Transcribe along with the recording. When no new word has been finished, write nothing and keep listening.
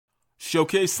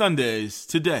Showcase Sundays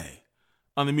today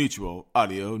on the Mutual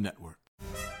Audio Network.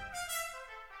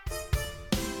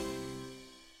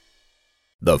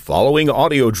 The following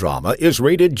audio drama is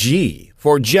rated G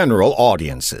for general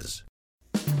audiences.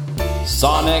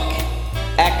 Sonic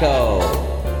Echo.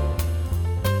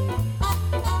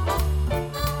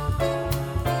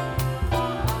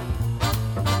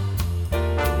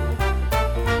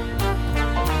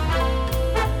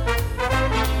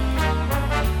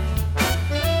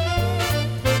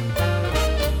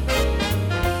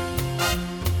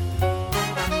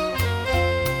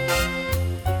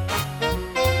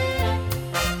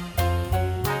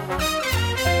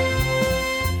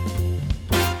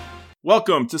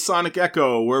 Welcome to Sonic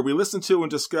Echo, where we listen to and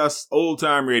discuss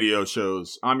old-time radio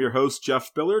shows. I'm your host,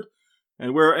 Jeff Billard,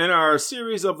 and we're in our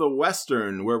series of the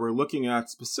Western, where we're looking at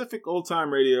specific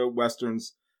old-time radio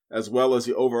Westerns, as well as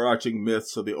the overarching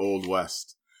myths of the Old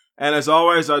West. And as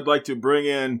always, I'd like to bring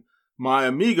in my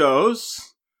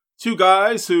amigos, two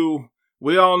guys who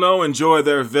we all know enjoy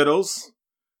their victuals.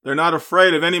 They're not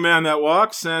afraid of any man that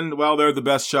walks, and, well, they're the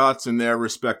best shots in their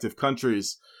respective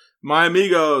countries. My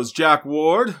amigos, Jack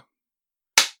Ward.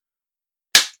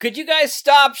 Could you guys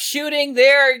stop shooting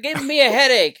there? Giving me a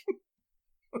headache.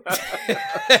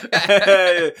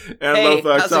 Hey,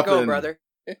 how's it going, brother?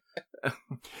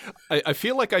 I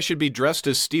feel like I should be dressed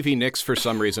as Stevie Nicks for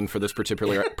some reason for this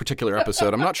particular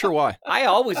episode. I'm not sure why. I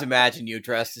always imagine you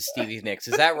dressed as Stevie Nicks.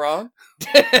 Is that wrong?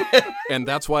 And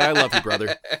that's why I love you,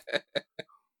 brother.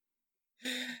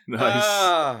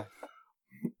 Nice.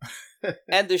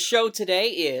 And the show today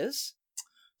is?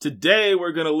 Today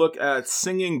we're going to look at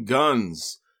Singing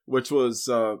Guns, which was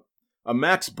a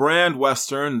Max Brand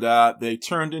Western that they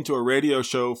turned into a radio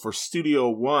show for Studio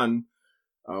One,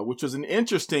 which was an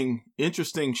interesting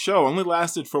show. Only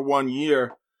lasted for 1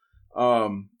 year.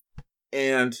 And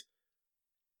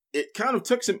it kind of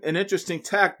took an interesting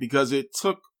tack because it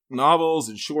took novels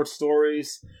and short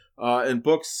stories and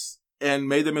books and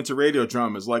made them into radio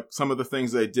dramas. Like some of the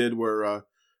things they did were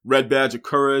Red Badge of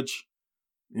Courage,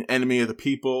 Enemy of the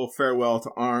People, Farewell to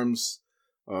Arms.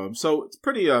 So it's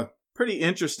pretty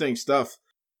interesting stuff.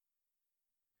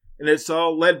 And it's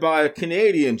all led by a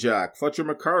Canadian, Jack, Fletcher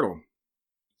McArdle.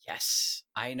 Yes,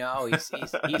 I know. He's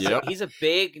Yep. he's a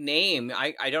big name.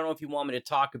 I don't know if you want me to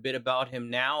talk a bit about him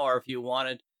now or if you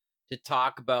wanted to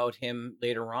talk about him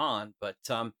later on. But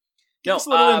Give us a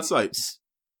little insight.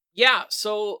 Yeah,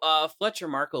 so Fletcher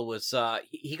McArdle was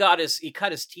he cut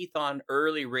his teeth on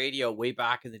early radio way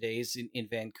back in the days in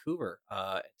Vancouver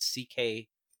at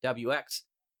CKWX,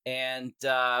 and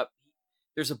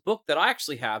there's a book that I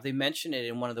actually have. They mention it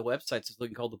in one of the websites. It's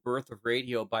looking called "The Birth of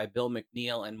Radio" by Bill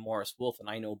McNeil and Morris Wolf, and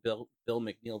I know Bill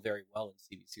McNeil very well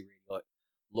in CBC Radio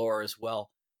lore as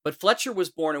well. But Fletcher was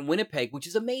born in Winnipeg, which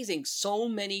is amazing. So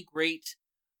many great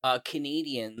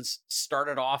Canadians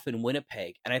started off in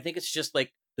Winnipeg, and I think it's just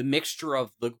like the mixture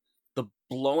of the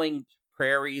blowing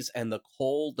prairies and the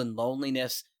cold and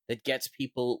loneliness that gets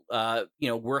people,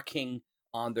 working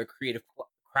on their creative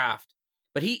craft.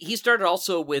 But he started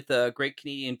also with a great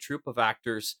Canadian troupe of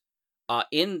actors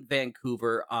in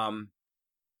Vancouver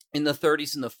in the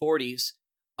 30s and the 40s.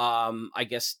 I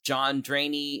guess John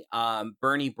Draney,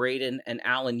 Bernie Braden, and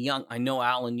Alan Young. I know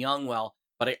Alan Young well.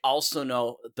 But I also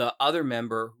know the other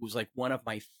member who's like one of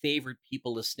my favorite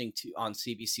people listening to on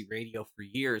CBC Radio for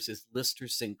years is Lister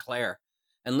Sinclair.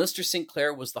 And Lister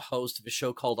Sinclair was the host of a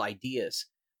show called Ideas,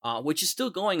 which is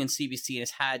still going in CBC and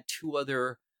has had two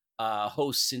other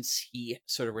hosts since he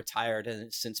sort of retired and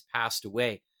has since passed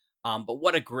away. But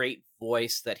what a great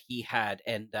voice that he had.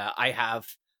 And I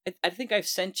think I've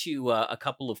sent you a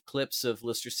couple of clips of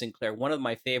Lister Sinclair. One of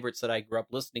my favorites that I grew up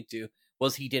listening to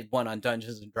was he did one on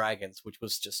Dungeons and Dragons, which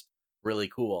was just really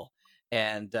cool.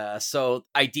 And so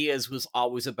Ideas was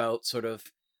always about sort of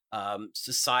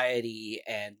society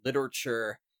and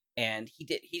literature. And he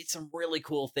did some really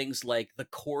cool things like the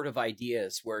Court of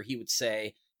Ideas, where he would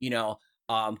say,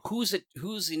 who's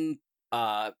in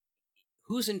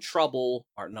trouble?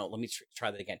 Or no, let me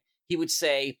try that again. He would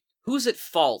say, who's at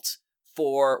fault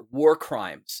for war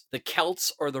crimes, the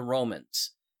Celts or the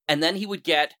Romans? And then he would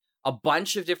get a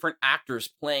bunch of different actors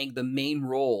playing the main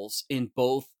roles in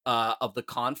both of the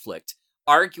conflict,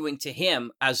 arguing to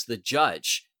him as the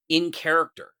judge in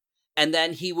character. And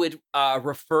then he would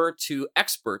refer to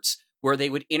experts where they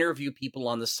would interview people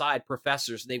on the side,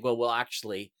 professors. They go, well,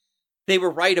 actually, they were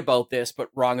right about this, but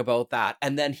wrong about that.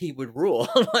 And then he would rule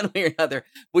one way or another,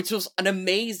 which was an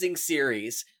amazing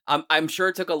series. I'm sure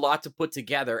it took a lot to put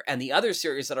together. And the other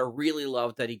series that I really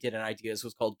loved that he did in Ideas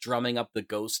was called Drumming Up the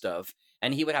Ghost Of.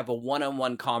 And he would have a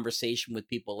one-on-one conversation with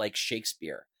people like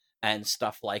Shakespeare and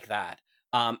stuff like that.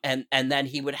 And then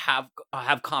he would have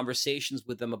have conversations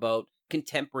with them about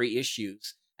contemporary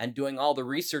issues, and doing all the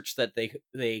research that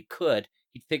they could,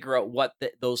 he'd figure out what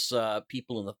those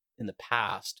people in the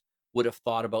past would have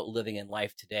thought about living in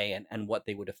life today, and what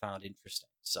they would have found interesting.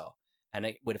 So, and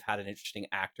it would have had an interesting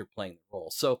actor playing the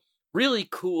role. So really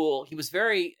cool. He was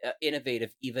very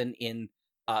innovative, even in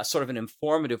sort of an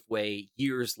informative way.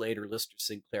 Years later, Lister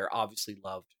Sinclair obviously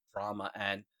loved drama,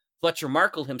 and Fletcher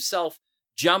Markle himself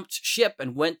jumped ship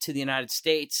and went to the United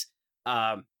States.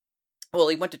 Well,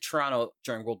 he went to Toronto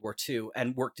during World War II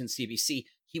and worked in CBC.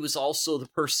 He was also the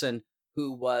person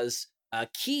who was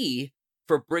key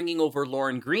for bringing over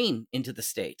Lorne Greene into the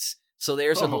States. So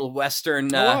there's a little Western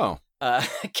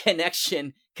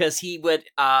connection, because he would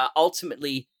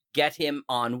ultimately get him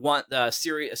on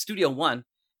Studio One,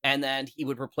 and then he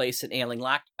would replace an ailing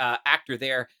actor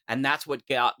there, and that's what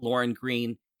got Lorne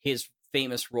Greene his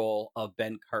famous role of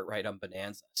Ben Cartwright on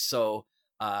Bonanza. So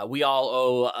we all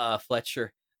owe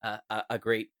Fletcher a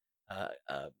great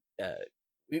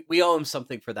we owe him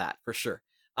something for that, for sure.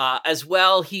 As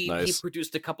well, he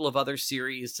produced a couple of other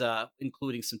series,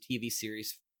 including some TV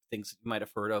series, things you might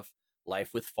have heard of: Life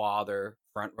with Father,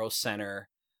 Front Row Center,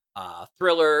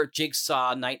 Thriller,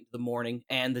 Jigsaw, Night into the Morning,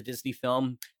 and the Disney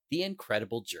film The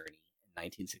Incredible Journey in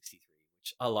 1963,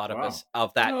 which a lot of us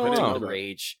of that particular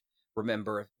age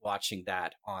remember watching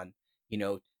that on,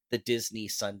 the Disney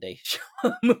Sunday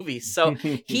movies. So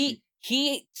he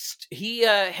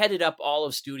headed up all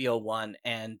of Studio One,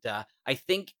 and I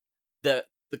think the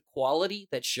quality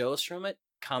that shows from it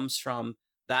comes from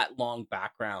that long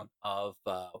background of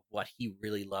what he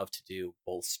really loved to do,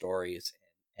 both stories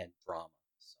and drama.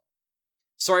 So,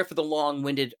 sorry for the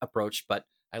long-winded approach, but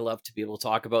I love to be able to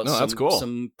talk about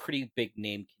some pretty big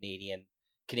name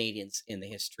Canadians in the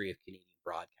history of Canadian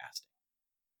broadcasting.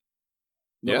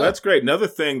 Yeah, that's great. Another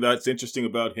thing that's interesting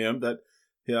about him, that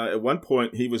at one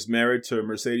point he was married to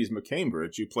Mercedes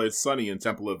McCambridge, who played Sunny in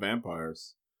Temple of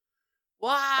Vampires.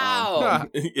 Wow.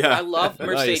 Yeah. I love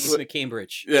Mercedes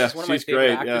McCambridge. Yeah, she's one of my favorite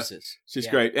actresses. Yeah. She's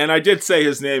great. And I did say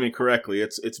his name incorrectly.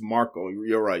 It's Markle.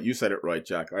 You're right. You said it right,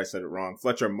 Jack. I said it wrong.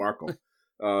 Fletcher Markle.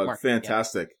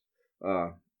 Fantastic.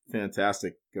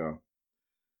 Fantastic.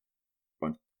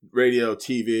 Radio,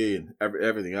 TV, and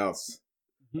everything else.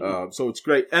 Mm-hmm. So it's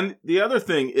great. And the other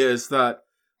thing is that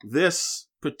this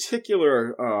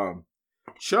particular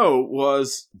show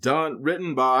was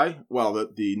written by,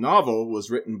 the novel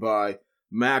was written by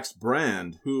Max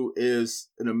Brand, who is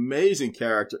an amazing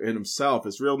character in himself.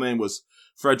 His real name was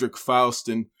Frederick Faust,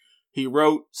 and he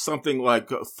wrote something like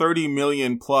 30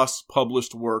 million plus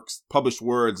published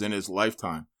words in his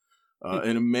lifetime.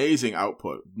 An amazing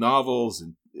output, novels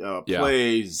and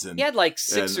plays. And he had like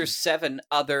 6 or 7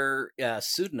 other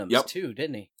pseudonyms too,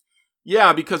 didn't he?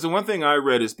 Yeah, because the one thing I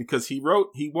read is because he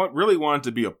really wanted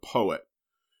to be a poet.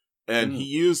 And he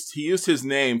used his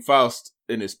name Faust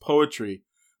in his poetry,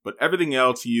 but everything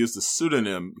else he used a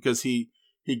pseudonym, because he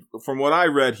from what I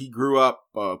read, he grew up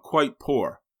quite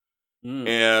poor,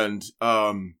 and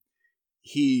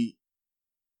he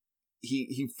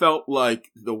felt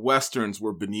like the Westerns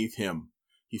were beneath him.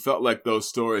 He felt like those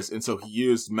stories, and so he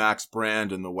used Max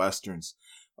Brand in the Westerns.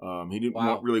 He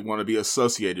didn't really want to be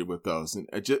associated with those, and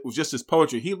it was just his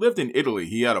poetry. He lived in Italy.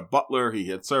 He had a butler. He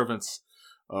had servants.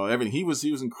 Everything. He was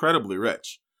incredibly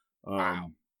rich.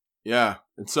 Wow. Yeah.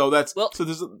 And so there's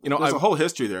a whole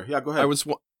history there. Yeah, go ahead.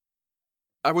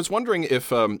 I was wondering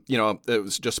if it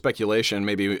was just speculation.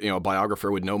 Maybe a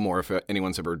biographer would know more if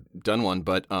anyone's ever done one.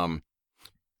 But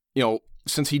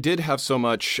since he did have so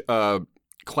much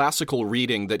classical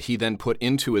reading that he then put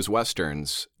into his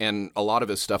Westerns and a lot of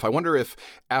his stuff, I wonder if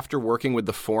after working with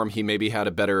the form, he maybe had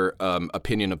a better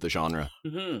opinion of the genre.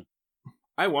 Mm-hmm.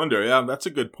 I wonder. Yeah, that's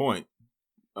a good point.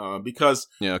 Because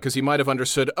he might have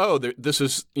understood, this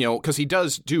is, because he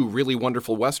does do really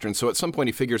wonderful Westerns. So at some point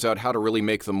he figures out how to really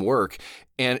make them work.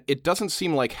 And it doesn't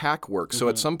seem like hack work. So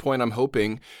at some point I'm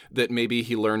hoping that maybe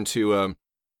he learned to,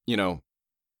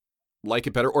 like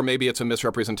it better. Or maybe it's a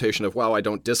misrepresentation of, wow, I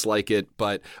don't dislike it,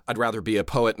 but I'd rather be a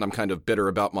poet and I'm kind of bitter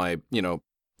about my,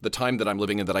 the time that I'm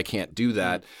living in that I can't do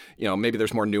that. Maybe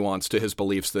there's more nuance to his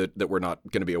beliefs that we're not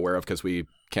going to be aware of because we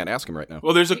can't ask him right now.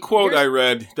 Well, there's a quote I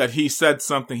read that he said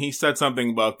something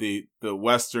about the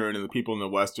Western and the people in the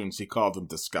Westerns. He called them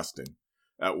disgusting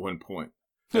at one point.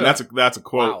 And that's a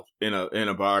quote in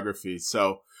a biography.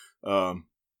 So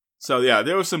yeah,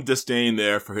 there was some disdain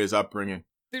there for his upbringing.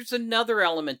 There's another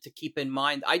element to keep in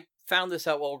mind. I found this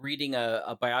out while reading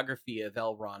a biography of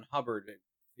L. Ron Hubbard,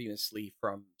 famously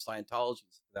from Scientology.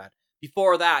 That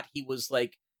before that, he was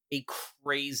like a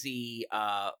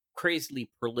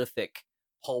crazily prolific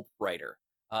pulp writer.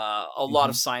 A lot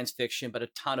of science fiction, but a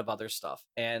ton of other stuff.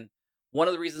 And one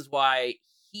of the reasons why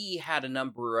he had a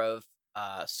number of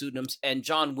pseudonyms, and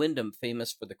John Wyndham,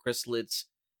 famous for the Chrysalids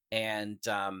and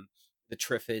the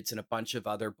Triffids and a bunch of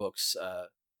other books.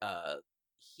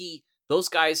 Those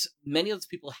guys, many of those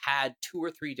people had 2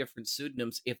 or 3 different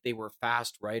pseudonyms if they were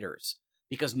fast writers,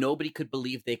 because nobody could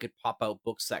believe they could pop out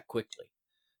books that quickly.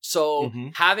 So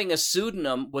having a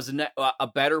pseudonym was a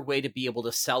better way to be able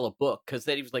to sell a book, because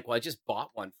then he was like, well, I just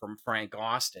bought one from Frank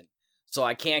Austin, so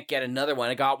I can't get another one.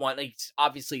 I got one.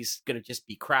 Obviously, it's going to just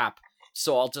be crap,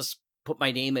 so I'll just put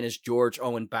my name in as George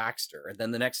Owen Baxter, and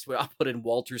then the next one I'll put in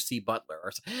Walter C.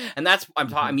 Butler, and that's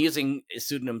I'm using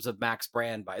pseudonyms of Max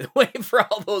Brand, by the way, for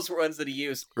all those ones that he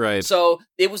used. Right. So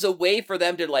it was a way for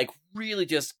them to like really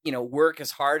just work as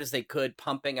hard as they could,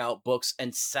 pumping out books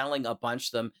and selling a bunch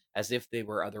of them as if they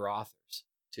were other authors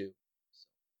too.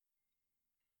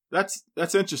 That's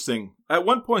interesting. At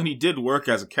one point, he did work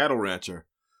as a cattle rancher,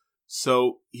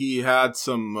 so he had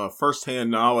some firsthand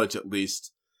knowledge, at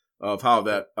least, of how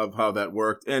that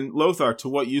worked. And Lothar, to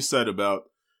what you said about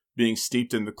being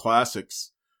steeped in the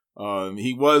classics,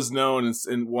 he was known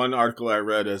in one article I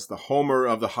read as the Homer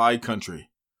of the High Country.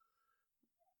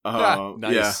 Nice.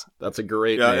 Yeah, that's a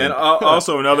great name. And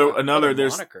also another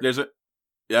there's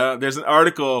an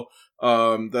article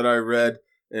that I read,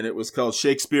 and it was called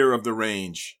Shakespeare of the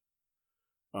Range.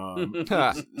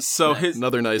 So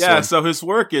another nice one. So his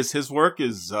work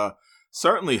is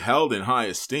certainly held in high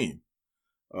esteem.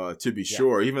 To be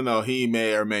sure, even though he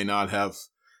may or may not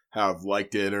have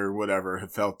liked it or whatever,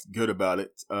 have felt good about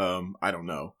it. I don't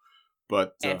know.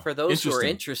 But and for those who are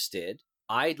interested,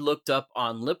 I looked up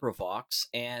on LibriVox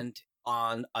and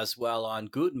as well on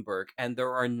Gutenberg, and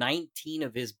there are 19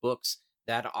 of his books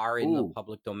that are in the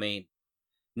public domain.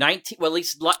 19, well, at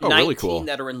least 19 really cool.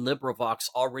 that are in LibriVox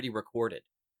already recorded.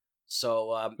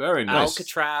 So very nice.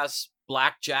 Alcatraz,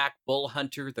 Blackjack, Bull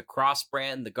Hunter, The Cross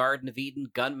Brand, The Garden of Eden,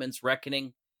 Gunman's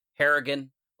Reckoning,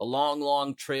 Harrigan, The Long,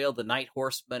 Long Trail, The Night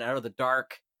Horseman, Out of the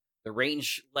Dark, The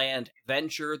Rangeland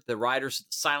Venture, The Riders of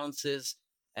the Silences,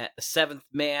 The Seventh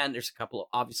Man. There's a couple,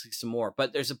 obviously some more,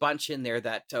 but there's a bunch in there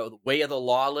that The Way of the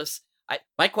Lawless.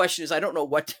 My question is, I don't know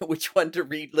which one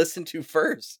to listen to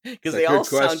first, because they all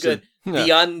sound good. The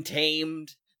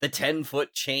Untamed, The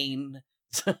 10-Foot Chain,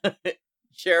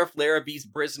 Sheriff Larrabee's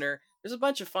Prisoner. There's a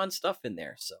bunch of fun stuff in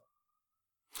there, so.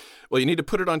 Well, you need to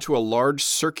put it onto a large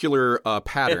circular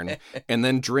pattern and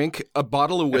then drink a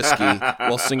bottle of whiskey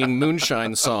while singing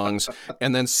moonshine songs,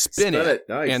 and then spin it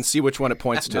and see which one it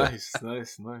points to.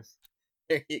 Nice.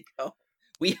 There you go.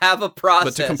 We have a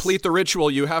process. But to complete the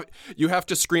ritual, you have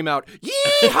to scream out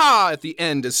 "Yeehaw!" at the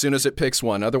end as soon as it picks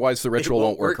one. Otherwise, the ritual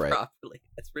won't work right. Properly.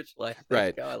 That's ritual.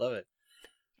 Right. I love it.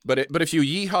 But if you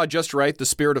yeehaw just right, the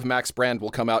spirit of Max Brand will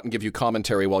come out and give you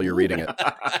commentary while you're reading it.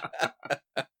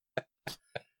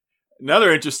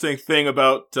 Another interesting thing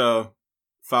about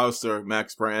Faust or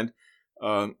Max Brand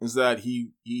is that he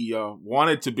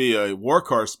wanted to be a war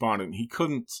correspondent. He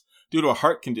couldn't, due to a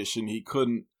heart condition, he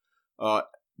couldn't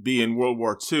be in World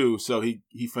War II, so he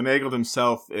finagled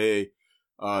himself a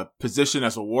position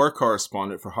as a war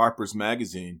correspondent for Harper's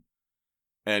Magazine.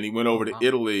 And he went over to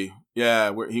Italy.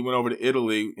 Yeah, he went over to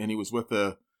Italy, and he was with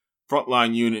a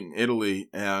frontline unit in Italy,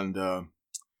 and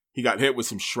he got hit with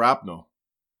some shrapnel.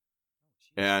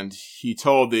 And he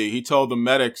told the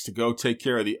medics to go take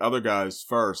care of the other guys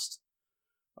first,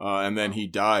 and then he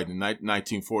died in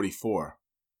 1944.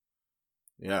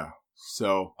 Yeah.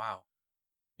 So. Wow.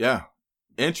 Yeah.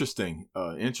 Interesting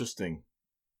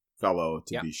fellow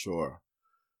to be sure,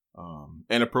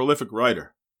 and a prolific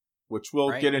writer, which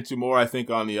we'll get into more, I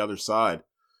think, on the other side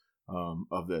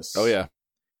of this. Oh yeah.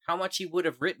 How much he would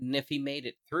have written if he made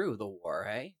it through the war,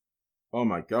 eh? Oh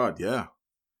my God, yeah.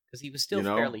 Because he was still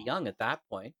fairly young at that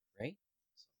point, right?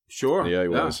 Sure. Yeah, he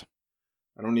was.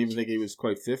 I don't even think he was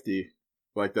quite 50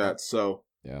 like that. So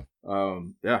yeah.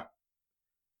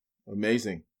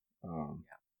 Amazing.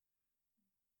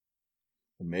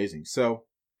 Amazing. So,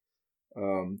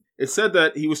 it said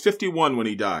that he was 51 when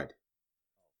he died.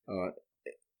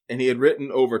 And he had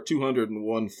written over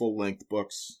 201 full-length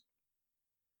books.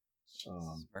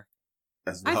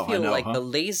 As well. I feel like the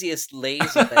laziest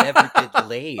lays that ever did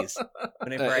lays.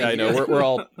 I know. We're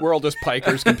all just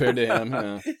pikers compared to him.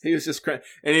 Yeah. He was just and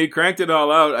he cranked it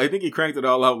all out. I think he cranked it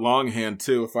all out longhand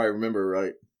too, if I remember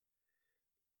right.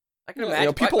 I can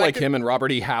imagine. People like him and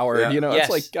Robert E. Howard. Yeah. It's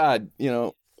like, God.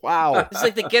 Wow. It's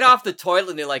like they get off the toilet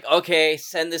and they're like, okay,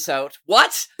 send this out.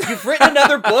 What? You've written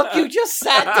another book? You just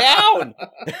sat down.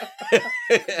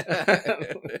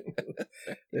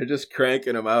 They're just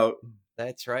cranking them out.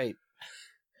 That's right.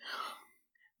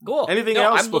 Cool. Anything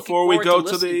else before we go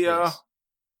to the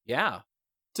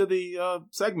to the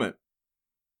segment?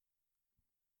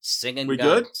 Singing We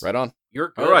Guns. good? Right on. You're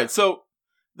good. All right, so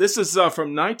this is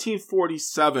from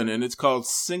 1947, and it's called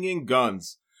Singing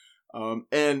Guns.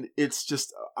 And it's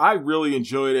just, I really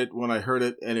enjoyed it when I heard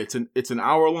it, and it's an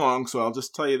hour long, so I'll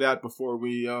just tell you that before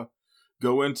we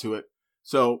go into it.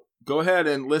 So go ahead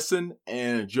and listen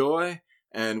and enjoy,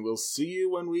 and we'll see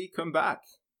you when we come back.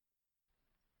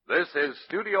 This is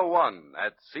Studio One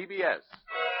at CBS.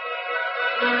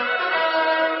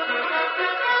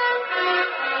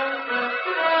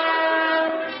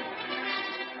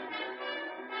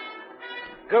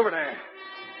 Governor,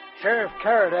 Sheriff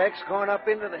Karadak's going up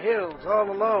into the hills all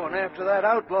alone after that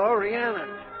outlaw, Rhiannon.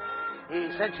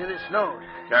 He sent you this note.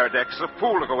 Karadak's a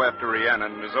fool to go after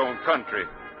Rhiannon in his own country.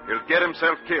 He'll get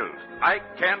himself killed. I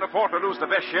can't afford to lose the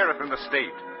best sheriff in the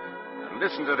state. And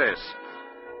listen to this.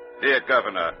 Dear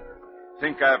Governor,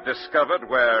 think I've discovered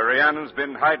where Rhiannon's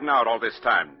been hiding out all this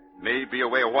time. Maybe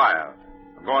away a while.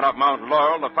 I'm going up Mount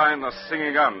Laurel to find the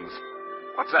Singing Guns.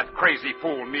 What's that crazy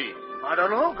fool mean? I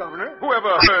don't know, Governor. Who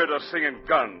ever heard of Singing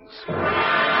Guns?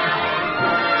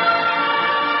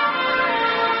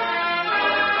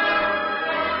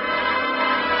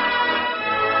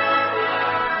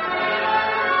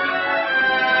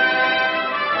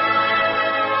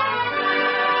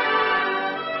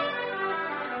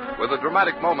 With a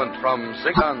dramatic moment from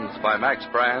Sing Guns by Max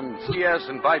Brand, CBS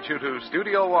invites you to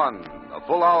Studio One, a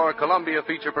full-hour Columbia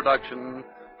feature production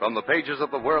from the pages of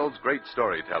the world's great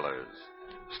storytellers.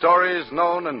 Stories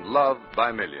known and loved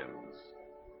by millions.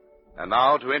 And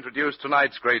now, to introduce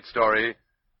tonight's great story,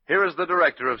 here is the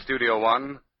director of Studio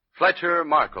One, Fletcher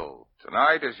Markle.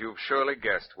 Tonight, as you've surely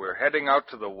guessed, we're heading out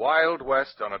to the Wild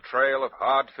West on a trail of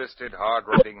hard-fisted,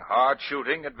 hard-riding,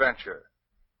 hard-shooting adventure.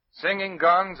 Singing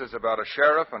Guns is about a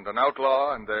sheriff and an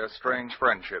outlaw and their strange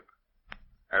friendship.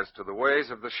 As to the ways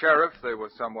of the sheriff, they were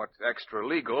somewhat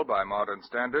extra-legal by modern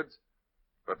standards,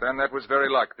 but then that was very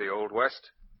like the Old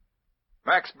West.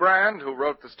 Max Brand, who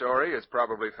wrote the story, is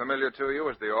probably familiar to you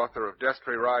as the author of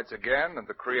Destry Rides Again and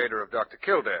the creator of Dr.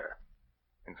 Kildare.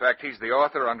 In fact, he's the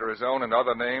author under his own and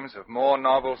other names of more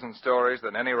novels and stories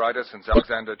than any writer since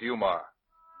Alexander Dumas.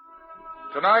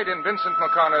 Tonight, in Vincent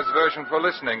McConaughey's version for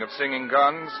listening of Singing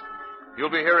Guns, you'll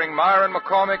be hearing Myron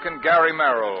McCormick and Gary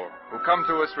Merrill, who come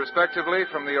to us respectively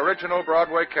from the original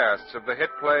Broadway casts of the hit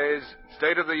plays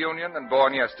State of the Union and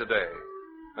Born Yesterday.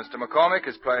 Mr. McCormick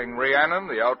is playing Rhiannon,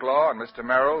 the outlaw, and Mr.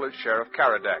 Merrill is Sheriff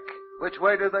Karadak. Which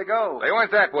way did they go? They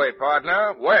went that way,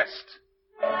 partner. West.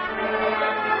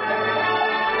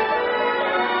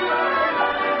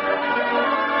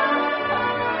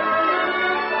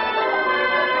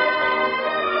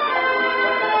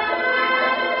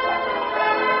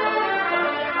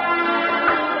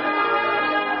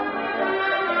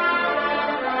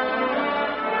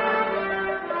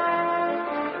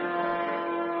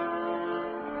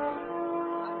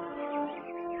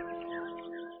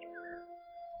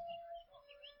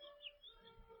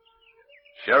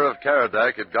 Sheriff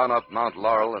Karadak had gone up Mount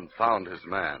Laurel and found his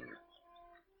man.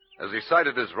 As he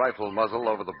sighted his rifle muzzle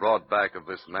over the broad back of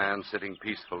this man sitting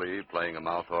peacefully playing a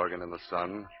mouth organ in the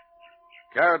sun,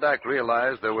 Karadak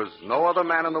realized there was no other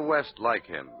man in the West like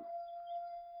him.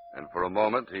 And for a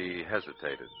moment he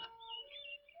hesitated.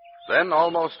 Then,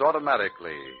 almost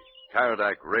automatically,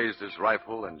 Karadak raised his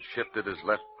rifle and shifted his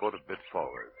left foot a bit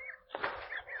forward.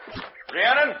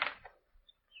 Rhiannon!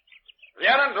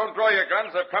 Rhiannon, don't draw your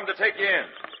guns. I've come to take you in.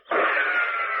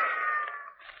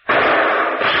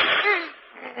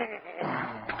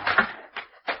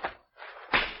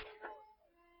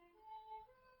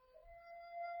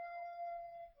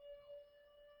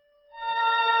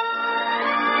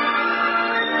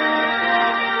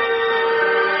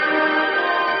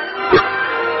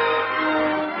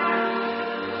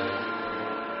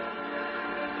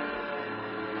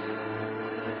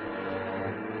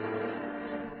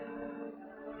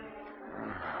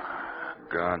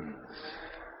 Guns.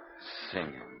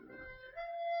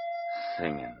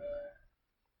 Singing.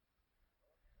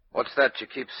 What's that you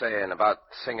keep saying about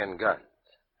singing guns?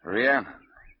 Rhiannon,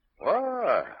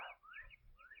 Well,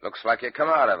 looks like you come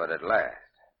out of it at last.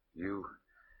 you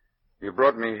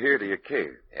brought me here to your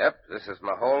cave. Yep, this is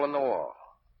my hole in the wall.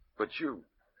 But you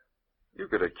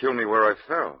could have killed me where I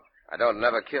fell. I don't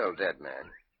never kill dead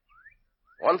men.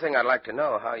 One thing I'd like to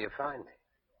know, how you find me.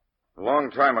 A long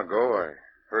time ago, I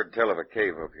heard tell of a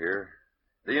cave up here.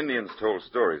 The Indians told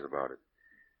stories about it.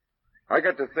 I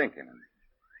got to thinking, and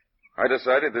I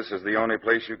decided this is the only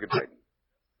place you could hide.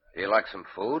 Do you like some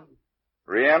food?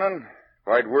 Rhiannon, if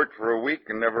I'd worked for a week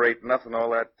and never ate nothing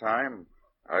all that time,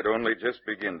 I'd only just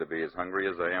begin to be as hungry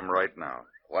as I am right now.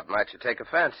 What might you take a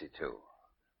fancy to?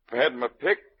 If I had my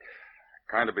pick,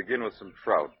 I'd kind of begin with some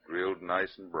trout, grilled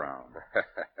nice and brown.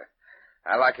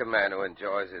 I like a man who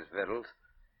enjoys his victuals.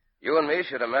 You and me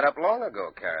should have met up long ago,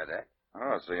 Karadak.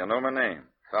 Oh, so you know my name.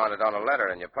 Found it on a letter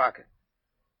in your pocket.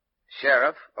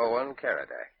 Sheriff Owen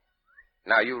Karadak.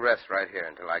 Now you rest right here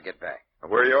until I get back.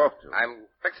 Where are you off to? I'm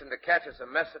fixing to catch us a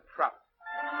mess of trout.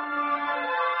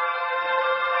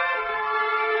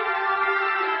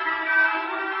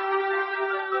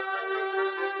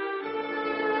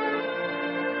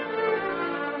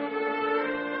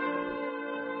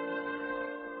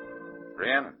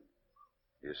 Rhiannon,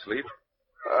 you asleep?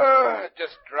 Oh,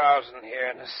 just drowsing here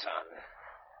in the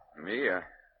sun. Me?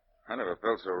 I never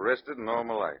felt so rested in all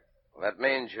my life. Well, that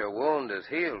means your wound is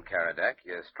healed, Karadak.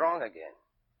 You're strong again.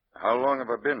 How long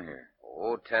have I been here?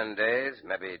 Oh, 10 days,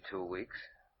 maybe 2 weeks.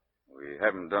 We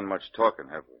haven't done much talking,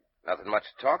 have we? Nothing much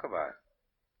to talk about.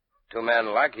 Two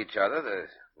men like each other, there's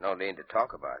no need to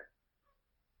talk about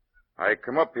it. I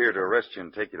come up here to arrest you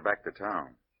and take you back to town.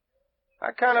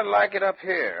 I kind of like it up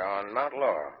here on Mount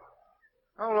Laurel.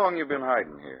 How long you been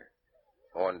hiding here?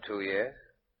 More than 2 years.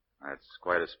 That's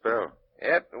quite a spell.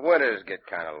 Yep, the winters get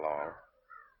kind of long.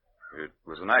 It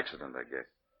was an accident, I guess.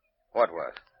 What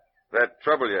was? That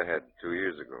trouble you had 2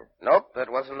 years ago. Nope,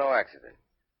 that wasn't no accident.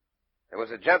 There was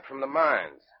a gent from the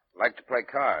mines. Liked to play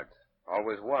cards.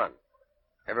 Always won.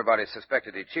 Everybody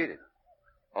suspected he cheated.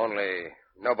 Only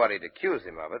nobody'd accuse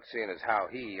him of it, seeing as how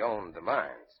he owned the mines.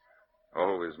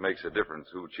 Always makes a difference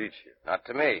who cheats you. Not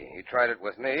to me. He tried it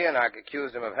with me, and I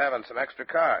accused him of having some extra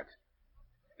cards.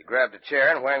 He grabbed a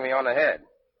chair and whanged me on the head.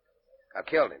 I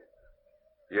killed him.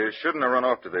 You shouldn't have run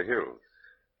off to the hills.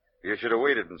 You should have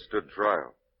waited and stood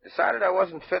trial. Decided I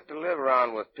wasn't fit to live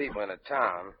around with people in a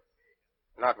town.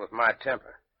 Not with my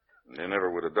temper. They never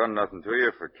would have done nothing to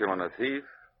you for killing a thief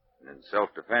in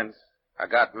self-defense. I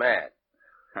got mad.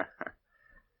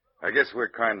 I guess we're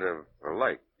kind of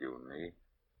alike, you and me.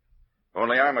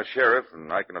 Only I'm a sheriff,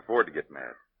 and I can afford to get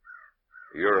mad.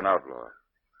 You're an outlaw.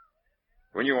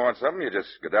 When you want something, you just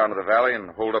go down to the valley and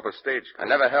hold up a stagecoach. I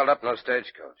never held up no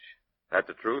stagecoach. That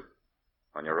the truth?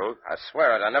 On your oath? I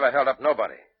swear it. I never held up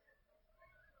nobody.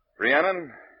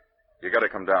 Rhiannon, you gotta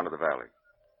come down to the valley.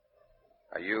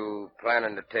 Are you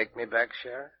planning to take me back,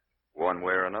 Sheriff? One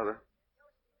way or another.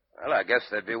 Well, I guess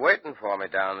they'd be waiting for me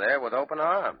down there with open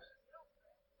arms.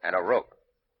 And a rope.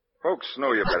 Folks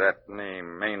know you by that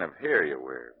mane of hair you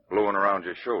wear, blowing around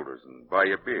your shoulders and by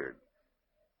your beard.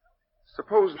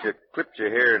 Suppose you clipped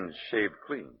your hair and shaved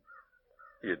clean.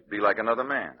 You'd be like another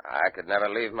man. I could never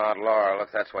leave Mount Laurel if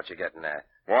that's what you're getting at.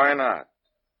 Why not?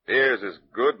 The air's as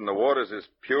good and the water's as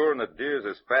pure and the deer's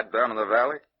as fat down in the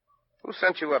valley. Who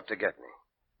sent you up to get me?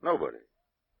 Nobody.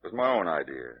 It was my own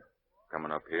idea,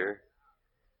 coming up here.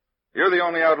 You're the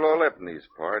only outlaw left in these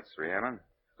parts, Rhiannon.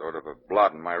 Sort of a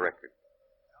blot in my record.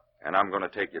 And I'm going to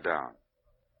take you down.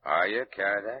 Are you,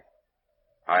 Karadak?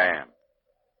 I am.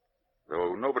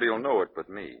 Though nobody will know it but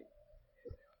me.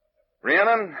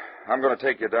 Rhiannon, I'm going to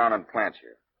take you down and plant you.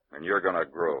 And you're going to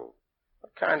grow.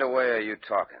 What kind of way are you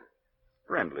talking?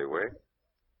 Friendly way.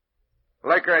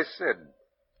 Like I said,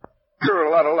 you're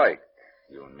a lot alike,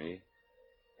 you and me.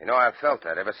 You know, I've felt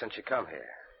that ever since you come here.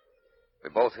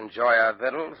 We both enjoy our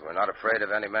victuals. We're not afraid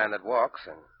of any man that walks,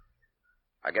 and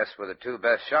I guess we're the two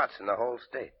best shots in the whole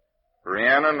state.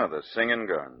 Rhiannon of the Singing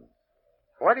Guns.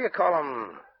 Why do you call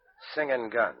them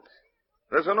singing guns?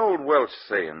 There's an old Welsh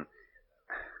saying.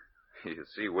 You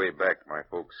see, way back, my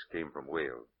folks came from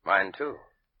Wales. Mine, too.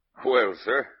 Well,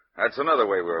 sir, that's another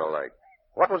way we're alike.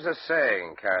 What was this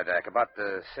saying, Karadak, about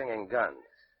the singing guns?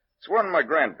 It's one my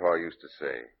grandpa used to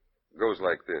say. It goes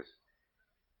like this.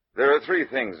 There are 3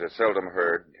 things are seldom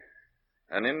heard.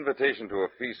 An invitation to a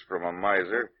feast from a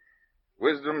miser,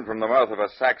 wisdom from the mouth of a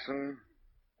Saxon,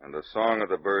 and the song of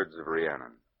the birds of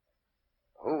Rhiannon.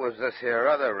 Who was this here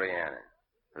other Rhiannon?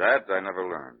 That I never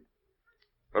learned.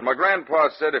 But my grandpa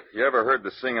said if you ever heard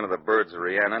the singing of the birds of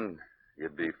Rhiannon,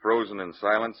 you'd be frozen in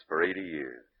silence for 80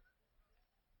 years.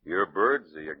 Your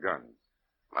birds or your guns?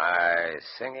 My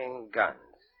singing guns.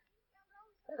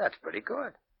 Hey, that's pretty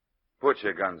good. Put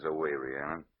your guns away,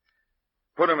 Rhiannon.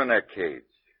 Put them in that cage.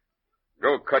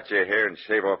 Go cut your hair and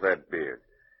shave off that beard.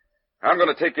 I'm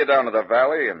going to take you down to the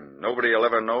valley, and nobody will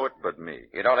ever know it but me.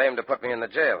 You don't aim to put me in the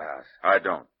jailhouse? I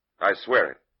don't. I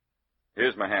swear it.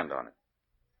 Here's my hand on it.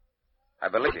 I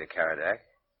believe you, Karadak.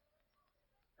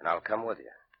 And I'll come with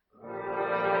you.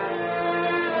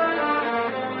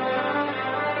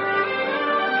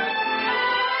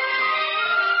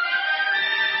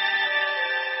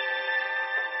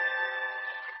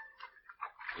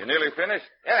 You nearly finished?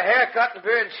 Yeah, haircut and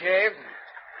beard shaved.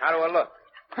 How do I look?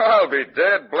 I'll be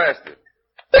dead blasted.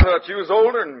 I thought you was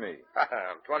older than me.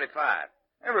 I'm 25.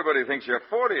 Everybody thinks you're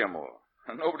 40 or more.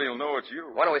 And nobody will know it's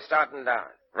you. When are we starting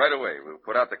down? Right away. We'll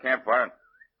put out the campfire and...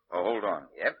 Oh, hold on.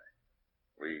 Yep.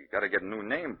 We got to get a new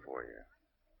name for you.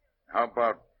 How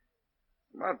about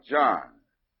John?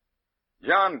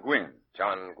 John Gwynn.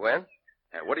 John Gwynn?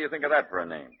 Yeah, what do you think of that for a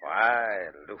name? Why,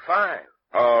 it'll do fine.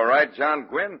 All right, John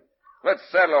Gwynn. Let's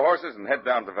saddle our horses and head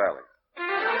down the valley.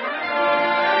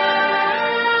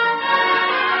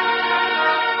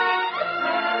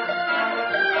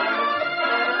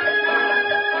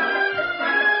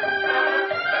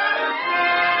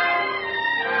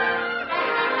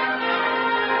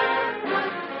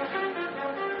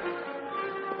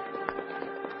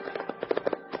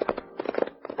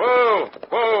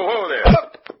 Whoa there.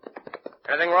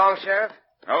 Anything wrong, Sheriff?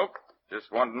 Nope.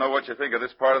 Just want to know what you think of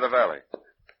this part of the valley.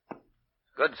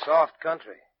 Good, soft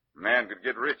country. Man could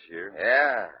get rich here.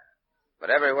 Yeah. But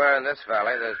everywhere in this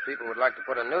valley, there's people who'd like to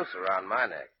put a noose around my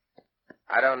neck.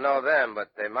 I don't know them,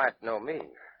 but they might know me.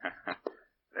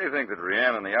 They think that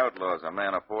Rhiannon the outlaw's a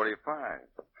man of 45.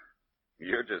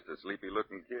 You're just a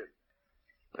sleepy-looking kid.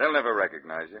 They'll never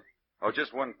recognize you. Oh,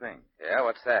 just one thing. Yeah,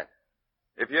 what's that?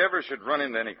 If you ever should run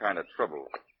into any kind of trouble,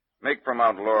 make for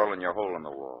Mount Laurel and your hole in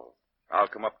the wall. I'll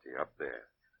come up to you up there.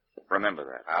 Remember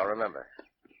that. I'll remember.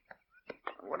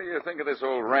 What do you think of this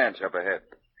old ranch up ahead?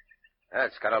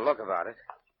 It's got a look about it.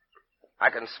 I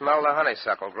can smell the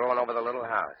honeysuckle growing over the little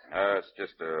house. It's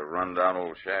just a run-down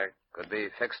old shack. Could be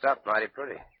fixed up mighty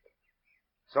pretty.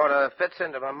 Sort of fits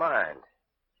into my mind.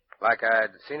 Like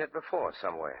I'd seen it before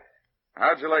somewhere.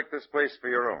 How'd you like this place for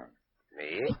your own?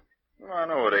 Me? Well, I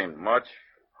know it ain't much.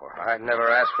 Well, I'd never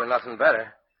asked for nothing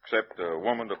better. Except a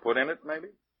woman to put in it, maybe?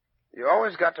 You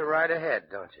always got to ride ahead,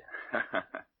 don't you?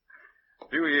 A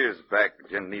few years back,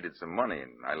 Jim needed some money,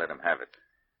 and I let him have it.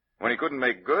 When he couldn't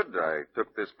make good, I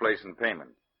took this place in payment.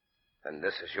 And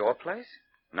this is your place?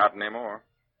 Not anymore.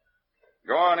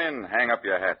 Go on in, hang up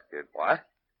your hat, kid. What?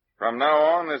 From now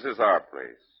on, this is our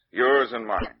place. Yours and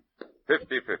mine.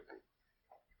 50-50.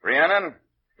 Rhiannon,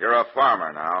 you're a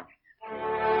farmer now.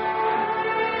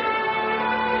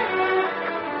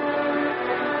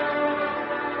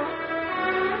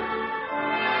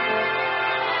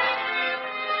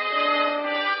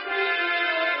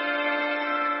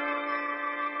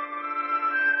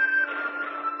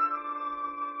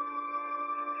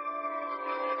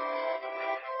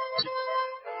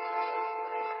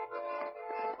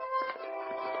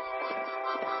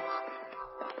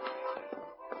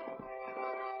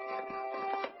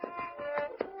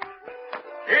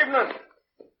 Evening.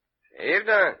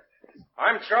 Evening.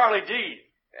 I'm Charlie D.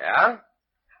 Yeah?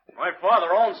 My father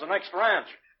owns the next ranch.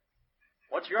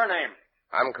 What's your name?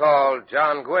 I'm called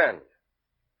John Gwynn.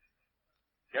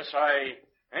 Guess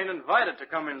I ain't invited to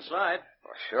come inside.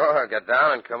 Well, sure, get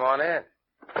down and come on in.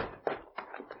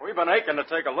 We've been aching to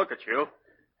take a look at you.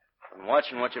 Been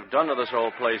watching what you've done to this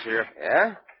old place here.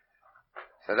 Yeah?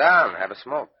 Sit down, have a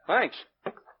smoke. Thanks.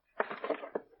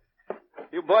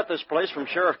 You bought this place from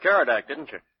Sheriff Caradak,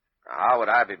 didn't you? How would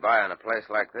I be buying a place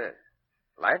like this?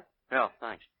 Light? Yeah,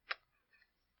 thanks.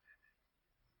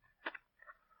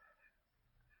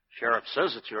 Sheriff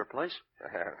says it's your place.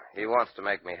 He wants to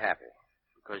make me happy.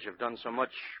 Because you've done so much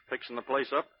fixing the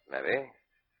place up? Maybe.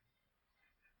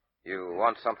 You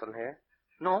want something here?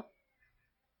 No.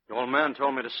 The old man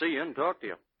told me to see you and talk to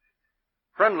you.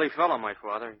 Friendly fellow, my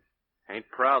father. Ain't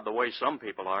proud the way some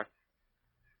people are.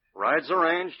 Rides the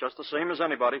range just the same as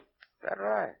anybody. That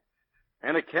right?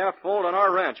 Ain't a calf foaled on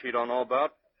our ranch he don't know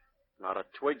about. Not a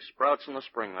twig sprouts in the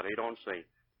spring that he don't see.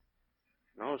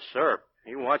 No, sir.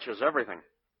 He watches everything.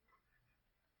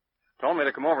 Told me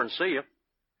to come over and see you.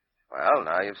 Well,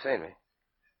 now you've seen me.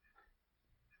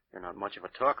 You're not much of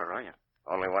a talker, are you?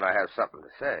 Only when I have something to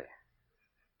say.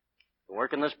 You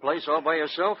work in this place all by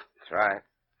yourself? That's right.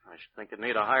 I should think you'd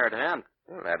need a hired hand.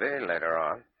 Maybe later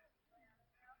on.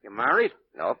 You married?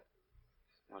 Nope.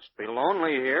 Must be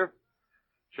lonely here.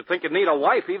 Should think you'd need a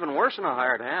wife, even worse than a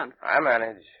hired hand. I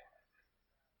manage.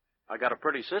 I got a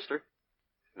pretty sister.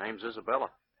 Name's Isabella.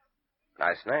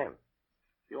 Nice name.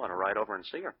 You ought to ride over and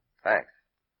see her. Thanks.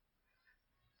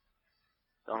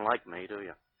 Don't like me, do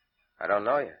you? I don't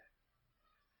know you.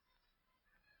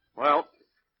 Well,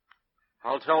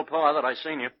 I'll tell Pa that I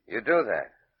seen you. You do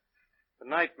that. Good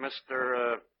night,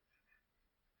 Mr.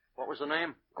 What was the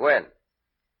name? Gwynn.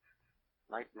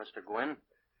 Night, Mr. Gwynn.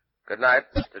 Good night,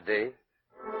 Mr. D.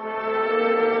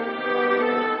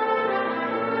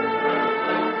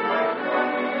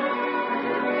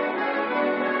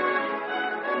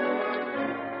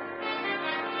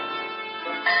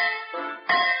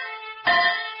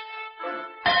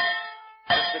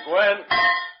 Mr. Gwynn,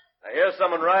 I hear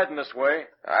someone riding this way.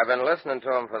 I've been listening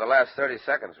to him for the last 30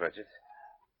 seconds, Richard.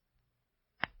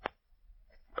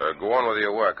 Go on with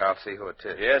your work. I'll see who it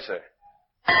is. Yes, sir.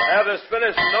 I'll have this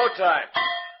finished in no time.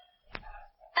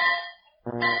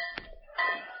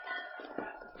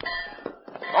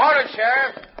 Morning,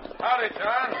 Sheriff. Howdy,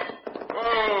 John.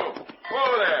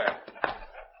 Whoa there.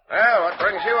 Well, what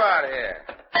brings you out here?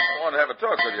 I want to have a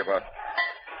talk with you about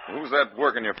who's that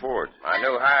working your forge? My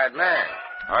new hired man.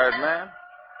 Hired man?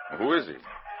 Who is he?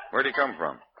 Where'd he come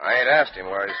from? I ain't asked him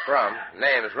where he's from.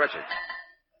 Name's Richards.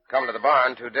 Come to the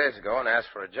barn 2 days ago and asked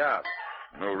for a job.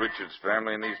 No Richards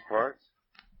family in these parts?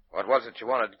 What was it you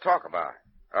wanted to talk about?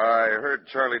 I heard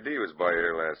Charlie D was by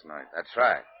here last night. That's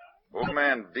right. Old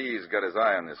man D's got his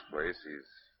eye on this place. He's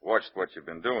watched what you've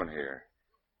been doing here.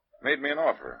 Made me an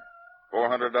offer.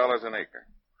 $400 an acre.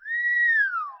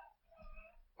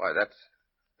 Why,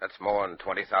 that's more than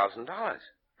 $20,000.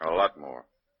 A lot more.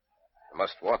 You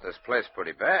must want this place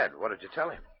pretty bad. What did you tell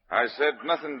him? I said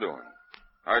nothing doing.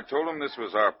 I told him this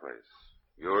was our place.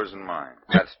 Yours and mine.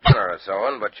 That's generous,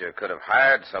 Owen, but you could have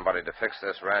hired somebody to fix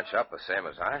this ranch up the same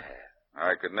as I had.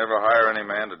 I could never hire any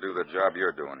man to do the job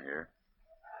you're doing here.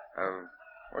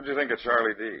 What'd you think of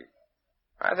Charlie D?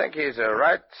 I think he's a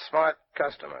right smart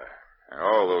customer.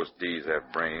 All those D's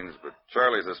have brains, but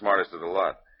Charlie's the smartest of the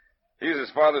lot. He's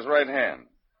his father's right hand.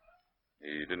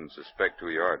 He didn't suspect who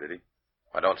you are, did he?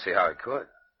 I don't see how he could.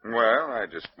 Well, I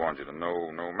just want you to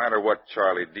know, no matter what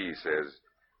Charlie D says,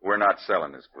 we're not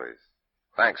selling this place.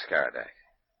 Thanks, Karadak.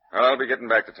 Well, I'll be getting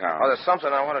back to town. Oh, there's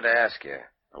something I wanted to ask you.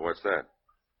 What's that?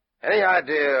 Any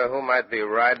idea who might be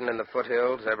riding in the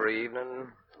foothills every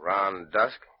evening around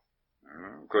dusk?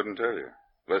 Couldn't tell you.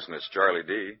 Listen, it's Charlie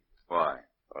D. Why?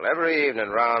 Well, every evening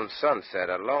round sunset,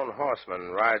 a lone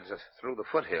horseman rides us through the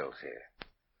foothills here.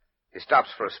 He stops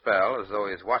for a spell as though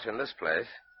he's watching this place,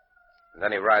 and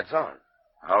then he rides on.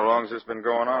 How long's this been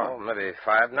going on? Oh, maybe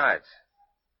 5 nights.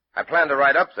 I plan to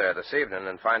ride up there this evening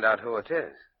and find out who it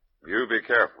is. You be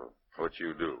careful what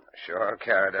you do. Sure,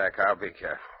 Karadak, I'll be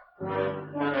careful.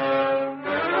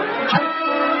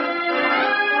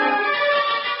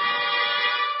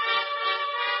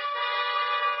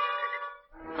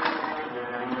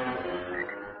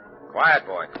 Quiet,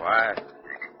 boy, quiet.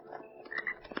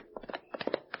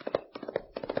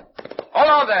 Hold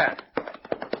on there.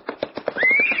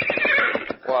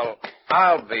 Well,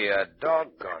 I'll be a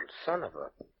doggone son of a...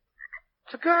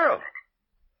 It's a girl.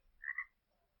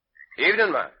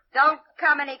 Evening, ma'am. Don't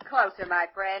come any closer, my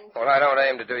friend. Well, I don't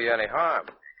aim to do you any harm.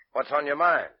 What's on your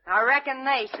mind? I reckon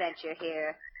they sent you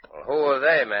here. Well, who are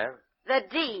they, ma'am? The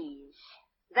D's.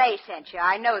 They sent you.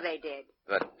 I know they did.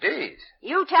 The D's?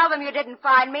 You tell them you didn't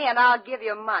find me, and I'll give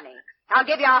you money. I'll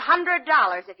give you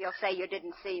 $100 if you'll say you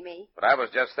didn't see me. But I was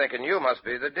just thinking you must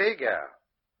be the D gal.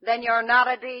 Then you're not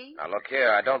a D? Now, look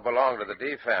here. I don't belong to the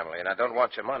D family, and I don't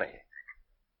want your money.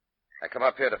 I come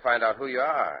up here to find out who you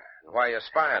are and why you're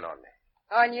spying on me.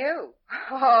 On you?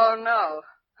 Oh, no.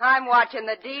 I'm watching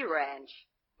the D ranch.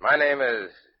 My name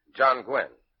is John Gwynn.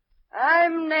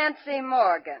 I'm Nancy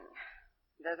Morgan.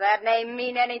 Does that name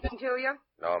mean anything to you?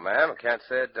 No, ma'am. I can't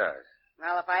say it does.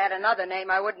 Well, if I had another name,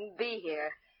 I wouldn't be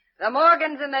here. The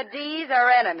Morgans and the D's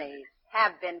are enemies.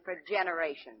 Have been for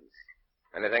generations.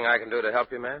 Anything I can do to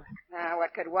help you, ma'am? Now,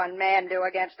 what could one man do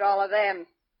against all of them?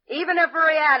 Even if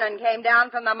Rhiannon came down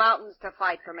from the mountains to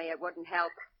fight for me, it wouldn't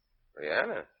help.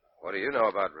 Rhiannon? What do you know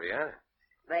about Rhiannon?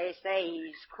 They say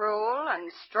he's cruel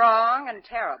and strong and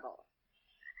terrible.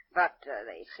 But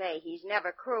they say he's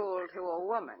never cruel to a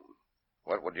woman.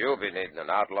 What would you be needing an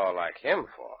outlaw like him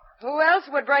for? Who else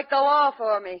would break the law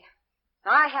for me?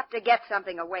 I have to get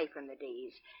something away from the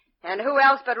D's. And who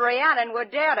else but Rhiannon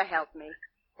would dare to help me?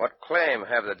 What claim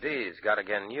have the D's got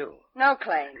against you? No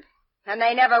claim. And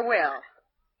they never will.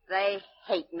 They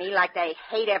hate me like they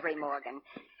hate every Morgan.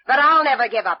 But I'll never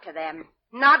give up to them.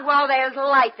 Not while there's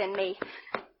life in me.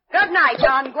 Good night,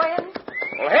 John Gwynn.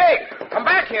 Well, hey, come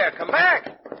back here. Come back.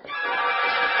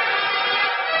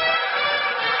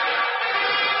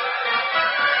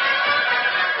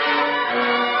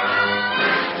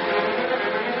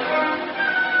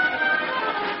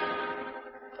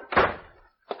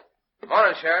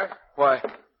 Morning, Sheriff. Why,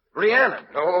 Rhiannon.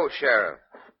 No, Sheriff.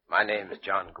 My name is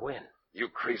John Gwynn. You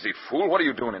crazy fool. What are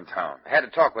you doing in town? I had to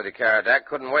talk with you, Karadak.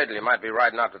 Couldn't wait till you might be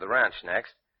riding out to the ranch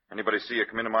next. Anybody see you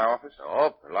come into my office?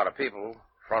 Oh, a lot of people in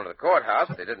front of the courthouse,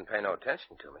 but they didn't pay no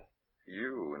attention to me.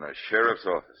 You in a sheriff's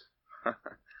office.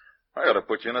 I ought to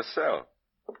put you in a cell.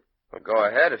 Well, go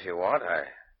ahead if you want.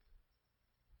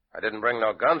 I didn't bring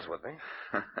no guns with me.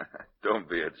 Don't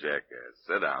be a jackass.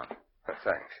 Sit down.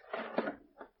 Thanks.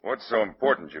 What's so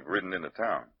important you've ridden into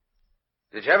town?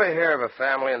 Did you ever hear of a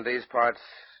family in these parts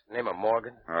named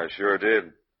Morgan? I sure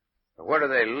did. Where do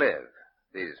they live,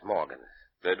 these Morgans?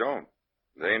 They don't.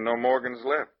 There ain't no Morgans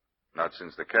left. Not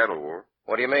since the cattle war.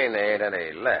 What do you mean there ain't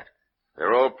any left?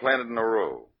 They're all planted in a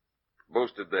row.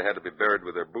 Boasted they had to be buried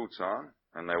with their boots on,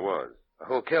 and there was.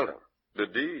 Who killed them? The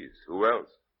D's. Who else?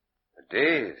 The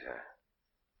D's?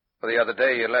 Well, the other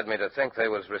day you led me to think they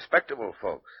was respectable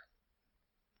folks.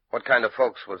 What kind of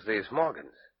folks was these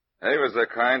Morgans? They was the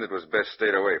kind that was best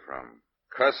stayed away from.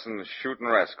 Cussin', shootin'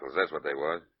 rascals, that's what they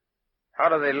was. How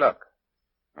do they look?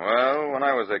 Well, when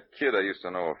I was a kid, I used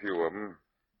to know a few of them.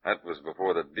 That was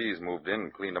before the D's moved in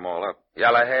and cleaned them all up.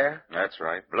 Yellow hair? That's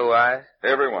right. Blue eyes?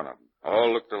 Every one of them.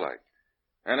 All looked alike.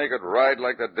 And they could ride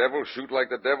like the devil, shoot like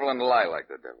the devil, and lie like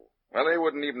the devil. Well, they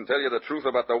wouldn't even tell you the truth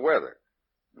about the weather.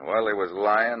 And while they was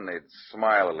lying, they'd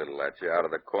smile a little at you out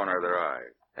of the corner of their eye.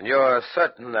 And you're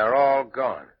certain they're all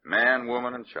gone? Man,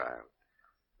 woman, and child.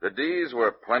 The D's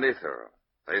were plenty thorough.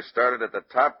 They started at the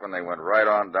top and they went right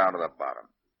on down to the bottom.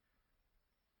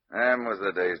 Them was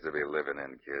the days to be living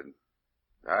in, kid.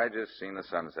 I just seen the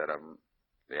sunset of 'em,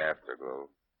 the afterglow.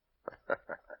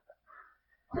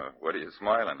 What are you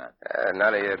smiling at?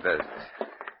 None of your business.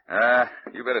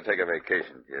 You better take a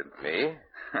vacation, kid. Me?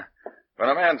 When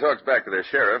a man talks back to the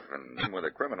sheriff, and with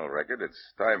a criminal record,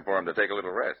 it's time for him to take a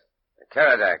little rest.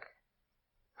 Karadak,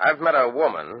 I've met a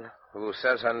woman who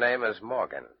says her name is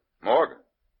Morgan. Morgan?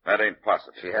 That ain't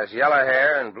possible. She has yellow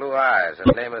hair and blue eyes.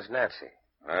 Her name is Nancy.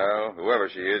 Well, whoever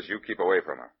she is, you keep away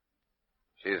from her.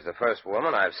 She's the first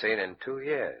woman I've seen in 2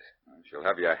 years. She'll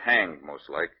have you hanged, most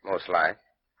like. Most like.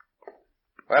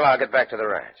 Well, I'll get back to the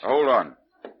ranch. Hold on.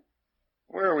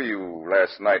 Where were you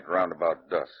last night round about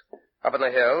dusk? Up in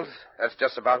the hills. That's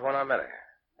just about when I met her.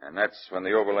 And that's when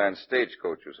the overland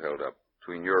stagecoach was held up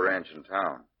between your ranch and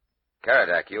town.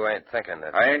 Karadak, you ain't thinking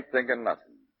that... I ain't thinking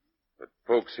nothing. But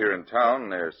folks here in town,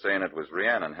 they're saying it was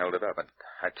Rhiannon held it up. But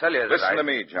I tell you that Listen to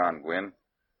me, John Gwynn.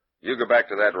 You go back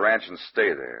to that ranch and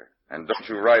stay there. And don't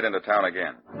you ride into town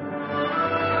again.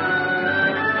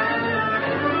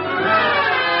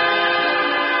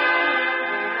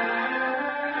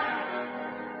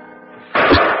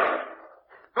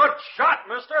 Good shot,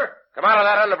 mister. Come out of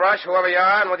that underbrush, whoever you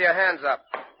are, and with your hands up.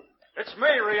 It's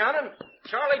me, Rhiannon.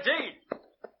 Charlie D.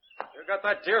 You got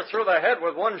that deer through the head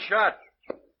with one shot.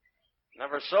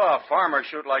 Never saw a farmer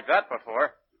shoot like that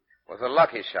before. Was a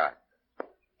lucky shot.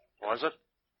 Was it?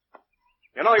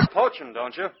 You know you're poaching,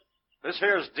 don't you? This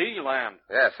here's D land.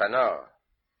 Yes, I know.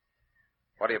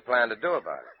 What do you plan to do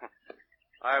about it?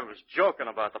 I was joking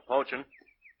about the poaching.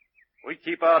 We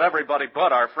keep out everybody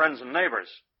but our friends and neighbors.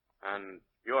 And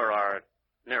you're our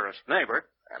nearest neighbor.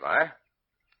 Am I?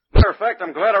 Matter of fact,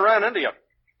 I'm glad I ran into you.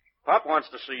 Pop wants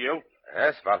to see you.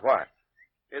 Yes, about what?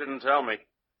 He didn't tell me.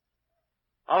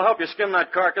 I'll help you skin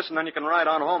that carcass, and then you can ride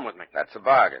on home with me. That's a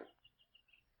bargain.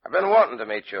 I've been wanting to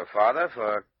meet your father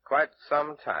for quite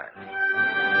some time.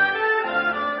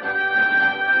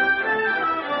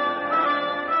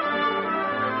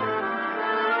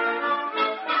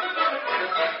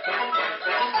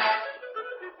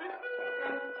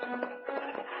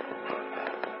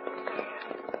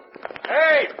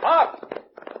 Hey, Pop!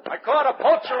 I caught a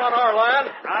poacher on our land.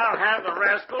 I'll have the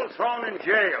rascal thrown in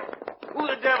jail. Who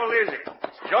the devil is he?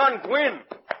 It's John Gwynn.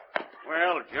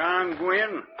 Well, John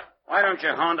Gwynn, why don't you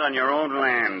hunt on your own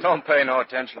land? Don't pay no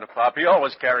attention to Pop. He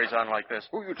always carries on like this.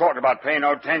 Who you talking about paying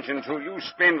no attention to? You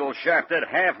spindle-shafted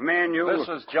half-man, you. This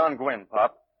is John Gwynn,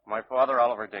 Pop. My father,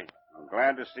 Oliver D. I'm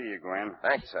glad to see you, Gwen.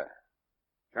 Thanks, sir.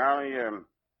 Charlie, you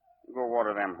go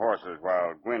water them horses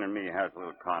while Gwen and me has a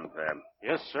little confab.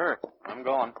 Yes, sir. I'm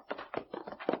going.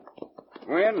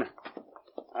 Gwen,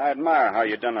 I admire how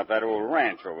you done up that old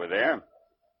ranch over there.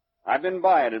 I've been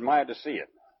by it, admired to see it.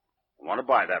 I want to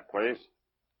buy that place.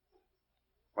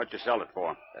 What'd you sell it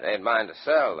for? It ain't mine to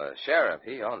sell. The sheriff,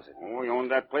 he owns it. Oh, he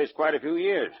owned that place quite a few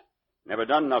years. Never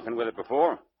done nothing with it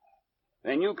before.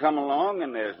 Then you come along,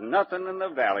 and there's nothing in the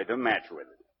valley to match with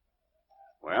it.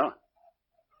 Well,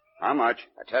 how much?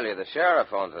 I tell you, the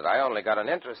sheriff owns it. I only got an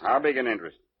interest. How big an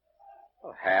interest?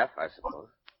 Well, half, I suppose.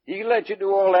 He let you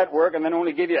do all that work and then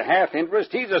only give you half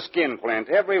interest? He's a skinflint.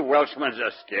 Every Welshman's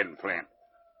a skinflint.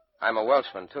 I'm a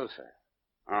Welshman, too, sir.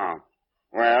 Oh.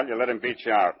 Well, you let him beat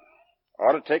you out.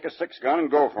 Ought to take a 6-gun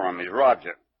and go for him. He's robbed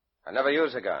you. I never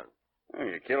use a gun. Well,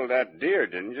 you killed that deer,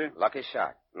 didn't you? Lucky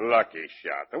shot. Lucky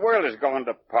shot. The world is going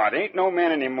to pot. Ain't no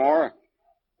man anymore.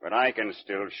 But I can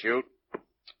still shoot.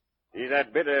 See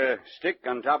that bit of stick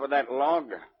on top of that log?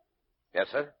 Yes,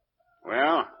 sir.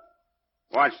 Well,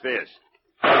 watch this.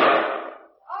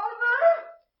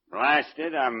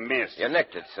 Blasted, I missed. You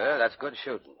nicked it, sir. That's good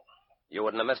shooting. You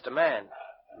wouldn't have missed a man.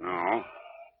 No.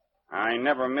 I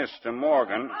never missed a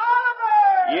Morgan.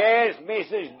 Oliver! Yes,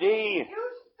 Mrs. D. You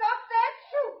stop that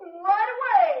shooting right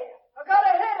away. I got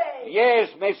a headache. Yes,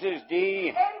 Mrs. D.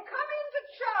 And come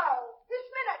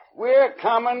We're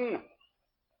coming.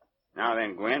 Now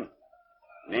then, Gwyn,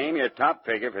 name your top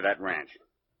figure for that ranch.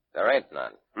 There ain't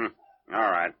none. All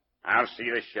right. I'll see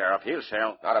the sheriff. He'll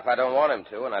sell. Not if I don't want him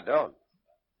to, and I don't.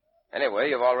 Anyway,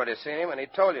 you've already seen him, and he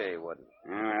told you he wouldn't.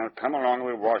 Well, come along,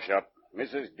 we'll wash up.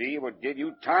 Mrs. D would give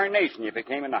you tarnation if you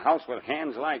came in the house with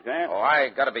hands like that. Oh, I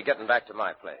gotta be getting back to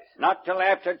my place. Not till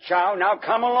after chow. Now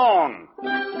come along.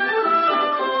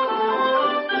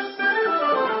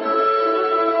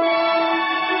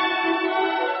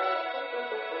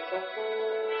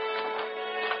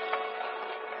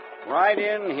 Right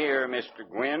in here, Mr.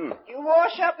 Gwyn. You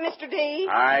wash up, Mr. D?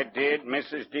 I did,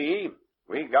 Mrs. D.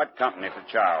 We got company for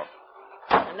chow.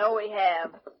 I know we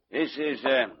have. This is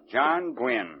John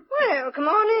Gwyn. Well, come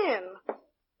on in.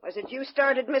 Was it you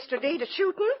started Mr. D to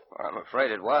shooting? Well, I'm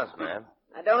afraid it was, ma'am.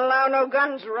 I don't allow no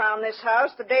guns around this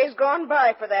house. The day's gone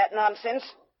by for that nonsense.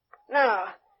 Now,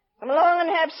 come along and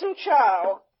have some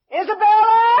chow.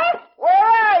 Isabella? Where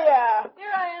are you?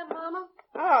 Here I am, Mama.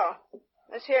 Oh,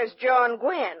 this here's John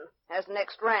Gwyn. Has the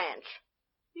next ranch.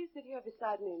 You sit here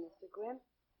beside me, Mr. Gwyn.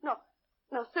 No,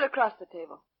 sit across the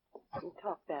table. We can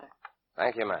talk better.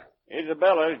 Thank you, ma'am.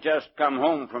 Isabella's just come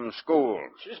home from school.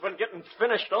 She's been getting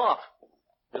finished off.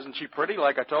 Isn't she pretty,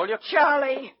 like I told you?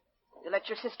 Charlie, you let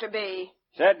your sister be.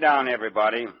 Sit down,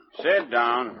 everybody. Sit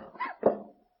down.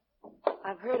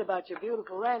 I've heard about your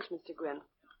beautiful ranch, Mr. Gwyn.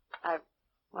 I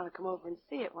want to come over and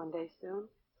see it one day soon.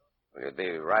 Well, you'd be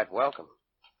right welcome.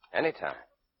 Anytime.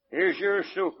 Here's your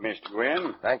soup, Mr.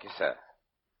 Gwyn. Thank you, sir.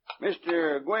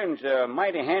 Mr. Gwyn's a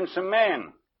mighty handsome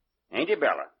man. Ain't he,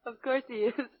 Bella? Of course he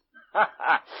is.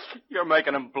 You're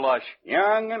making him blush.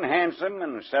 Young and handsome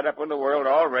and set up with the world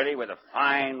already with a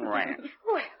fine ranch.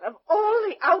 Well, of all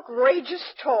the outrageous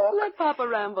talk. Let Papa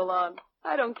ramble on.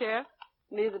 I don't care.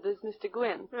 Neither does Mr.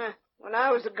 Gwyn. When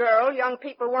I was a girl, young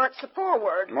people weren't so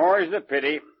forward. More's the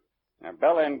pity. Now,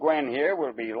 Bella and Gwen here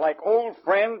will be like old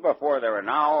friends before they're an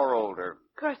hour older.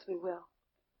 Of course we will.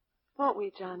 Won't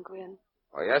we, John Gwyn?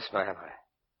 Oh, yes, ma'am.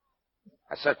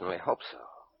 I certainly hope so.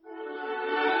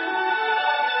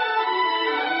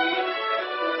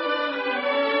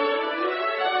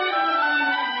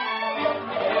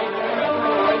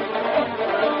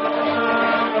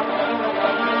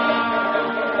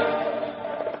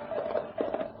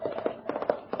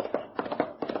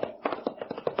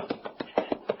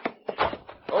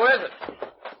 Who is it?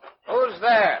 Who's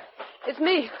there? It's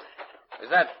me. Is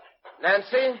that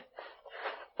Nancy?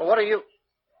 Well, what are you...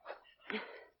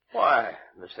 Why,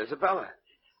 Miss Isabella.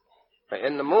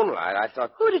 In the moonlight, I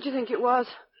thought... Who did you think it was?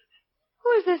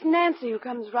 Who is this Nancy who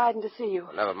comes riding to see you?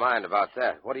 Well, never mind about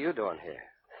that. What are you doing here?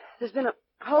 There's been a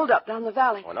hold-up down the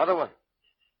valley. Oh, another one?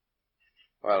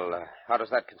 Well, how does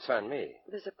that concern me?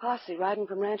 There's a posse riding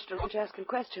from ranch to ranch asking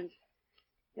questions.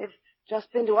 They've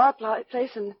just been to our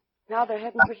place, and now they're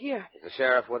heading over here. Is the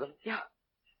sheriff with them? Yeah.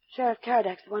 Sheriff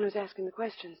Karadak's the one who's asking the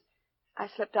questions. I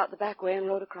slipped out the back way and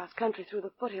rode across country through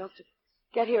the foothills to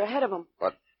get here ahead of them.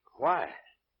 But why?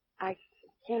 I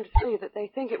came to tell you that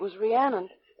they think it was Rhiannon.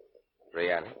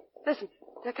 Rhiannon? Listen,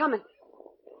 they're coming.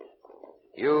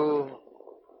 You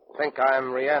think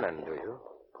I'm Rhiannon, do you?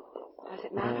 Does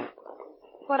it matter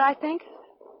what I think?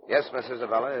 Yes, Miss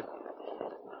Isabella, it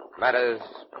matters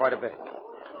quite a bit.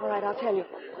 All right, I'll tell you.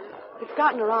 It's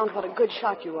gotten around what a good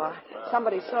shot you are.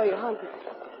 Somebody saw you hunting.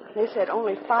 They said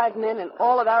only 5 men in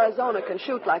all of Arizona can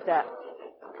shoot like that.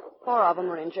 4 of them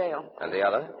are in jail. And the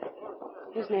other?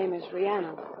 His name is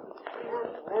Rhiannon.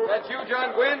 That's you,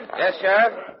 John Gwyn? Yes,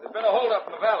 Sheriff? There's been a holdup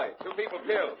in the valley. 2 people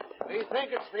killed. We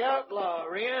think it's the outlaw,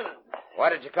 Rhiannon. Why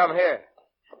did you come here?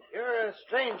 You're a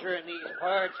stranger in these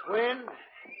parts, Gwyn.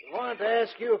 We wanted to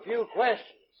ask you a few questions.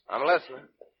 I'm listening.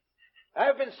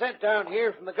 I've been sent down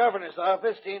here from the governor's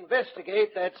office to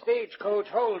investigate that stagecoach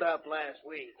holdup last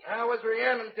week. How was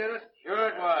Rhiannon did it? Sure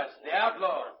it was. The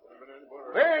outlaw.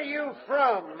 Where are you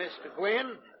from, Mr.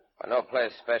 Gwyn? Well, no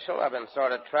place special. I've been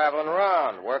sort of traveling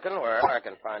around, working where I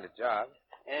can find a job.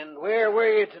 And where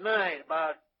were you tonight,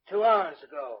 about 2 hours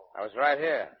ago? I was right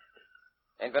here.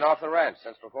 Ain't been off the ranch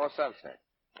since before sunset.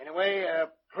 Anyway,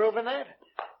 proving that?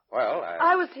 Well,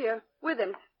 I was here with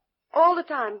him all the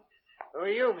time. Who are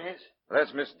you, miss?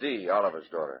 That's Miss D, Oliver's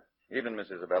daughter. Evening, Miss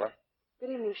Isabella. Good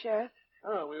evening, Sheriff.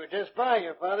 Oh, we were just by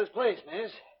your father's place,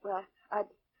 miss. Well, I'd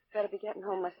better be getting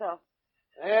home myself.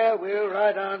 Well, we'll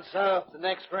ride on south to the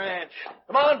next ranch.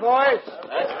 Come on, boys.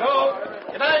 Let's go.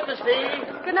 Good night, Miss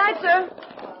D. Good night, sir.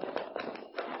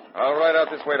 I'll ride out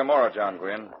this way tomorrow, John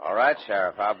Gwyn. All right,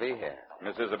 Sheriff. I'll be here.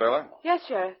 Miss Isabella, Yes,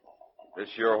 Sheriff. this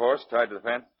your horse tied to the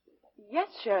fence? Yes,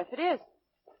 Sheriff, it is.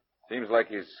 Seems like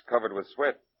he's covered with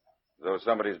sweat, as though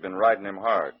somebody's been riding him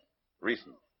hard.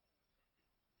 Recent.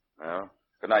 Well,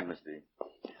 good night, Miss D.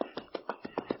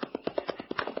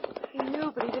 He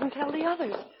knew, but he didn't tell the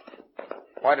others.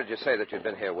 Why did you say that you'd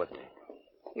been here with me?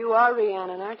 You are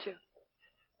Rhiannon, aren't you?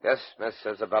 Yes, Miss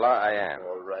Isabella, I am.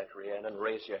 All right, Rhiannon,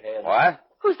 raise your hand. What?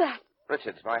 Who's that?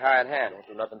 Richards, my hired hand. Don't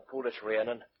do nothing foolish,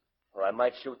 Rhiannon, or I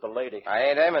might shoot the lady. I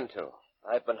ain't aiming to.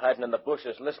 I've been hiding in the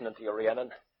bushes listening to you, Rhiannon.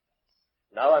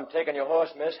 Now I'm taking your horse,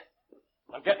 miss.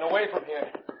 I'm getting away from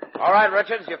here. All right,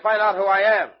 Richards, you find out who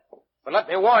I am. But let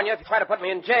me warn you, if you try to put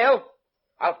me in jail,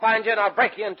 I'll find you and I'll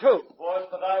break you in two. The boys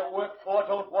that I work for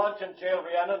don't want you in jail,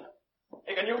 Rhiannon.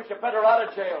 He can use you better out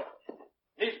of jail.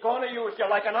 He's going to use you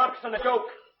like an ox in a yoke.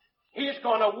 He's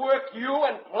going to work you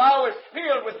and plow his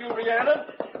field with you, Rhiannon.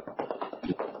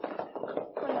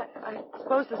 Well, I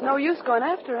suppose there's no use going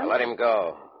after him. Now let him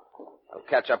go. I'll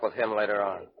catch up with him later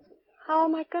on. How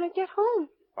am I going to get home?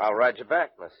 I'll ride you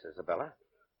back, Miss Isabella.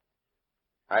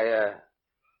 I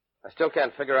still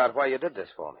can't figure out why you did this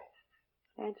for me.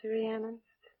 Can't you, Rhiannon?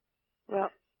 Well,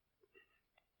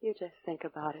 you just think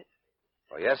about it.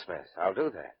 Well, yes, miss, I'll do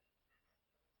that.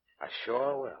 I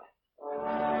sure will.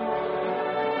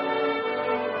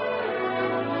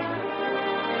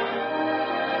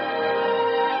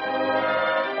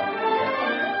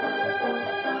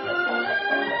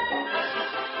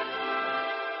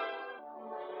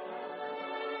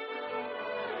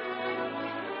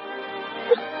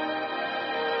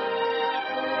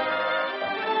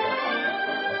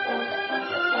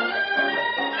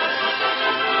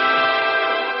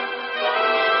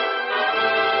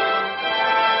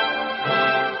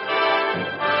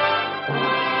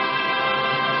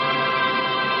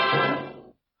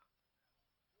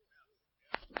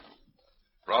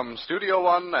 From Studio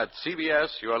One at CBS,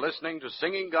 you are listening to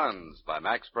Singing Guns by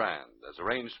Max Brand, as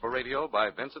arranged for radio by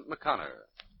Vincent McConnor.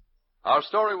 Our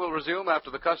story will resume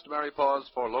after the customary pause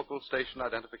for local station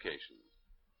identification.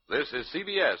 This is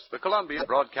CBS, the Columbia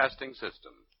Broadcasting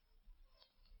System.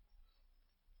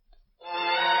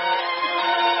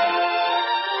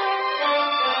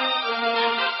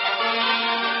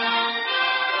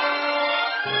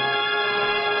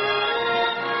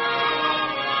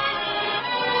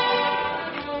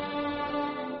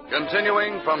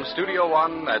 Continuing from Studio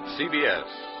One at CBS.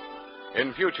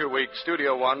 In future weeks,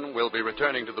 Studio One will be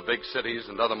returning to the big cities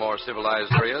and other more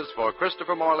civilized areas for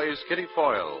Christopher Morley's Kitty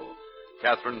Foyle,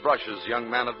 Catherine Brush's Young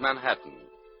Man of Manhattan,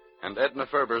 and Edna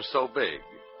Ferber's So Big.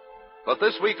 But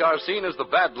this week our scene is the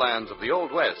Badlands of the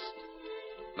Old West.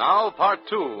 Now, part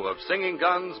 2 of Singing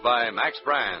Guns by Max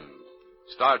Brand.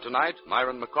 Star tonight,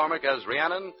 Myron McCormick as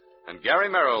Rhiannon and Gary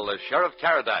Merrill as Sheriff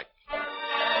Caradoc.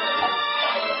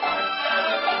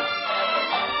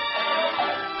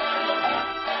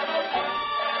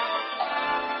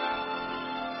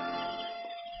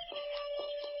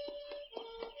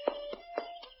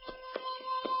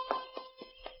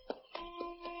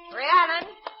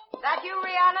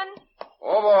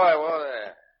 Oh, boy, whoa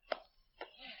there.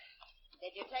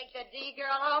 Did you take the D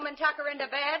girl home and tuck her into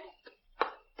bed?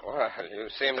 Well, you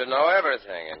seem to know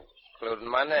everything, including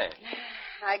my name.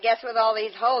 I guess with all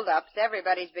these holdups,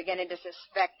 everybody's beginning to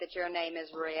suspect that your name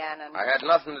is Rhiannon. I had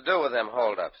nothing to do with them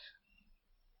holdups.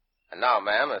 And now,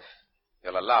 ma'am, if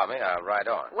you'll allow me, I'll ride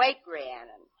on. Wait,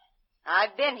 Rhiannon.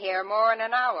 I've been here more than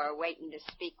an hour waiting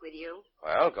to speak with you.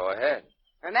 Well, go ahead.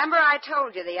 Remember I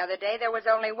told you the other day there was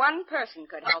only one person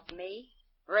could help me?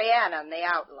 Rhiannon, the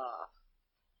outlaw.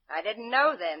 I didn't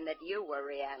know then that you were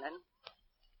Rhiannon.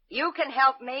 You can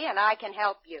help me, and I can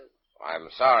help you. I'm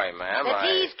sorry, ma'am. The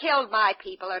D's killed my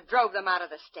people or drove them out of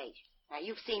the state. Now,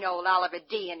 you've seen old Oliver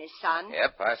D. and his son.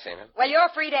 Yep, I've seen him. Well, you're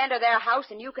free to enter their house,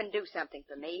 and you can do something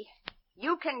for me.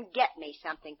 You can get me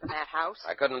something from that house.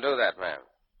 I couldn't do that, ma'am.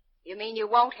 You mean you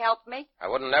won't help me? I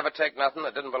wouldn't never take nothing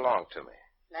that didn't belong to me.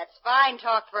 That's fine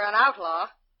talk for an outlaw.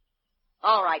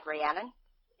 All right, Rhiannon.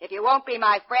 If you won't be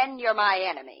my friend, you're my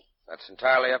enemy. That's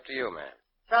entirely up to you, ma'am.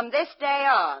 From this day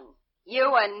on,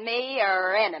 you and me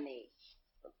are enemies.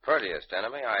 The prettiest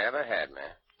enemy I ever had,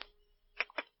 ma'am.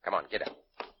 Come on, get up.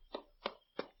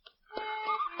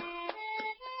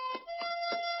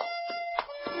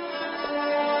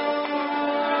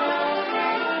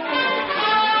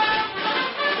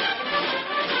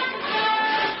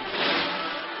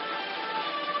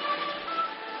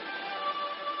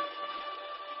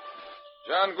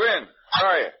 John Gwynn, how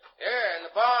are you? Here, in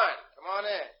the barn. Come on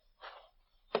in.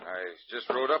 I just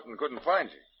rode up and couldn't find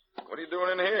you. What are you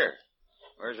doing in here?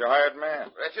 Where's your hired man?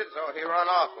 Richards, oh, he run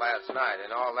off last night in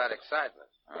all that excitement.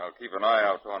 I'll keep an eye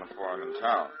out on him for him in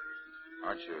town.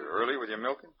 Aren't you early with your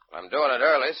milking? I'm doing it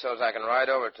early so as I can ride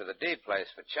over to the D place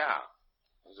for chow.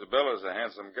 Isabella's a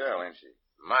handsome girl, ain't she?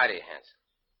 Mighty handsome.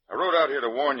 I rode out here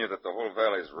to warn you that the whole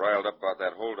valley's riled up about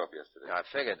that holdup yesterday. I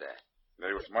figured that.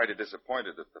 They was mighty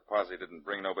disappointed that the posse didn't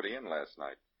bring nobody in last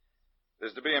night.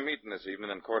 There's to be a meeting this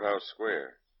evening in Courthouse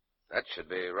Square. That should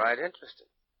be right interesting.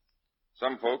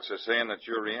 Some folks are saying that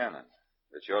you're Rhiannon,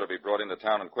 that you ought to be brought into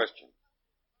town and questioned.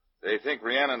 They think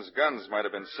Rhiannon's guns might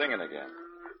have been singing again.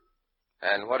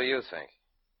 And what do you think?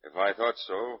 If I thought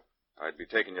so, I'd be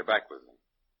taking you back with me.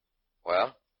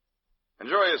 Well?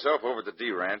 Enjoy yourself over at the D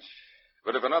Ranch.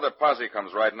 But if another posse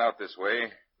comes riding out this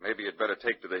way, maybe you'd better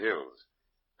take to the hills.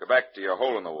 Go back to your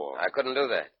hole in the wall. I couldn't do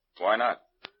that. Why not?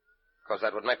 Because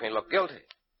that would make me look guilty.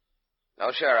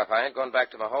 No, Sheriff, I ain't going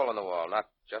back to my hole in the wall. Not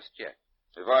just yet.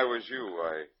 If I was you,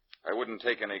 I wouldn't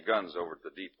take any guns over at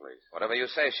the D place. Whatever you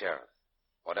say, Sheriff.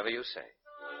 Whatever you say.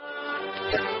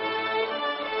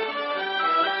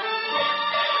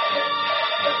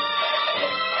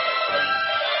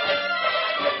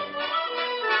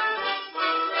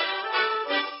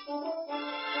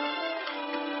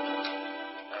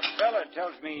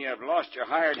 Tells me you've lost your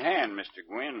hired hand, Mr.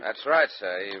 Gwynn. That's right,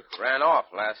 sir. You ran off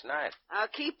last night. I'll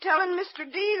keep telling Mr.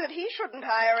 D that he shouldn't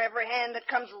hire every hand that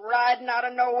comes riding out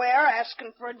of nowhere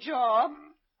asking for a job.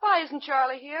 Why isn't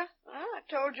Charlie here? Well, I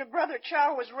told your brother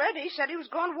Chow was ready. Said he was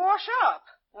going to wash up.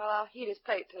 Well, I'll heat his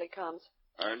plate till he comes.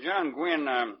 John Gwynn,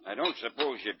 I don't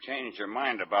suppose you've changed your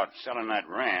mind about selling that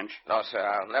ranch. No, sir.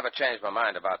 I'll never change my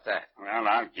mind about that. Well,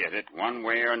 I'll get it one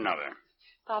way or another.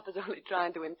 Papa's only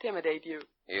trying to intimidate you.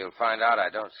 You'll find out I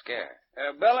don't scare.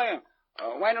 Bella,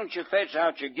 why don't you fetch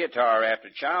out your guitar after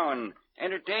chow and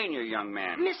entertain your young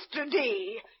man? Mr.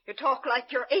 D, you talk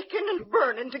like you're aching and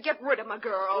burning to get rid of my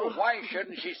girl. Oh, why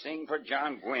shouldn't she sing for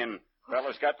John Gwynn?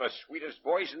 Fella's got the sweetest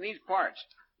voice in these parts.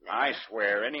 I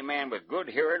swear any man with good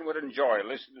hearing would enjoy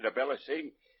listening to Bella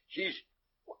sing. She's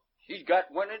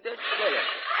got one of the spirit.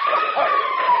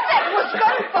 That was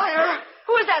gunfire.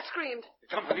 Who is that screamed?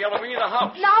 Come from the other wing of the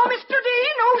house. Now, Mr. D,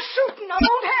 no shooting. I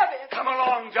won't have it. Come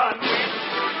along, John.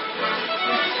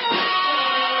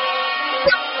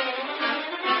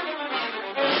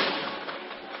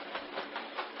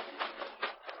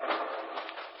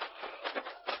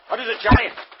 What is it, Johnny?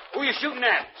 Who are you shooting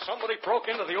at? Somebody broke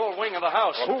into the old wing of the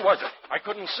house. Well, who was it? I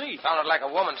couldn't see. Sounded like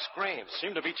a woman scream.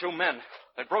 Seemed to be two men.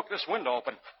 They broke this window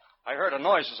open. I heard a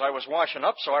noise as I was washing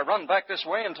up, so I run back this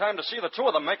way in time to see the two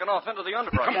of them making off into the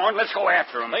underbrush. Come on, let's go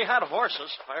after them. They had horses.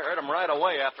 I heard them right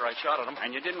away after I shot at them. And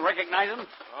you didn't recognize them?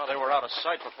 Oh, they were out of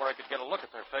sight before I could get a look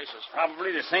at their faces. Probably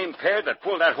the same pair that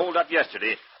pulled that hold up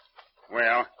yesterday.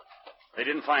 Well, they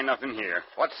didn't find nothing here.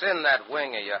 What's in that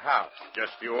wing of your house?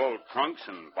 Just a few old trunks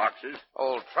and boxes.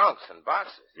 Old trunks and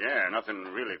boxes? Yeah,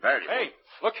 nothing really valuable. Hey,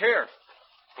 look here.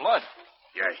 Blood.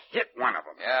 You hit one of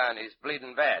them. Yeah, and he's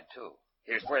bleeding bad, too.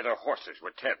 Here's where the horses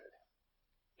were tethered.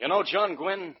 You know, John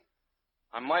Gwynn,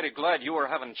 I'm mighty glad you were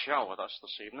having chow with us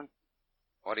this evening.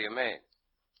 What do you mean?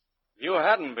 If you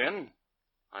hadn't been,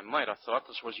 I might have thought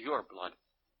this was your blood.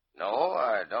 No,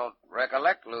 I don't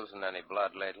recollect losing any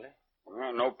blood lately.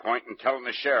 Well, no point in telling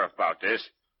the sheriff about this.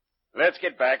 Let's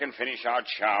get back and finish our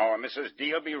chow, or Mrs.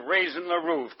 D will be raising the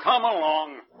roof. Come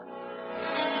along.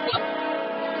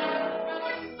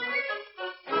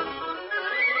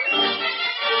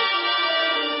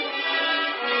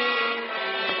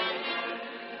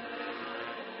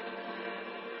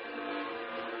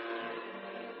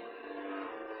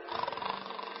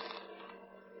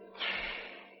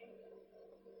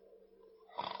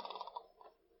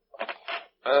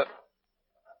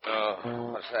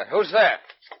 What's that? Who's there?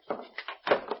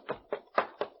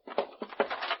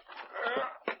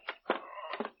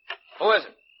 Who is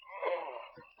it?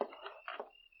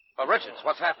 Oh, Richards,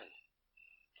 what's happened?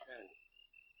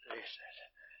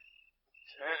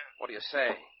 What do you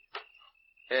say?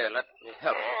 Here, let me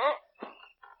help you.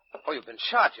 Oh, you've been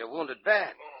shot. You're wounded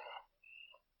bad.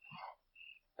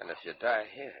 And if you die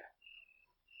here,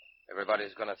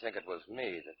 everybody's going to think it was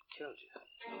me that killed you.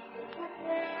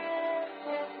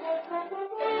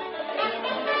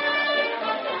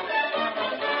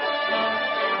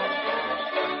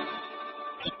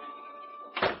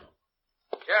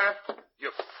 Sheriff.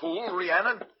 You fool,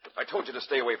 Rhiannon. I told you to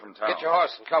stay away from town. Get your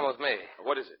horse and come with me.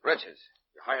 What is it? Richards.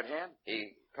 Your hired hand?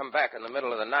 He come back in the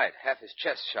middle of the night, half his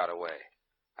chest shot away.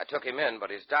 I took him in, but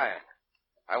he's dying.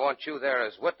 I want you there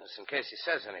as witness in case he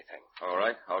says anything. All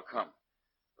right, I'll come.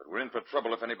 But we're in for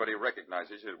trouble if anybody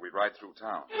recognizes you as we ride through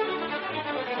town.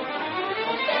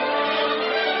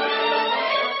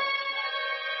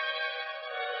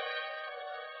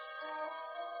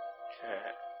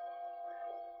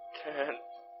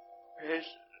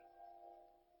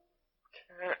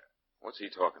 What's he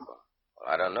talking about? Well,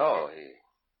 I don't know.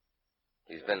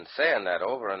 He's been saying that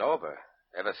over and over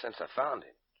ever since I found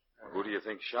him. Who do you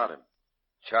think shot him?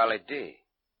 Charlie D.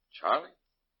 Charlie?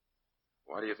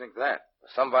 Why do you think that?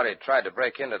 Somebody tried to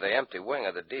break into the empty wing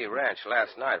of the D Ranch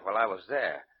last night while I was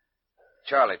there.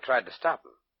 Charlie tried to stop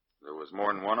him. There was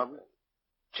more than one of them?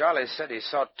 Charlie said he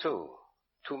saw two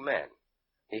men.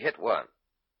 He hit one.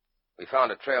 We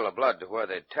found a trail of blood to where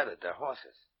they'd tethered their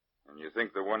horses. And you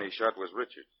think the one he shot was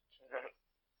Richards?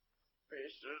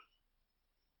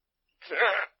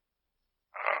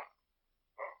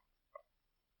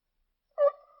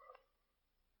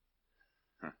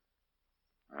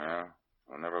 Well,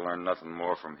 we'll never learn nothing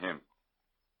more from him.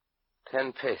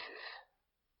 10 paces.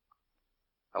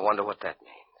 I wonder what that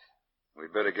means.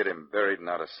 We'd better get him buried and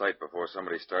out of sight before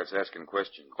somebody starts asking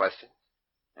questions. Questions?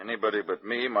 Anybody but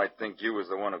me might think you was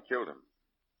the one who killed him.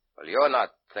 Well, you're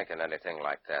not thinking anything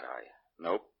like that, are you?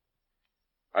 Nope.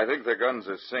 I think the guns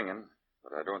are singing,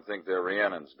 but I don't think they're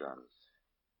Rhiannon's guns.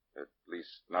 At least,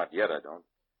 not yet, I don't.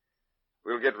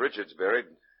 We'll get Richards buried,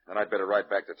 then I'd better ride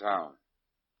back to town.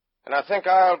 And I think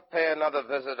I'll pay another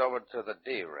visit over to the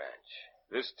D Ranch.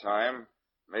 This time,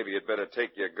 maybe you'd better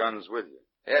take your guns with you.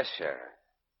 Yes, Sheriff.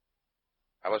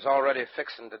 I was already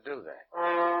fixing to do that.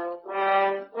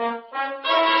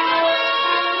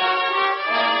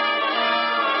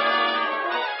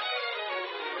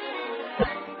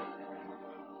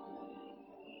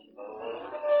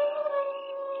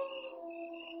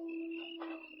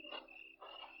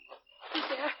 Who's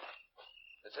there?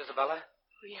 Miss Isabella?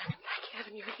 Rhiannon, thank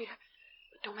heaven you're here.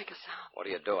 But don't make a sound. What are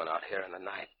you doing out here in the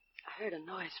night? I heard a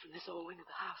noise from this old wing of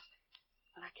the house.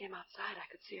 When I came outside, I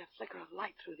could see a flicker of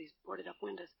light through these boarded-up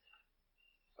windows.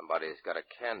 Somebody's got a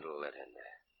candle lit in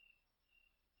there.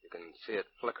 You can see it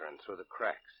flickering through the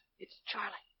cracks. It's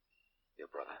Charlie. Your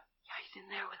brother? Yeah, he's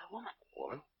in there with a woman.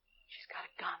 Woman? She's got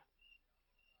a gun.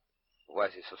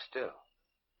 Why is he so still?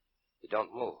 He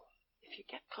don't move. If you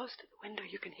get close to the window,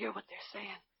 you can hear what they're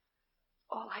saying.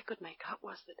 All I could make out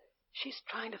was that she's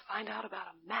trying to find out about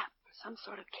a map for some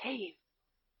sort of cave.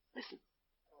 Listen.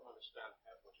 I don't understand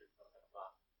half what you're talking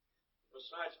about.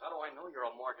 Besides, how do I know you're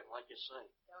a Morgan like you say?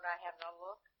 Don't I have no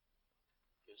look?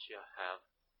 Yes, you have.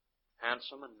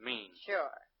 Handsome and mean.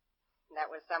 Sure. That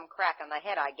was some crack on the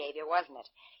head I gave you, wasn't it?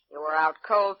 You were out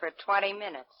cold for 20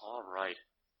 minutes. All right.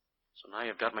 So now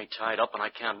you've got me tied up and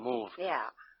I can't move. Yeah,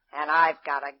 and I've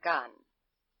got a gun.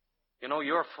 You know,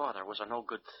 your father was a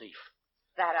no-good thief.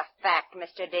 Is that a fact,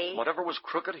 Mr. D? Whatever was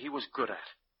crooked, he was good at.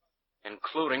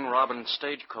 Including robbing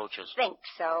stagecoaches. Think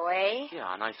so, eh?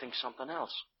 Yeah, and I think something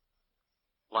else.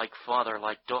 Like father,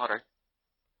 like daughter.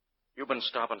 You've been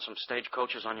stopping some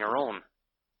stagecoaches on your own.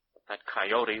 That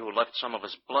coyote who left some of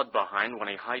his blood behind when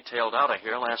he hightailed out of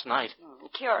here last night.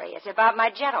 Curious about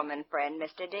my gentleman friend,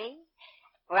 Mr. D.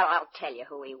 Well, I'll tell you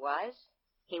who he was.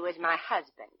 He was my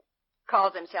husband.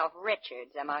 Calls himself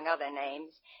Richards, among other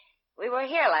names. We were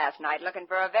here last night looking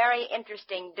for a very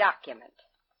interesting document.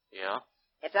 Yeah?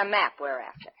 It's a map we're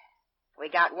after. We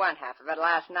got one half of it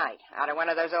last night, out of one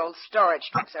of those old storage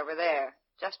trucks over there,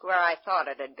 just where I thought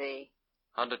it'd be.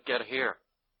 How'd it get here?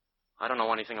 I don't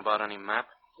know anything about any map.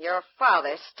 Your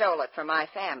father stole it from my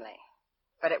family,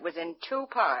 but it was in 2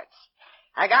 parts.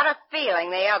 I got a feeling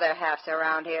the other half's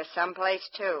around here someplace,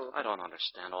 too. I don't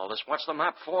understand all this. What's the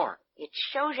map for? It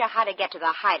shows you how to get to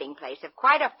the hiding place of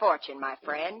quite a fortune, my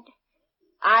friend.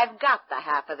 I've got the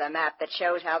half of the map that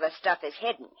shows how the stuff is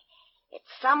hidden.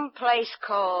 It's some place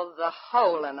called the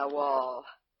Hole in the Wall.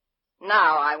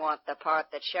 Now I want the part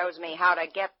that shows me how to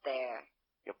get there.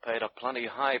 You paid a plenty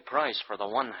high price for the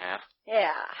one half.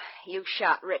 Yeah, you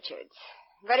shot Richards.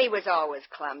 But he was always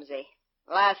clumsy.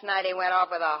 Last night he went off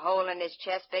with a hole in his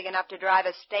chest big enough to drive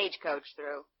a stagecoach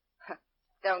through.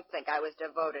 Don't think I was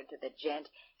devoted to the gent.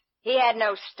 He had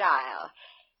no style.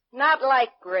 Not like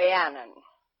Rhiannon.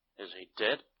 Is he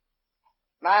dead?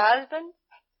 My husband?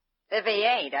 If he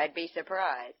ain't, I'd be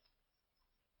surprised.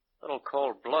 A little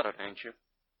cold-blooded, ain't you?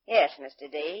 Yes, Mr.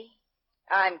 D.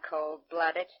 I'm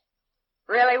cold-blooded.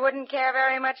 Really wouldn't care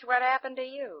very much what happened to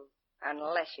you,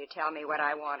 unless you tell me what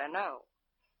I want to know.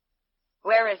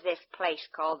 Where is this place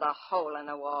called the Hole in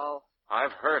the Wall?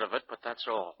 I've heard of it, but that's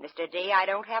all. Mr. D, I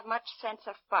don't have much sense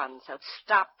of fun, so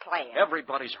stop playing.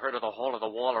 Everybody's heard of the Hole of the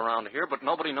Wall around here, but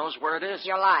nobody knows where it is.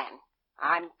 You're lying.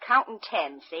 I'm counting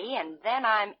 10, see, and then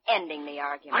I'm ending the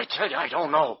argument. I tell you, I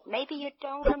don't know. Maybe you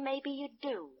don't, or maybe you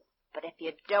do. But if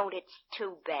you don't, it's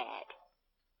too bad.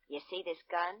 You see this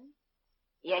gun?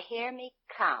 You hear me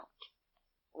count.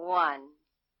 1,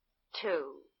 2,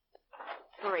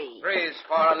 3. 3's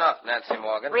far enough, Nancy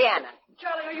Morgan. Rhiannon.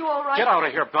 Charlie, are you all right? Get out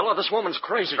of here, Bella. This woman's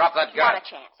crazy. Drop that gun. Not a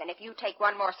chance. And if you take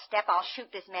one more step, I'll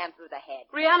shoot this man through the head.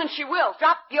 Rhiannon, she will.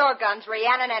 Drop your guns,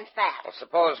 Rhiannon, and fast. Well,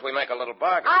 suppose we make a little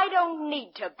bargain. I don't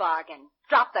need to bargain.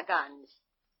 Drop the guns.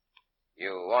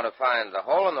 You want to find the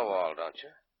hole in the wall, don't you?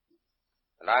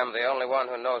 And I'm the only one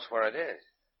who knows where it is.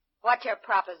 What's your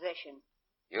proposition?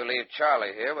 You leave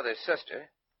Charlie here with his sister,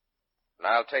 and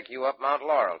I'll take you up Mount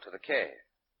Laurel to the cave.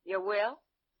 You will?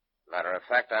 Matter of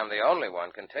fact, I'm the only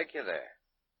one can take you there.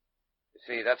 You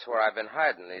see, that's where I've been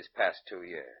hiding these past 2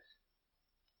 years.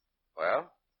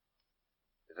 Well,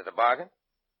 is it a bargain?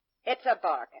 It's a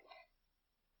bargain.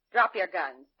 Drop your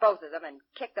guns, both of them, and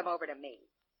kick them over to me.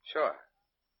 Sure.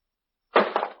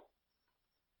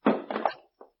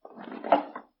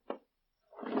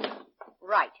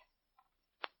 Right.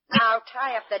 Now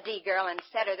tie up the D girl and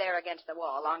set her there against the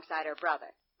wall alongside her brother.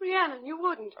 Rhiannon, you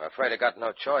wouldn't. I'm afraid I got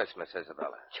no choice, Miss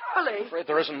Isabella. Charlie. I'm afraid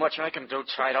there isn't much I can do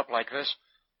tied up like this.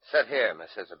 Sit here,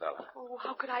 Miss Isabella. Oh,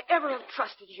 how could I ever have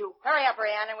trusted you? Hurry up,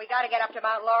 Rhiannon. We got to get up to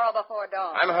Mount Laurel before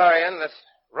dawn. I'm hurrying. This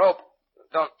rope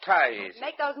don't tie easy.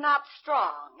 Make those knots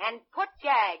strong and put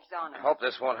gags on I them. hope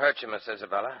this won't hurt you, Miss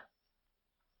Isabella.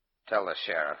 Tell the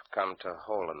sheriff, come to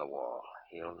Hole in the Wall.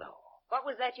 He'll know. What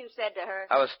was that you said to her?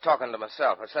 I was talking to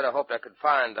myself. I said I hoped I could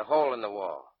find the hole in the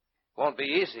wall. Won't be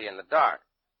easy in the dark.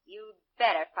 You'd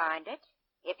better find it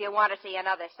if you want to see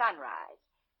another sunrise.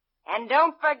 And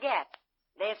don't forget,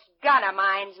 this gun of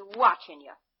mine's watching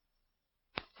you.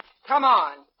 Come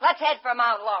on, let's head for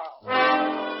Mount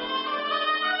Laurel.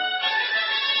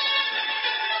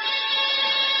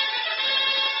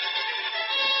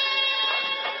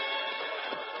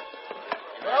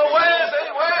 Well, where is he?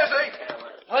 Where is he?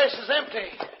 Place is empty.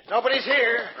 Nobody's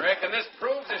here. Reckon this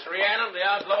proves it's Rhiannon, the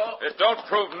outlaw? It don't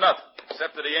prove nothing,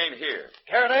 except that he ain't here.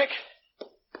 Carradine,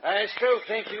 I still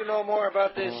think you know more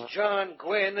about this John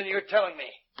Gwynn than you're telling me.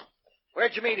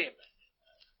 Where'd you meet him?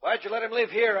 Why'd you let him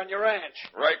live here on your ranch?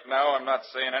 Right now, I'm not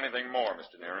saying anything more,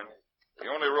 Mr. Nerin.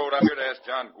 We only rode out here to ask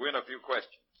John Gwynn a few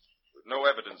questions, with no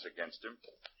evidence against him.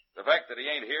 The fact that he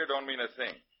ain't here don't mean a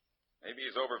thing. Maybe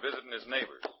he's over visiting his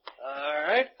neighbors. All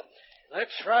right.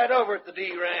 Let's ride over at the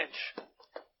D Ranch.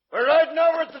 We're riding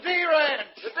over at the D Ranch.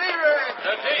 The D Ranch!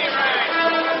 The D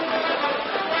Ranch!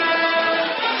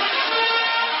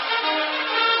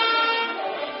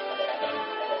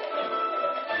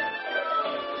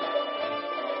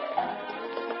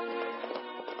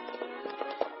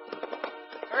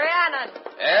 Rhiannon,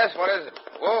 Yes, what is it?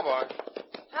 Whoa, boy.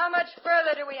 how much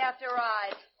further do we have to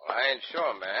ride? Well, I ain't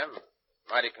sure, ma'am.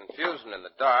 Mighty confusing in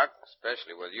the dark,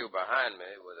 especially with you behind me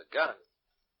with a gun.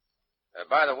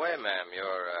 By the way, ma'am,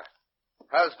 your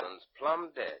husband's plumb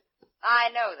dead. I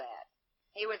know that.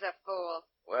 He was a fool.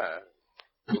 Well,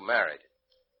 you married him.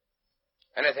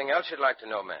 Anything else you'd like to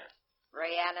know, ma'am?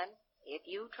 Rhiannon, if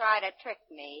you try to trick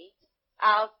me,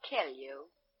 I'll kill you.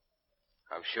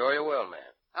 I'm sure you will,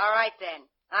 ma'am. All right, then.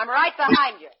 I'm right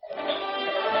behind you.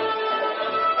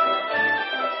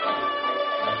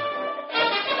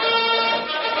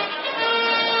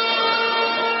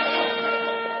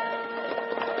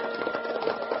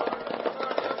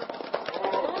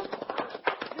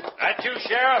 That you,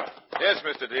 Sheriff? Yes,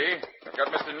 Mr. D. I've got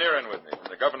Mr. Nerin with me from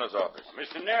the governor's office.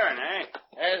 Mr. Nerin, eh?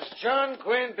 Has John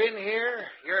Gwynn been here,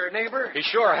 your neighbor? He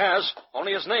sure has.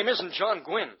 Only his name isn't John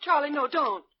Gwynn. Charlie, no,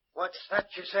 don't. What's that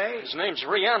you say? His name's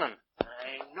Rhiannon.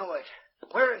 I know it.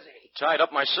 Where is he? He tied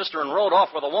up my sister and rode off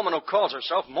with a woman who calls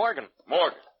herself Morgan.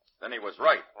 Morgan. Then he was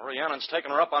right. Well, Rhiannon's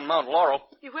taken her up on Mount Laurel.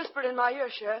 He whispered in my ear,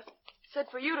 Sheriff. Said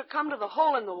for you to come to the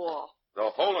hole in the wall. The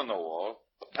hole in the wall?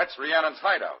 That's Rhiannon's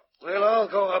hideout. We'll all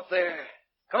go up there.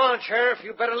 Come on, Sheriff.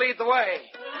 You better lead the way.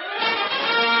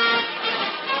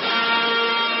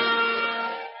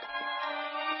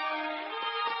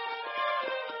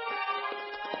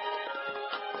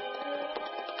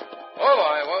 Oh,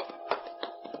 boy, well.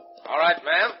 All right,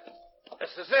 ma'am.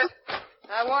 This is it.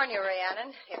 I warn you,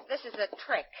 Rhiannon, if this is a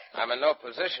trick. I'm in no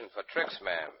position for tricks,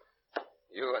 ma'am.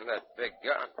 You and that big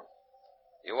gun.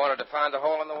 You wanted to find the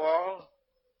hole in the wall?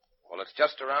 Well, it's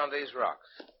just around these rocks.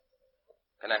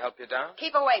 Can I help you down?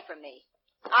 Keep away from me.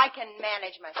 I can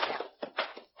manage myself.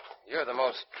 You're the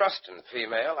most trusting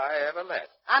female I ever met.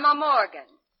 I'm a Morgan,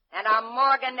 and a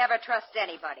Morgan never trusts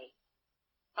anybody.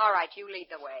 All right, you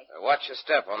lead the way. Watch your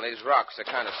step on these rocks. They're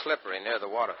kind of slippery near the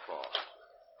waterfall.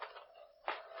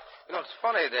 You know, it's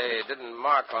funny they didn't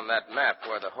mark on that map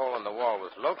where the hole in the wall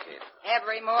was located.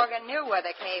 Every Morgan knew where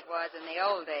the cave was in the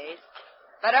old days.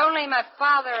 But only my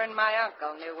father and my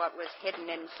uncle knew what was hidden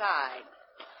inside.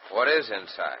 What is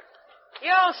inside?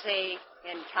 You'll see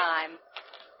in time.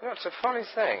 You know, it's a funny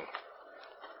thing.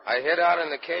 I hid out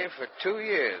in the cave for 2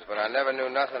 years, but I never knew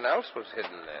nothing else was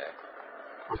hidden there.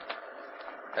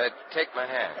 Take my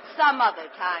hand. Some other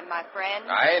time, my friend.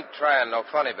 I ain't trying no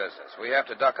funny business. We have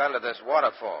to duck under this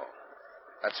waterfall.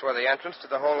 That's where the entrance to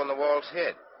the hole in the wall's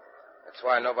hid. That's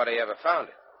why nobody ever found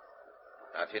it.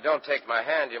 Now, if you don't take my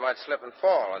hand, you might slip and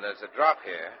fall, and there's a drop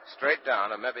here, straight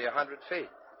down, of maybe 100 feet.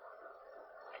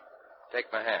 Take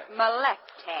my hand. My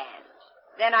left hand.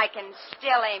 Then I can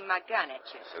still aim my gun at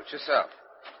you. Suit yourself.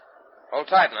 Hold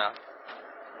tight now.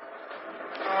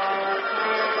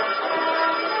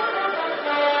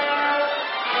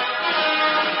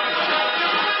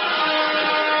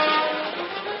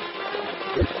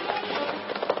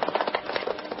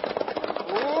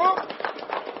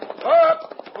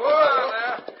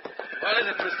 What is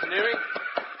it, Mr. Neary?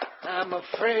 I'm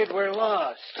afraid we're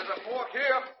lost. There's a fork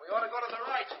here. We ought to go to the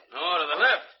right. No, to the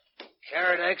left.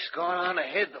 Karadak's gone on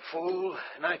ahead, the fool,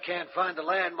 and I can't find the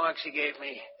landmarks he gave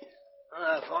me.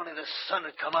 If only the sun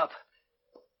had come up.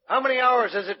 How many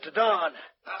hours is it to dawn?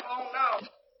 Not long now.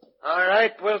 All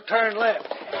right, we'll turn left.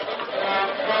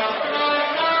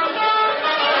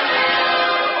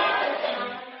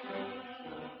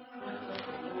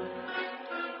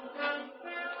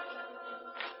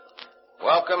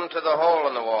 Welcome to the hole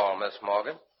in the wall, Miss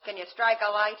Morgan. Can you strike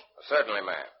a light? Certainly,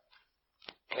 ma'am.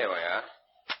 Here we are.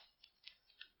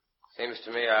 Seems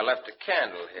to me I left a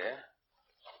candle here.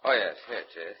 Oh, yes, here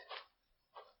it is.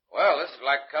 Well, this is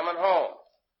like coming home.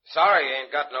 Sorry you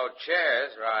ain't got no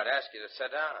chairs, or I'd ask you to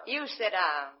sit down. You sit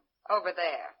down. Over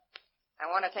there.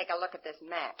 I want to take a look at this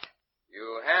map.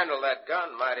 You handle that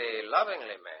gun mighty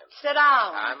lovingly, ma'am. Sit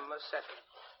down. I'm a second.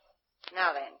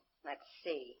 Now then, let's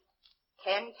see.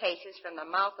 10 paces from the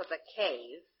mouth of the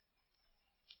cave.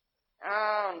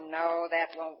 Oh, no,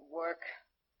 that won't work.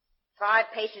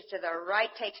 5 paces to the right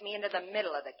takes me into the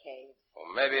middle of the cave. Well,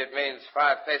 maybe it means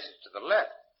 5 paces to the left.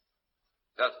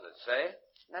 Doesn't it say?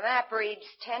 The map reads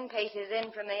 10 paces in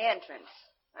from the entrance.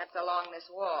 That's along this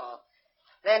wall.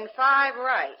 Then 5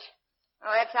 right.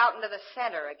 Oh, that's out into the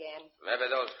center again. Maybe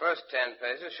those first 10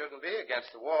 paces shouldn't be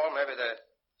against the wall. Maybe they're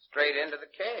straight into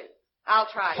the cave. I'll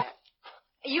try that.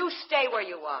 You stay where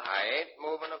you are. I ain't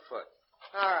moving a foot.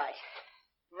 All right.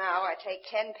 Now I take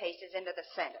 10 paces into the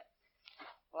center.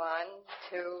 1,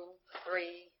 2,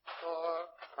 3, 4,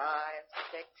 5,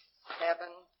 6, 7,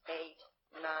 8,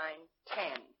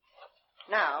 9, 10.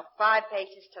 Now, 5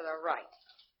 paces to the right.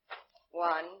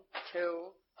 1, 2,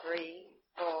 3,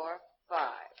 4, 5.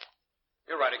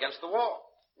 You're right against the wall.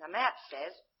 The map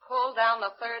says, pull down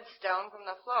the third stone from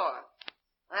the floor.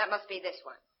 That must be this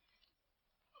one.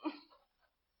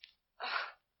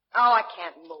 Oh, I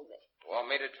can't move it. Want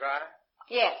me to try?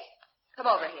 Yes. Come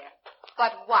over here.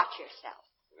 But watch yourself.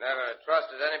 Never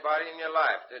trusted anybody in your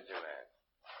life, did you, man?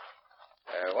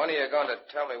 When are you going to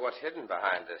tell me what's hidden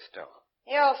behind this stone?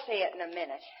 You'll see it in a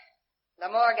minute. The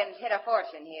Morgans hid a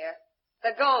fortune here.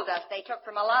 The gold dust they took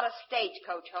from a lot of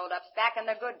stagecoach holdups back in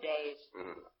the good days.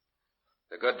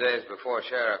 The good days before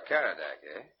Sheriff Karadak,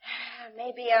 eh?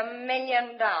 Maybe $1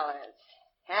 million.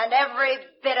 And every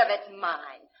bit of it's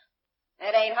mine.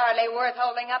 It ain't hardly worth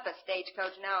holding up a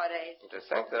stagecoach nowadays. To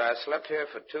think that I slept here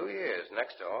for 2 years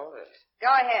next to all this. Go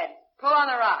ahead. Pull on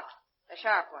the rock. The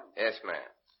sharp one. Yes, ma'am.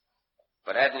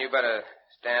 But hadn't you better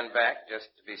stand back just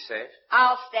to be safe?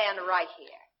 I'll stand right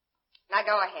here. Now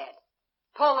go ahead.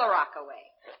 Pull the rock away.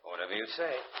 Whatever you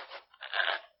say.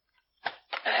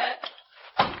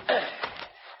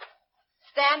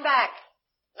 Stand back.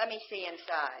 Let me see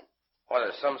inside. Well,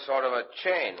 there's some sort of a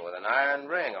chain with an iron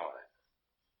ring on it.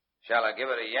 Shall I give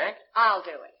it a yank? I'll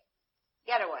do it.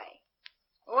 Get away.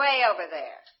 Way over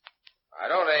there. I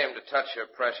don't aim to touch your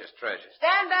precious treasures.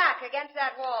 Stand back against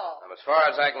that wall. I'm as far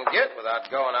as I can get without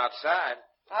going outside.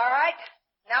 All right.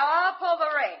 Now I'll pull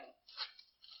the ring.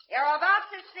 You're about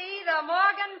to see the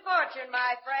Morgan fortune,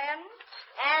 my friend.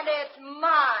 And it's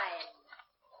mine.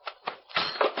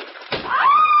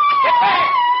 Get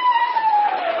back!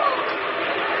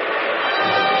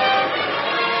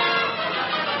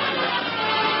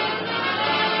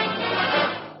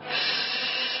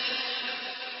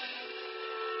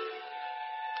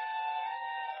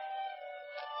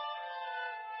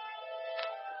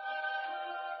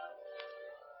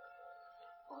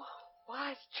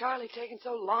 Why is Charlie taking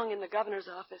so long in the governor's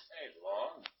office? Ain't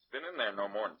long. It's been in there no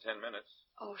more than 10 minutes.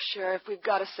 Oh, Sheriff, we've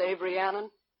got to save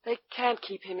Rhiannon. They can't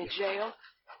keep him in jail.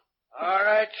 All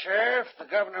right, Sheriff.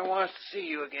 The governor wants to see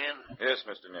you again. Yes,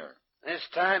 Mr. Neary. This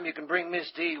time you can bring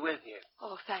Miss D with you.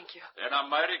 Oh, thank you. Then I'm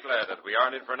mighty glad that we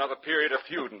aren't in for another period of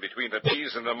feuding between the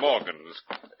D's and the Morgans.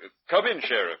 Come in,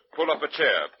 Sheriff. Pull up a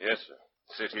chair. Yes, sir.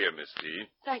 Sit here, Miss D.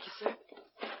 Thank you, sir.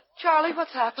 Charlie,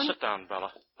 what's happened? Sit down,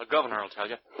 Bella. The governor will tell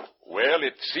you. Well,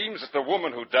 it seems that the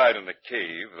woman who died in the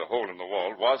cave, the hole in the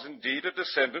wall, was indeed a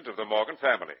descendant of the Morgan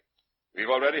family.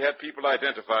 We've already had people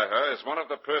identify her as one of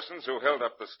the persons who held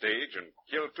up the stage and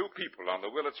killed 2 people on the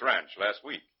Willits Ranch last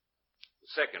week. The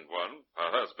second one,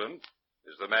 her husband,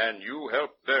 is the man you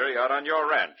helped bury out on your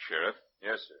ranch, Sheriff.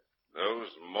 Yes, sir. Those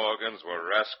Morgans were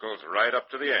rascals right up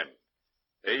to the end.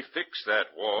 They fixed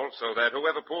that wall so that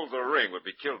whoever pulled the ring would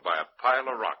be killed by a pile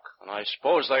of rock. And I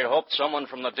suppose they hoped someone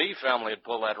from the D family would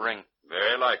pull that ring.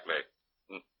 Very likely.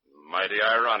 Mighty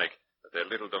ironic that their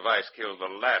little device killed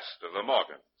the last of the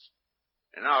Morgans.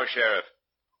 And now, Sheriff,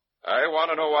 I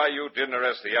want to know why you didn't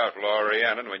arrest the outlaw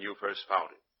Rhiannon when you first found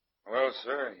him. Well,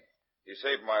 sir, he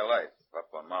saved my life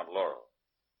up on Mount Laurel.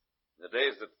 In the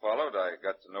days that followed, I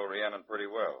got to know Rhiannon pretty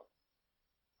well.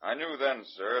 I knew then,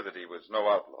 sir, that he was no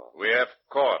outlaw. We have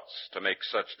courts to make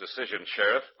such decisions,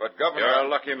 Sheriff. But, Governor... You're a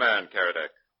lucky man,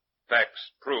 Karadec. Facts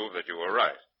prove that you were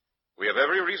right. We have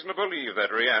every reason to believe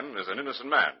that Rhiannon is an innocent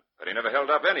man, that he never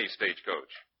held up any stagecoach.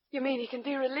 You mean he can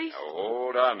be released? Now,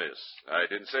 hold on, miss. I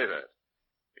didn't say that.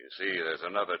 You see, there's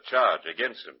another charge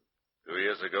against him. 2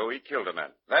 years ago, he killed a man.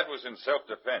 That was in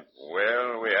self-defense.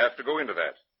 Well, we have to go into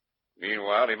that.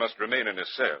 Meanwhile, he must remain in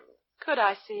his cell. Could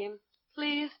I see him,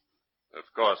 please? Of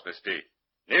course, Miss D.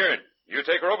 Nearin, you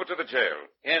take her over to the jail.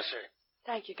 Yes, sir.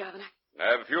 Thank you, Governor.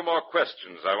 I have a few more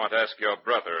questions I want to ask your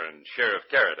brother and Sheriff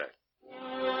Karadec.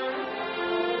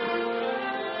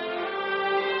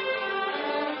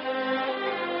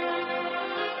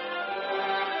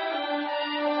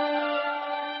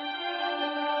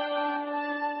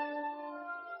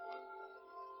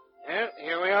 Well,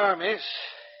 here we are, miss.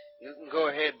 You can go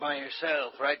ahead by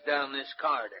yourself right down this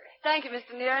corridor. Thank you,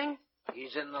 Mr. Nearing.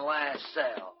 He's in the last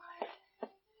cell.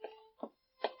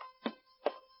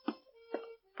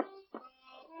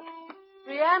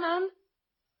 Rhiannon?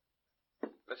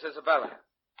 Miss Isabella.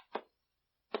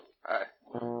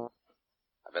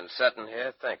 I've been sitting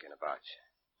here thinking about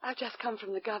you. I've just come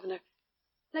from the governor.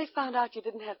 They found out you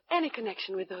didn't have any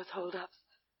connection with those holdups.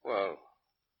 Well,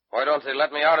 why don't they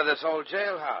let me out of this old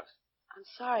jailhouse? I'm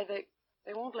sorry,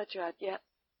 they won't let you out yet.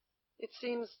 It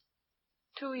seems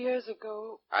 2 years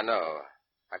ago... I know.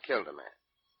 I killed a man.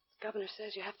 The governor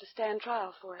says you have to stand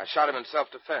trial for it. I shot him in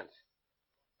self-defense.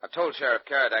 I told Sheriff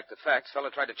Karadec the facts. Fella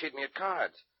tried to cheat me at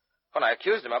cards. When I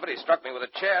accused him of it, he struck me with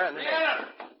a chair and...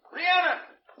 Rhiannon!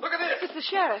 Look at this! It's the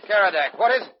sheriff. Karadec,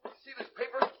 what is it? See this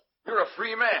paper? You're a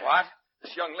free man. What?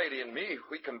 This young lady and me,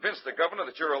 we convinced the governor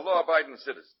that you're a law-abiding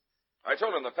citizen. I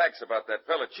told him the facts about that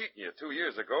fella cheating you 2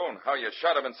 years ago and how you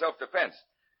shot him in self-defense.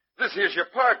 This here's your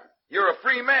pardon. You're a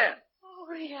free man. Oh,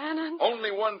 Rhiannon.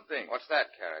 Only one thing. What's that,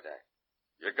 Karadec?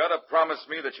 You gotta promise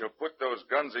me that you'll put those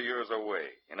guns of yours away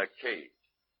in a cage.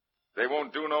 They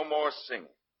won't do no more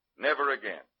singing. Never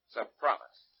again. It's a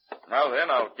promise. Now then,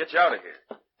 I'll get you out of here.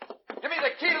 Give me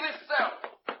the key to this cell.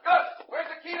 Gus, where's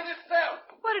the key to this cell?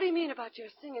 What did he mean about your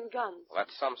singing guns? Well,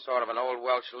 that's some sort of an old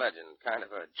Welsh legend, kind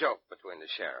of a joke between the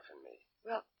sheriff and me.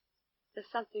 Well, there's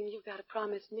something you've got to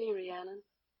promise me, Rhiannon,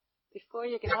 before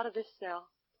you get out of this cell.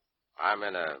 I'm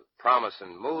in a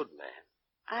promising mood, man.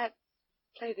 I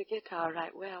play the guitar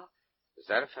right well. Is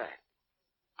that a fact?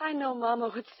 I know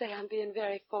Mama would say I'm being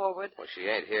very forward. Well, she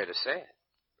ain't here to say it.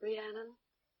 Rhiannon,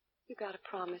 you got to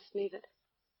promise me that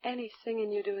any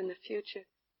singing you do in the future,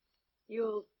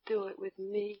 you'll do it with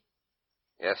me.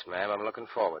 Yes, ma'am, I'm looking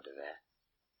forward to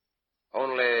that.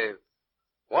 Only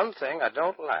one thing I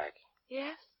don't like.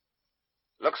 Yes?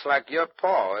 Looks like your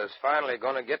pa is finally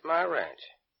going to get my ranch.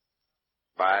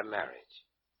 By marriage.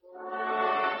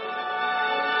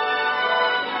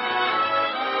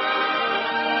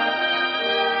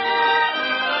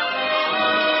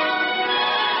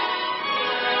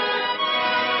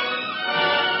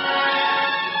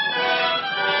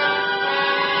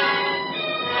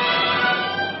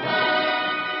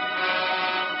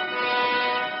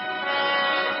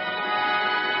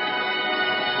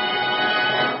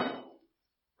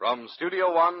 From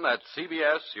Studio One at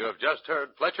CBS, you have just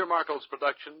heard Fletcher Markle's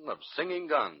production of Singing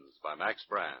Guns by Max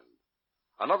Brand.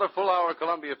 Another full-hour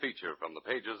Columbia feature from the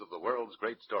pages of the world's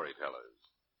great storytellers.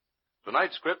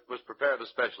 Tonight's script was prepared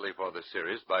especially for this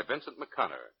series by Vincent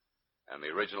McConnor, and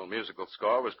the original musical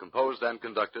score was composed and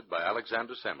conducted by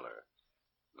Alexander Semler.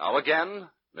 Now again,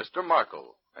 Mr.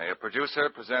 Markle. May a producer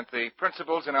present the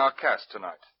principals in our cast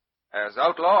tonight. As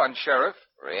outlaw and sheriff,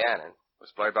 Rhiannon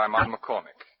was played by Martin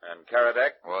McCormick. And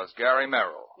Karadec was Gary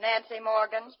Merrill. Nancy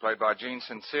Morgan Was played by Gene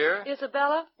Sincere.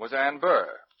 Isabella Was Ann Burr.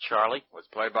 Charlie Was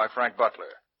played by Frank Butler.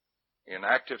 In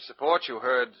active support, you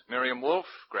heard Miriam Wolfe,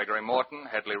 Gregory Morton,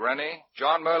 Hedley Rennie,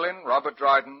 John Merlin, Robert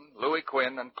Dryden, Louis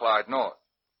Quinn, and Clyde North.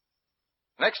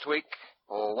 Next week,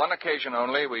 for one occasion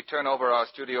only, we turn over our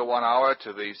Studio One hour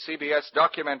to the CBS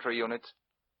documentary unit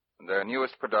and their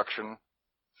newest production,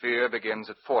 Fear Begins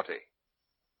at 40.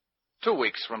 2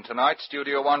 weeks from tonight,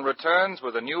 Studio One returns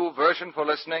with a new version for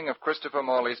listening of Christopher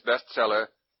Morley's bestseller,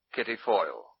 Kitty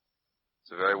Foyle.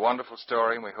 It's a very wonderful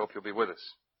story, and we hope you'll be with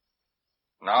us.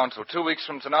 Now, until 2 weeks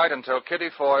from tonight, until Kitty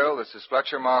Foyle, this is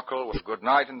Fletcher Markle with good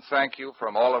night and thank you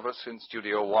from all of us in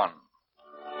Studio One.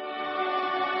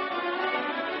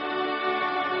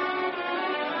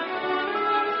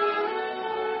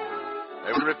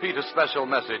 They will repeat a special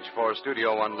message for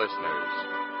Studio One listeners.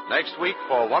 Next week,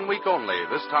 for 1 week only,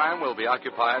 this time will be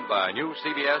occupied by a new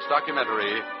CBS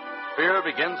documentary, Fear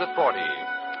Begins at 40.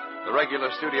 The regular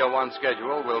Studio One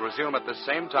schedule will resume at the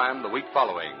same time the week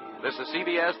following. This is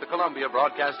CBS, the Columbia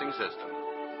Broadcasting System.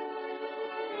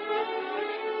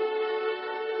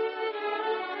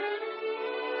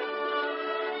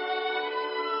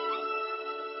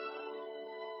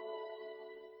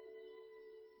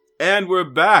 And we're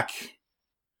back.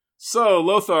 So,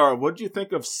 Lothar, what did you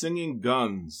think of Singing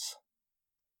Guns?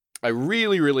 I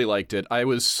really, really liked it. I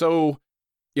was so,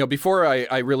 before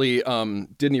I really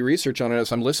did any research on it,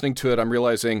 as I'm listening to it, I'm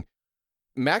realizing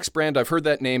Max Brand, I've heard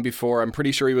that name before. I'm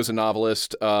pretty sure he was a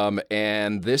novelist.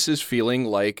 And this is feeling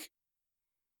like,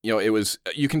 it was,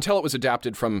 you can tell it was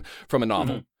adapted from a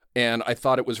novel. Mm-hmm. And I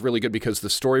thought it was really good because the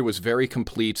story was very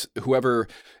complete. Whoever,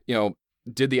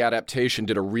 did the adaptation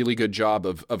did a really good job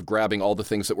of grabbing all the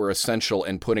things that were essential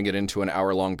and putting it into an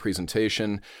hour-long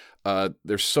presentation.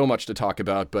 There's so much to talk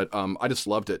about, but I just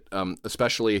loved it,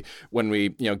 especially when we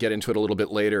get into it a little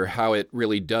bit later, how it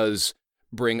really does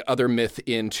bring other myth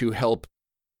in to help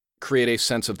create a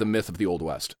sense of the myth of the Old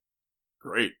West.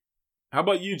 Great. How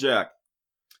about you, Jack?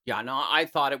 Yeah, no, I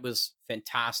thought it was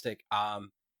fantastic.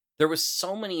 There was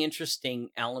so many interesting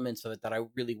elements of it that I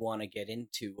really want to get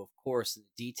into, of course, the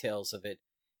details of it.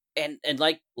 And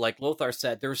like Lothar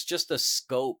said, there's just a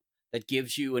scope that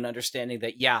gives you an understanding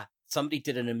that, yeah, somebody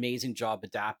did an amazing job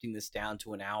adapting this down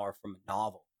to an hour from a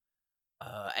novel.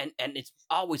 And it's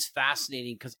always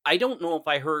fascinating because I don't know if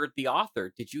I heard the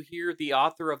author. Did you hear the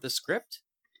author of the script?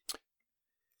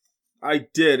 I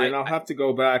did, and I'll have to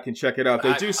go back and check it out.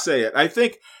 They do say it. I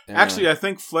think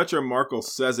Fletcher Markle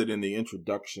says it in the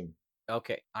introduction.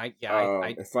 Okay,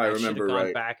 if I remember gone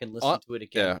right. back and listened to it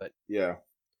again. But yeah.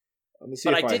 Let me see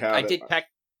if I have it.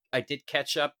 I did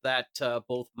catch up that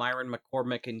both Myron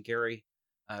McCormick and Gary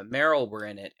Merrill were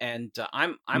in it, and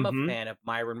I'm a fan of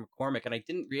Myron McCormick, and I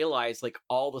didn't realize like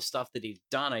all the stuff that he'd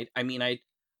done.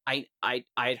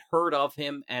 I'd heard of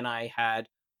him, and I had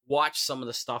watched some of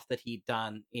the stuff that he'd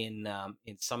done in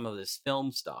some of this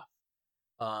film stuff.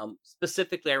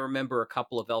 Specifically, I remember a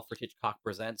couple of Alfred Hitchcock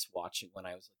Presents watching when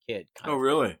I was a kid. Oh,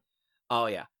 really? Oh,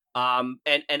 yeah.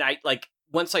 And I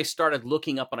once I started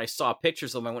looking up and I saw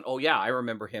pictures of him, I went, oh yeah, I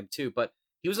remember him too. But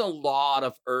he was in a lot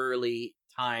of early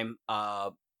time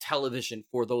television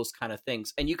for those kind of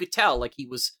things, and you could tell like he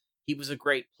was a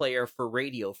great player for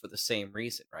radio for the same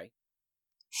reason, right?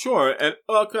 Sure, and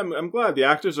look, I'm glad the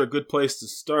actors are a good place to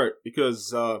start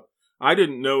because I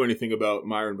didn't know anything about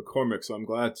Myron McCormick, so I'm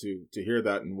glad to hear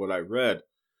that in what I read.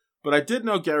 But I did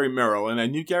know Gary Merrill, and I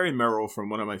knew Gary Merrill from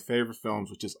one of my favorite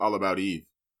films, which is All About Eve.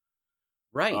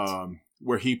 Right.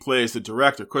 Where he plays the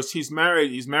director. Of course, he's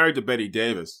married to Betty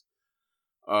Davis.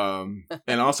 And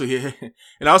also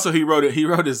he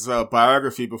wrote his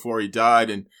biography before he died,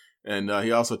 and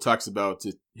he also talks about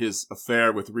his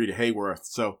affair with Rita Hayworth.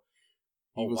 So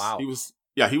he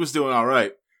was doing all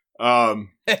right.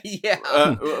 Yeah.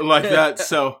 Like that.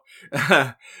 So,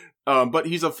 but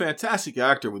he's a fantastic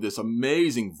actor with this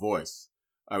amazing voice.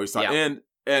 I always thought,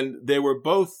 and they were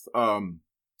both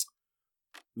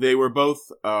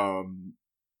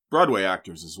Broadway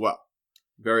actors as well.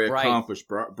 Very accomplished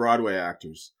Broadway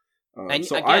actors. And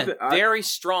so again, very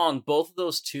strong. Both of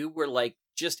those two were like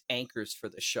just anchors for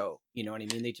the show. You know what I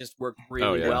mean? They just worked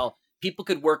really well. People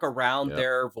could work around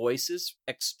their voices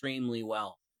extremely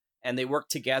well. And they work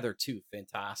together too,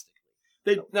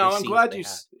 fantastically. I'm glad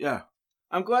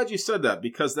you said that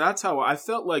because that's how I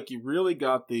felt like you really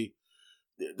got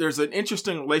there's an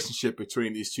interesting relationship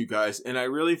between these two guys, and I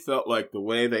really felt like the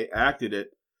way they acted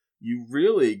it, you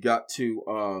really got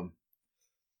to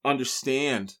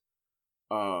understand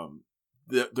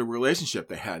the relationship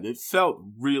they had. It felt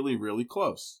really, really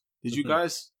close. Did you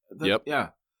guys? Yep. Yeah.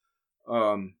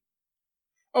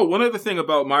 Oh, one other thing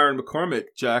about Myron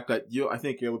McCormick, Jack, that I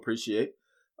think you'll appreciate,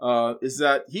 is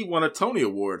that he won a Tony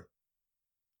Award.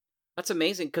 That's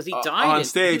amazing because he died on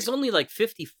stage. He was only like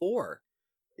 54.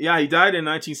 Yeah, he died in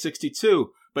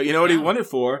 1962. But you know what he won it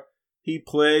for? He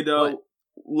played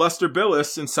Lester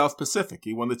Billis in South Pacific.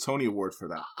 He won the Tony Award for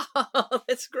that. Oh,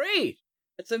 that's great.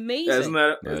 That's amazing. Isn't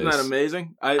that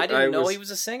amazing? I didn't know he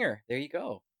was a singer. There you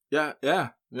go. Yeah.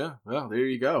 Well, there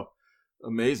you go.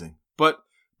 Amazing.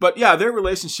 But yeah, their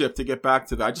relationship, to get back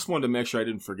to that, I just wanted to make sure I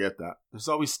didn't forget that. There's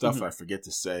always stuff I forget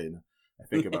to say, and I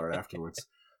think about it afterwards.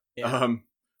 Yeah.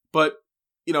 But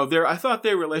I thought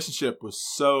their relationship was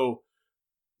so,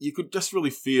 you could just really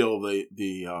feel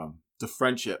the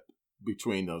friendship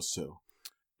between those two,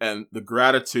 and the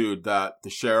gratitude that the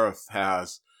sheriff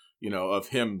has, of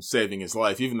him saving his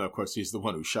life, even though of course he's the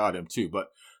one who shot him too. But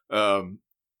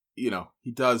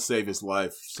he does save his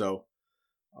life. So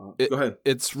go ahead.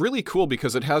 It's really cool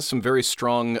because it has some very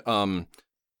strong,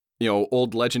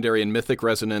 old legendary and mythic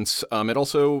resonance. It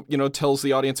also, tells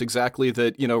the audience exactly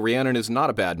that, Rhiannon is not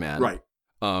a bad man. Right.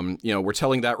 We're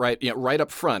telling that right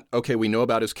up front. Okay, we know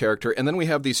about his character. And then we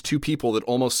have these two people that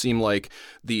almost seem like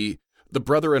the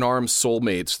brother-in-arms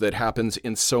soulmates that happens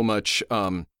in so much,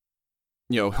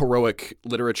 heroic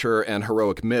literature and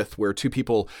heroic myth, where two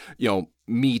people,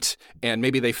 meet and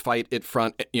maybe they fight at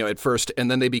first, and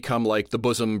then they become like the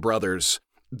bosom brothers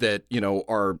that,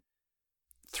 are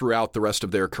throughout the rest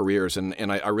of their careers. And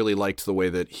I really liked the way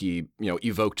that he,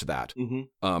 evoked that.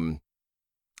 Mm-hmm.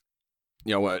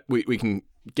 We can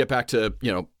get back to,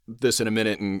 this in a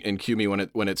minute and cue me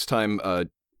when it's time,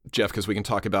 Jeff, because we can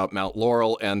talk about Mount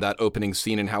Laurel and that opening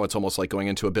scene and how it's almost like going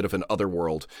into a bit of an other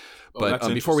world.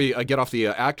 But before we get off the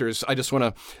actors, I just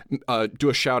want to do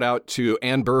a shout out to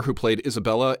Ann Burr, who played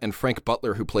Isabella, and Frank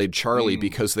Butler, who played Charlie,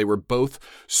 because they were both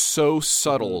so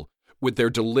subtle with their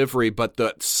delivery, but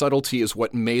the subtlety is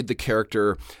what made the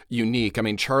character unique. I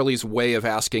mean, Charlie's way of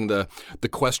asking the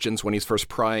questions when he's first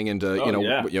prying into,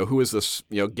 who is this,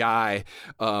 guy,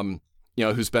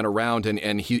 who's been around,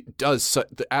 and he does,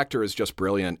 the actor is just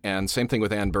brilliant. And same thing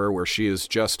with Ann Burr, where she is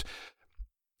just,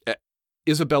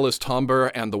 Isabella's timbre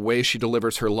and the way she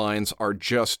delivers her lines are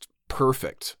just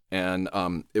perfect. And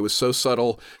it was so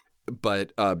subtle,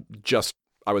 but I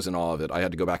was in awe of it. I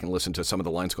had to go back and listen to some of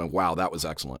the lines going, wow, that was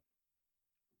excellent.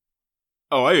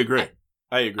 Oh, I agree.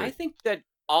 I think that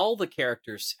all the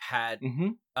characters had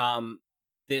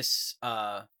this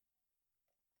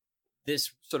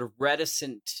this sort of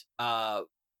reticent.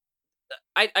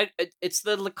 It's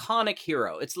the laconic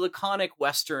hero. It's the laconic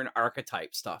Western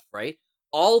archetype stuff, right?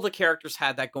 All the characters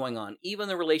had that going on. Even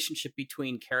the relationship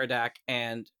between Caradoc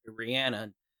and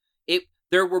Rhiannon.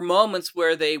 There were moments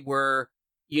where they were,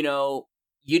 you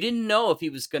didn't know if he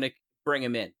was going to bring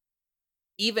him in.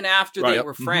 Even after they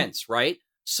were friends, right?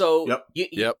 So you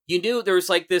knew there was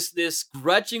like this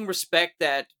grudging respect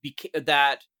that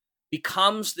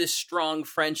becomes this strong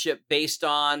friendship based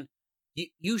on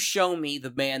you show me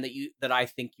the man that I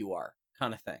think you are,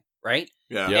 kind of thing, right?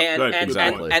 Yeah,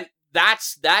 and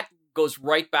that goes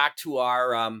right back to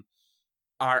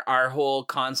our whole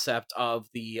concept of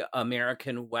the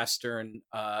American Western,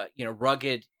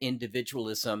 rugged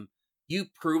individualism. You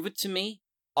prove it to me.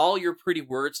 All your pretty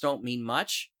words don't mean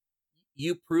much.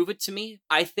 You prove it to me.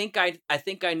 I think I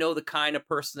know the kind of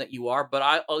person that you are, but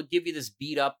I'll give you this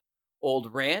beat up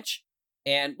old ranch,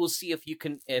 and we'll see if you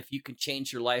can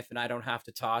change your life, and I don't have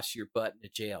to toss your butt into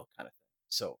jail, kind of thing.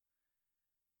 So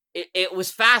it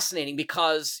was fascinating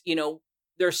because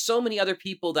there's so many other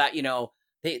people that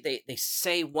they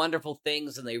say wonderful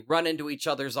things and they run into each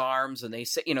other's arms and they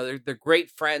say they're great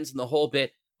friends and the whole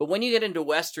bit. But when you get into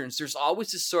Westerns, there's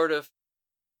always this sort of,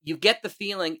 you get the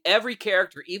feeling every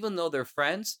character, even though they're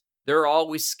friends, they're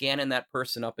always scanning that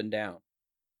person up and down.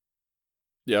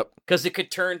 Yep. Because it could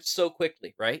turn so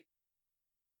quickly, right?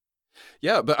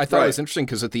 Yeah, but I thought it was interesting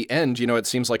because at the end, it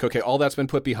seems like, okay, all that's been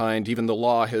put behind. Even the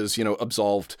law has,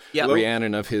 absolved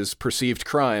Rhiannon of his perceived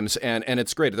crimes. And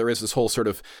it's great. There is this whole sort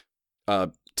of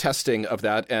testing of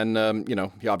that. And,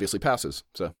 he obviously passes.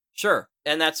 So sure.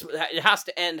 And it has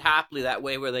to end happily that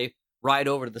way, where they ride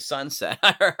over to the sunset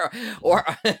or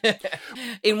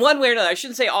in one way or another. I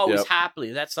shouldn't say always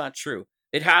happily. That's not true.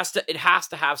 It has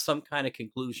to have some kind of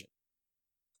conclusion.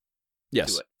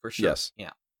 Yes. To it, for sure. Yes. Yeah.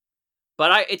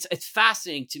 But it's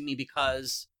fascinating to me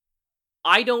because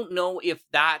I don't know if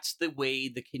that's the way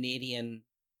the Canadian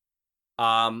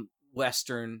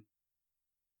Western,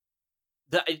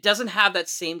 it doesn't have that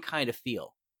same kind of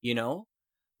feel,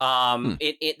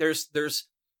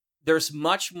 there's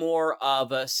much more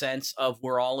of a sense of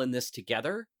we're all in this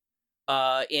together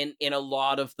in a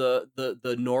lot of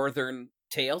the northern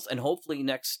tales, and hopefully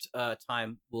next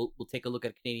time we'll take a look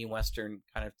at Canadian Western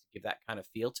kind of to give that kind of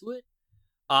feel to it.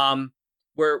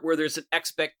 Where there's an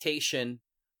expectation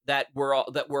that we're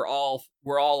all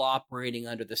operating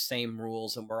under the same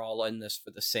rules and we're all in this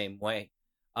for the same way,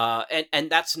 and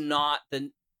that's not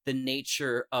the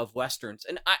nature of Westerns.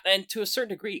 And to a certain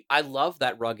degree, I love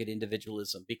that rugged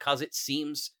individualism because it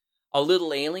seems a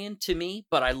little alien to me,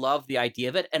 but I love the idea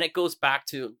of it. And it goes back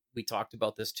to, we talked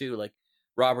about this too, like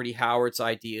Robert E. Howard's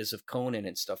ideas of Conan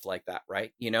and stuff like that,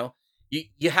 right? You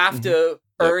have to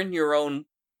earn your own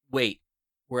weight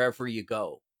wherever you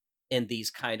go. in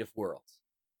these kind of worlds.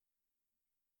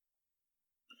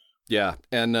 Yeah,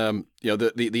 and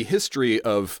the history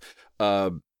of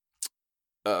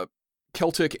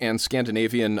Celtic and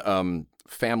Scandinavian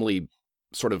family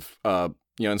sort of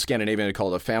in Scandinavian they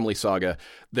call it a family saga.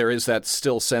 There is that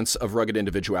still sense of rugged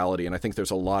individuality, and I think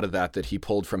there's a lot of that he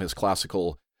pulled from his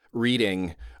classical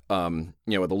reading. With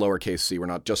the lowercase c, we're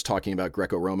not just talking about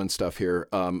Greco-Roman stuff here.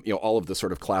 All of the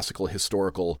sort of classical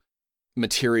historical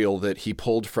material that he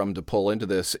pulled from to pull into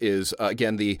this is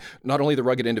again not only the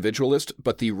rugged individualist,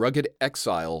 but the rugged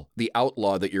exile, the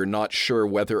outlaw that you're not sure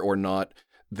whether or not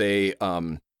they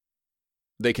can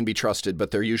be trusted,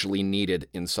 but they're usually needed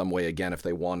in some way again if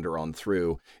they wander on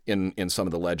through in some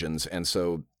of the legends. And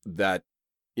so that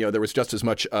there was just as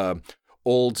much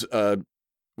old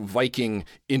Viking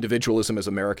individualism as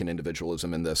American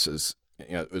individualism in this is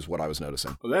what I was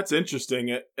noticing. Well, that's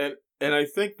interesting, and I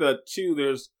think that too.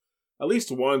 There's at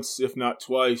least once, if not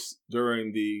twice,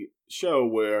 during the show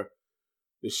where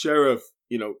the sheriff,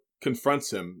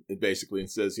 confronts him basically and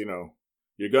says,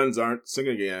 your guns aren't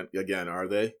singing again, are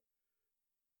they?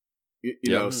 You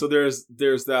know, so there's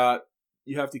that.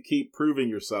 You have to keep proving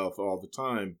yourself all the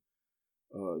time.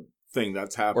 Thing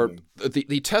that's happening. Or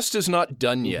the test is not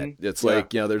done yet. It's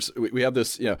like, we have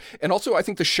this, and also I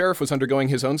think the sheriff was undergoing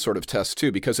his own sort of test too,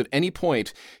 because at any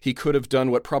point he could have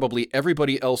done what probably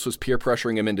everybody else was peer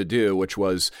pressuring him into do, which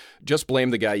was just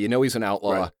blame the guy. He's an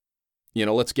outlaw. Right.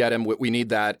 Let's get him. We need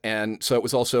that. And so it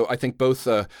was also, I think both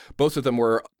of them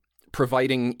were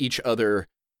providing each other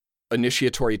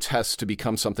initiatory tests to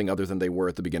become something other than they were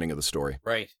at the beginning of the story.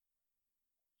 Right.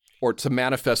 Or to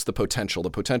manifest the potential.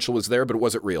 The potential was there, but it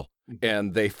wasn't real.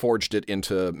 And they forged it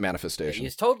into manifestation.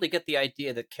 You totally get the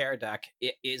idea that Caradoc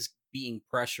is being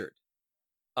pressured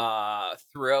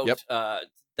throughout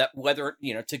that whether,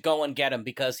 to go and get him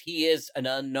because he is an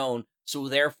unknown. So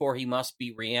therefore he must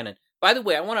be Rhiannon. By the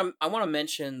way, I want to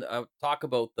mention, talk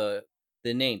about the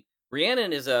name.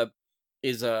 Rhiannon is a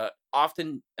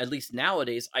often, at least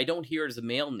nowadays, I don't hear it as a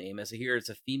male name, as I hear it as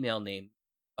a female name.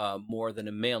 More than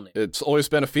a male name. It's always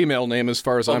been a female name as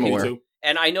far as I'm aware. Too.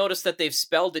 And I noticed that they've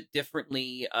spelled it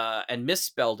differently and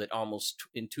misspelled it almost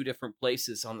in two different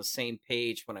places on the same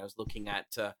page when I was looking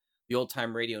at the Old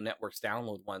Time Radio Network's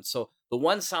download one. So the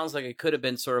one sounds like it could have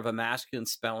been sort of a masculine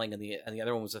spelling and the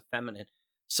other one was a feminine.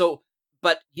 So,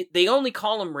 but they only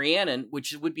call him Rhiannon,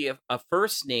 which would be a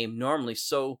first name normally.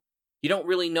 So you don't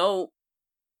really know.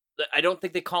 I don't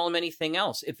think they call him anything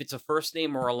else if it's a first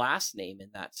name or a last name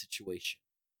in that situation.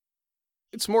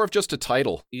 It's more of just a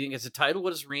title. You think it's a title? What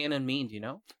does Rhiannon mean? Do you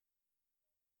know?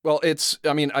 Well,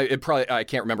 I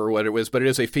can't remember what it was, but it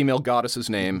is a female goddess's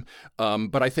name.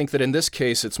 But I think that in this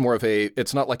case, it's more of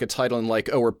it's not like a title and like,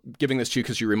 oh, we're giving this to you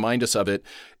because you remind us of it.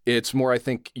 It's more, I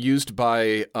think, used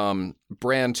by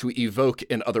Bran to evoke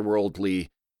an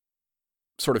otherworldly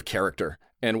sort of character.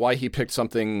 And why he picked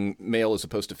something male as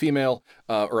opposed to female,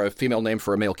 or a female name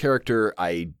for a male character,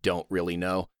 I don't really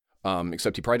know.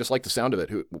 Except he probably just liked the sound of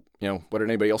it. What did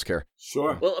anybody else care?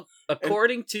 Sure. Well,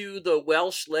 according to the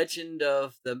Welsh legend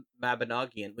of the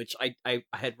Mabinogion, which I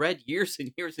had read years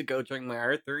and years ago during my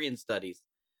Arthurian studies,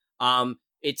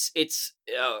 it's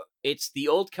the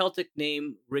old Celtic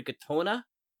name Rigatona,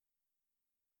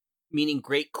 meaning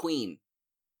great queen.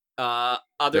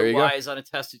 Otherwise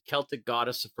unattested Celtic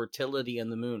goddess of fertility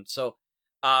and the moon. So,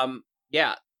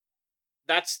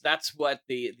 That's what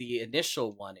the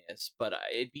initial one is, but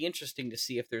it'd be interesting to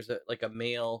see if there's a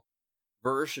male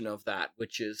version of that,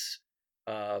 which is,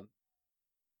 but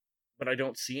I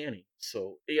don't see any.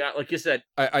 So yeah, like you said,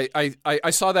 I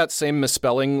saw that same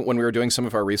misspelling when we were doing some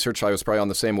of our research. I was probably on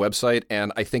the same website,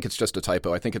 and I think it's just a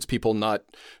typo. I think it's people not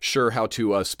sure how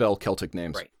to spell Celtic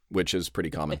names, right. Which is pretty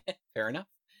common. Fair enough.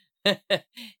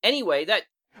 Anyway, that.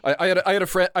 I had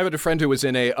a friend who was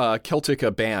in a Celtic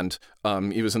band.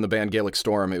 He was in the band Gaelic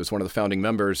Storm. He was one of the founding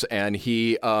members, and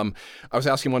he. I was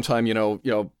asking one time,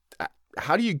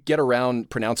 how do you get around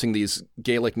pronouncing these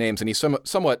Gaelic names? And he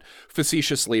somewhat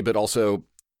facetiously, but also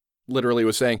literally,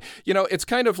 was saying, it's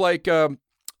kind of like.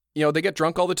 They get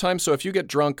drunk all the time. So if you get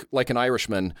drunk like an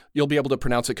Irishman, you'll be able to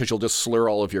pronounce it because you'll just slur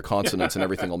all of your consonants and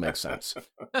everything will make sense.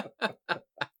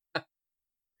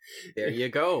 There you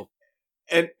go.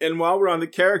 And while we're on the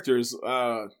characters,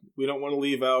 we don't want to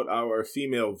leave out our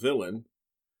female villain.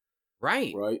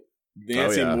 Right.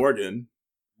 Nancy Morgan.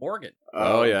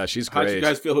 Oh, yeah, she's great. How do you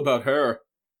guys feel about her?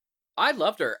 I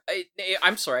loved her.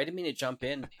 I'm sorry, I didn't mean to jump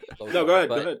in. No, go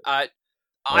ahead.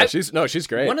 She's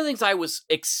great. One of the things I was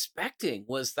expecting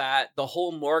was that the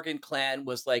whole Morgan clan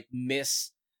was like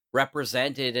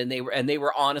misrepresented, and they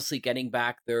were honestly getting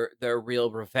back their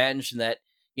real revenge, and that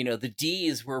the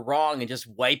D's were wrong and just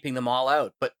wiping them all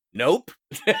out. But Nope.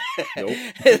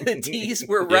 The D's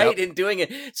were right in doing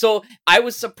it. So I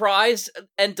was surprised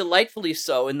and delightfully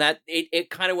so in that it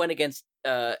kind of went against,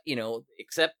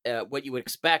 except what you would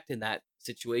expect in that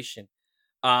situation.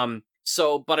 But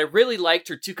I really liked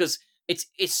her too, because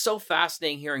it's so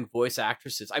fascinating hearing voice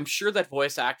actresses. I'm sure that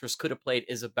voice actress could have played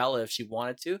Isabella if she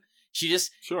wanted to. She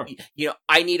just,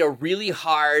 I need a really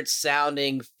hard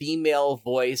sounding female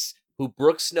voice who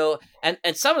Brooks knows. And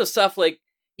some of the stuff, like,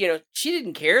 she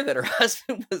didn't care that her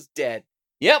husband was dead.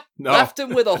 Yep. No. Left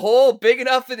him with a hole big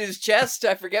enough in his chest.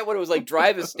 I forget what it was, like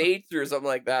drive a stage through or something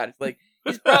like that. It's like,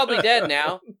 he's probably dead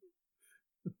now.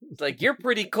 It's like, you're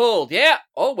pretty cold. Yeah.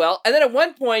 Oh, well. And then at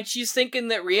one point, she's thinking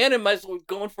that Rhiannon might as well be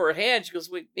going for her hand. She goes,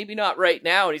 wait, maybe not right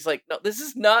now. And he's like, no, this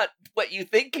is not what you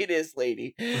think it is,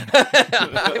 lady.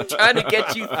 I'm trying to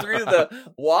get you through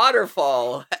the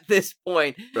waterfall at this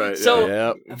point. Right.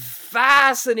 So,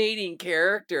 fascinating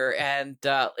character. And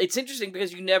it's interesting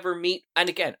because you never meet, and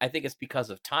again, I think it's because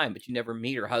of time, but you never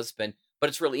meet her husband. But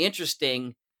it's really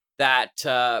interesting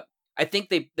that... I think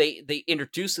they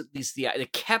introduced at least they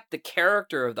kept the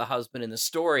character of the husband in the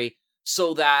story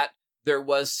so that there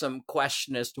was some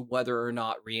question as to whether or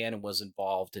not Rhiannon was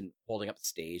involved in holding up the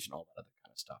stage and all that other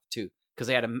kind of stuff too, because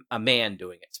they had a man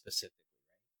doing it specifically.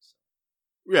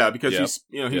 Right? So. Yeah, because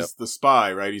he's the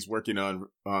spy, right? He's working on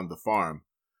the farm,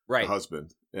 right? The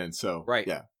husband, and so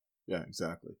yeah,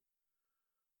 exactly.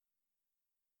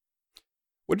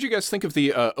 What did you guys think of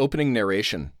the opening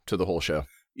narration to the whole show?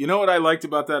 You know what I liked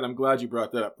about that? I'm glad you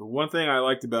brought that up. The one thing I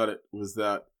liked about it was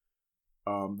that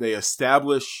they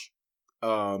establish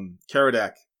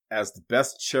Karadak as the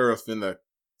best sheriff in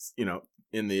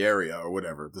the area or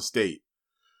whatever, the state.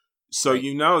 So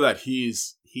you know that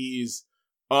he's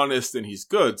honest and he's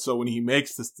good. So when he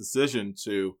makes this decision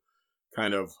to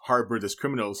kind of harbor this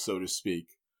criminal, so to speak,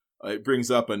 it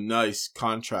brings up a nice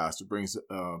contrast. It brings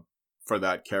for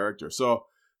that character. So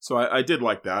I did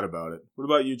like that about it. What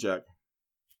about you, Jack?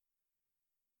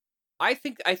 I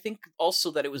think also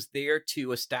that it was there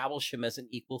to establish him as an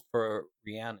equal for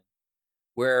Rhiannon,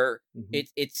 where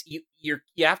it's you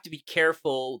have to be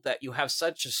careful that you have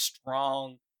such a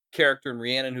strong character in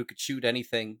Rhiannon who could shoot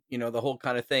anything, the whole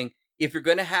kind of thing. If you're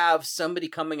going to have somebody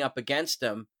coming up against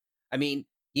him, I mean,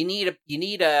 you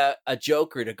need a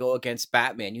Joker to go against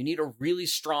Batman. You need a really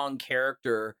strong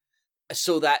character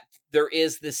so that there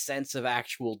is this sense of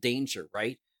actual danger,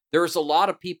 right? There's a lot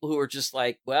of people who are just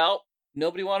like, well,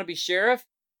 nobody want to be sheriff?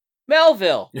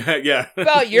 Melville. Yeah.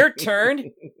 About your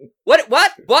turn.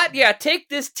 What? Yeah, take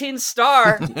this tin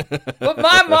star. But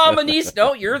my mama needs...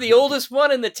 No, you're the oldest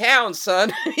one in the town,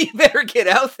 son. You better get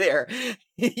out there.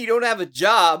 You don't have a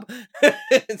job.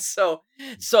 So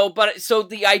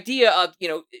the idea of,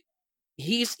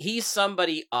 he's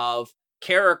somebody of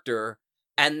character,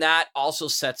 and that also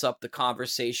sets up the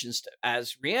conversations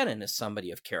as Rhiannon is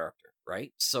somebody of character,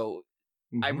 right? So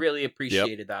I really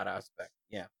appreciated that aspect.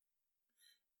 Yeah.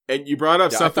 And you brought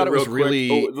up something real quick. Really...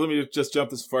 Oh, let me just jump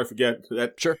this before I forget.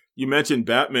 Sure. You mentioned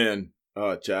Batman,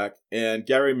 Jack, and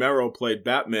Gary Merrill played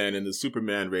Batman in the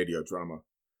Superman radio drama.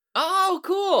 Oh,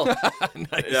 cool.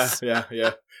 Nice.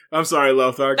 Yeah. I'm sorry,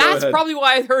 Lothar. That's probably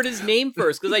why I heard his name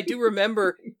first, because I do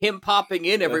remember him popping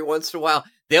in every once in a while.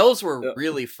 Those were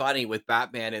really funny with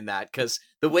Batman in that, because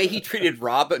the way he treated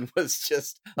Robin was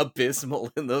just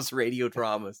abysmal in those radio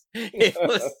dramas. It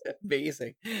was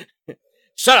amazing.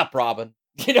 Shut up, Robin.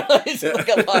 It's like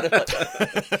a lot of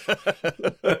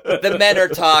the men are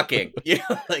talking.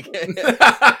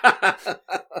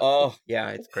 Oh yeah,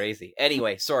 it's crazy.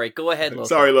 Anyway, sorry. Go ahead, Lothar.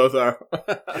 Sorry, Lothar.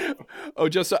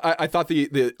 I thought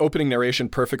the opening narration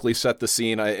perfectly set the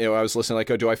scene. I was listening,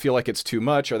 like, do I feel like it's too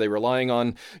much? Are they relying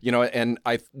on, and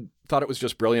I thought it was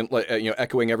just brilliant,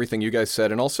 echoing everything you guys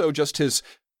said, and also just his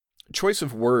choice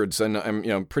of words. And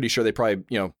I'm, pretty sure they probably,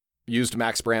 used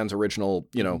Max Brand's original,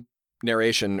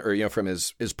 narration or from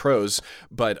his prose,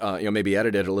 but maybe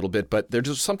edited a little bit, but there's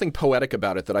just something poetic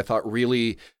about it that I thought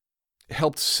really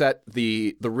helped set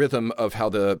the rhythm of how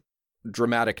the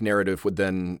dramatic narrative would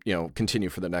then continue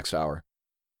for the next hour.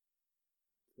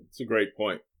 It's a great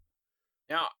point.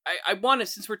 Now I want to,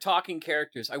 since we're talking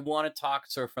characters, I want to talk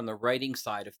sort of from the writing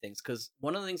side of things, because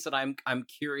one of the things that I'm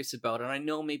curious about, and I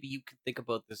know maybe you can think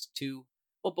about this too,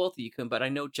 well, both of you can, but I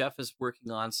know Jeff is working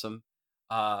on some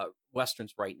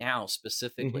Westerns right now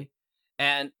specifically.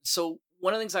 And so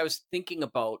one of the things I was thinking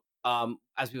about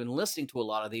as we've been listening to a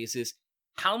lot of these is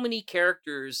how many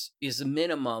characters is a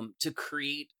minimum to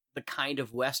create the kind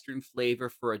of Western flavor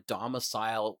for a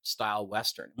domicile style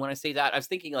Western. When I say that, I was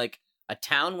thinking like a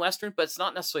town Western, but it's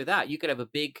not necessarily that. You could have a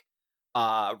big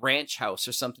ranch house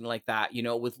or something like that, you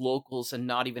know, with locals and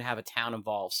not even have a town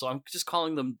involved. So I'm just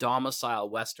calling them domicile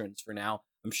westerns for now.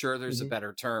 I'm sure there's a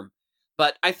better term.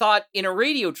 But I thought in a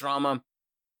radio drama,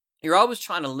 you're always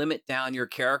trying to limit down your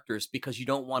characters because you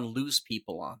don't want to lose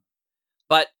people on.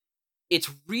 But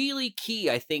it's really key,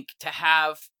 I think, to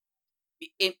have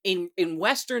in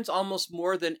westerns almost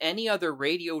more than any other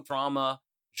radio drama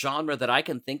genre that I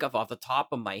can think of off the top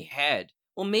of my head.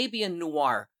 Well, maybe in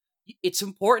noir. It's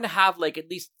important to have like at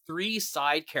least 3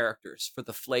 side characters for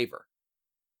the flavor.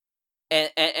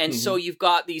 And so you've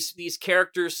got these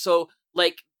characters. So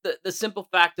like the simple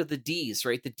fact of the D's,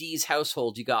 right? The D's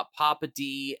household, you got Papa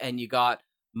D and you got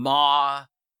Ma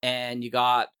and you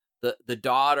got the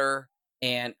daughter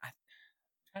and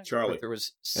Charlie. There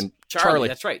was and Charlie.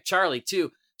 That's right. Charlie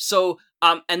too. So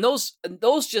and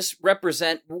those just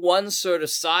represent one sort of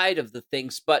side of the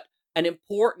things, but an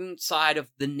important side of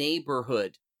the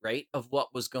neighborhood, right? Of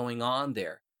what was going on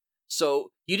there.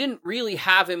 So you didn't really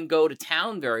have him go to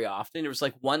town very often. There was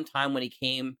like one time when he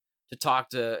came to talk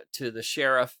to the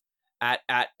sheriff at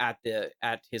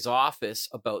his office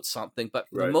about something, but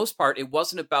for the most part, it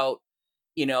wasn't about,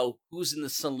 you know, who's in the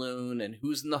saloon and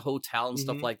who's in the hotel and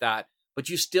stuff like that. But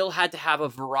you still had to have a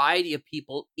variety of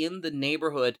people in the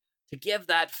neighborhood to give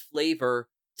that flavor,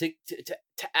 to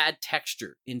add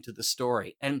texture into the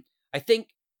story. And I think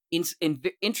in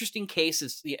interesting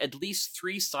cases, at least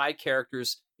 3 side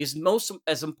characters is most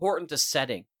as important to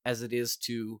setting as it is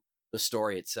to the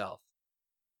story itself.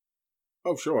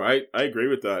 Oh, sure. I agree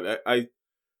with that. I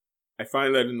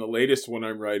find that in the latest one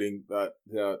I'm writing that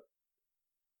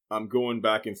I'm going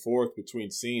back and forth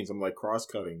between scenes. I'm like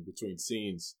cross-cutting between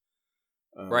scenes.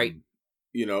 Right.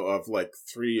 You know, of like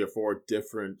 3 or 4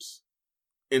 different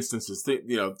instances,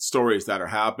 you know, stories that are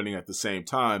happening at the same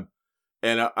time.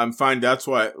 And I'm finding that's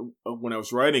why when I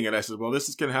was writing it, I said, well, this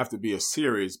is going to have to be a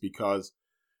series because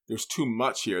there's too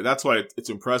much here. That's why it's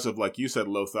impressive, like you said,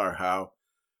 Lothar, how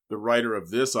the writer of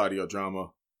this audio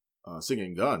drama,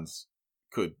 Singing Guns,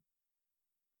 could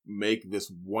make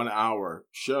this 1-hour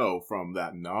show from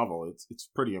that novel. It's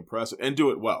pretty impressive and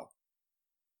do it well.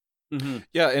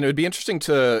 Yeah, and it would be interesting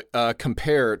to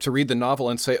compare, to read the novel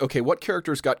and say, okay, what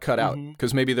characters got cut out?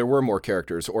 Because maybe there were more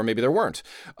characters, or maybe there weren't.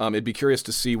 It'd be curious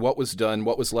to see what was done,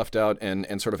 what was left out,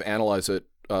 and sort of analyze it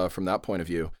from that point of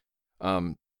view.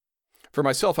 For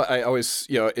myself, I always,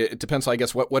 you know, it depends, I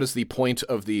guess, what is the point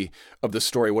of the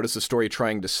story? What is the story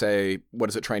trying to say? What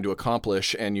is it trying to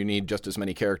accomplish? And you need just as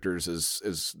many characters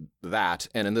as that.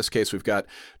 And in this case, we've got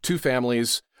 2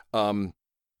 families,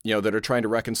 you know, that are trying to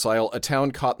reconcile a town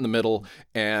caught in the middle,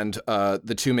 and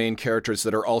the 2 main characters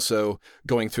that are also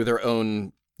going through their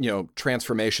own, you know,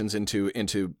 transformations into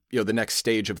you know, the next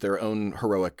stage of their own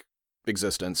heroic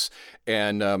existence.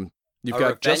 And you've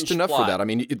got just enough for that. I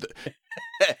mean,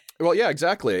 well, yeah,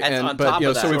 exactly. But you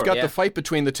know, so we've got the fight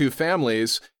between the 2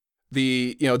 families.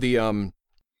 The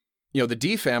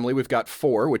D family, we've got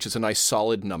 4, which is a nice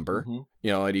solid number.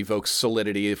 You know, it evokes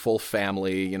solidity, a full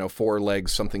family, you know, 4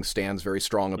 legs, something stands very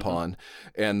strong upon.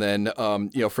 And then,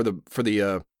 you know, for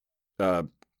the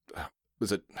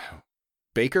was it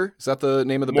Baker? Is that the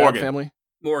name of the Bad family?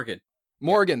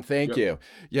 Morgan, thank you.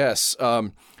 Yes.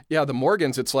 Yeah, the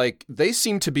Morgans, it's like, they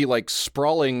seem to be like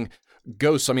sprawling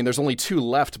ghosts. I mean, there's only 2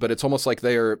 left, but it's almost like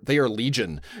they are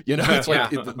legion. You know, it's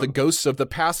like the ghosts of the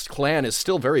past clan is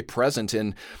still very present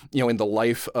in, you know, in the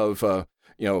life of,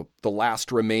 you know, the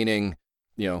last remaining,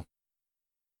 you know,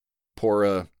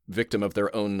 poor victim of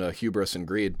their own hubris and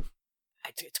greed.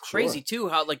 It's crazy too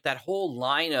how like that whole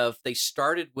line of they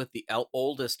started with the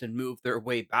oldest and moved their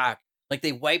way back. Like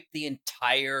they wiped the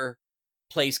entire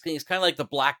place clean. It's kind of like the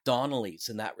Black Donnellys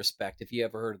in that respect. If you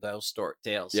ever heard of those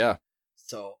tales. Yeah.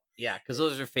 So yeah, because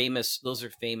those are famous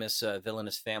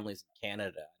villainous families in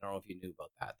Canada. I don't know if you knew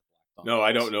about that. No,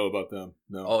 I don't know about them.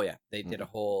 No. Oh yeah, they did a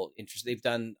whole interest. They've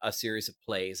done a series of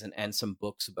plays and some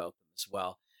books about them as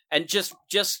well. And just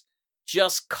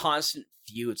constant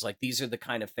feuds. Like these are the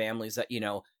kind of families that, you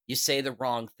know, you say the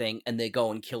wrong thing and they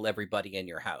go and kill everybody in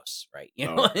your house, right? You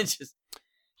know, it's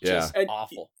just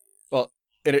awful. Well,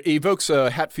 it evokes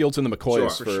Hatfields and the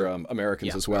McCoys for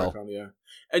Americans as well.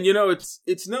 And you know,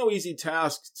 it's no easy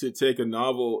task to take a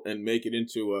novel and make it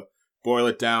into boil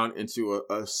it down into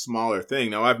a smaller thing.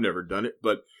 Now, I've never done it,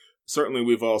 but certainly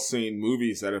we've all seen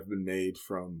movies that have been made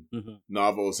from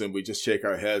novels, and we just shake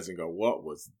our heads and go, what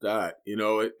was that? You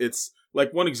know, it's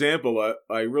like one example,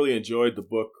 I really enjoyed the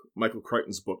book, Michael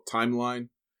Crichton's book, Timeline,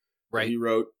 that he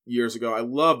wrote years ago. I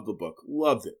loved the book.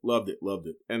 Loved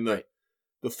it. And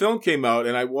the film came out,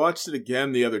 and I watched it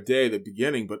again the other day, the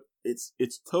beginning, but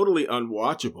it's totally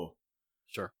unwatchable.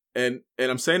 Sure. and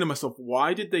I'm saying to myself,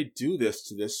 why did they do this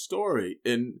to this story?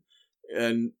 And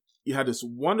you had this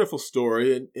wonderful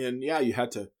story, and yeah, you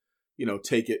had to,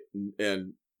 take it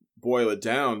and boil it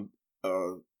down.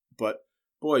 But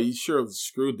boy, you sure have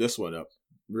screwed this one up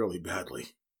really badly.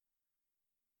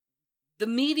 The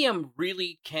medium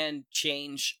really can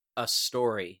change a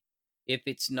story if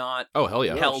it's not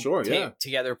held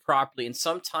together properly. And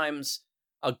sometimes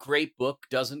a great book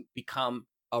doesn't become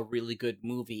a really good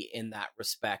movie in that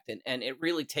respect. And it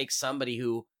really takes somebody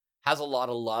who has a lot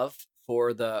of love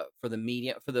for the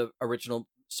media, for the original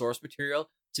source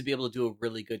material, to be able to do a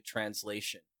really good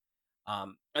translation.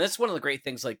 And that's one of the great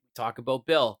things, like we talk about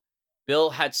Bill.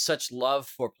 Bill had such love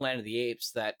for Planet of the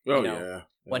Apes that,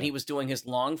 when he was doing his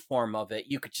long form of it,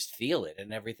 you could just feel it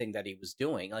in everything that he was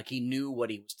doing. Like, he knew what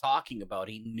he was talking about.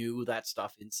 He knew that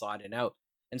stuff inside and out.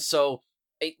 And so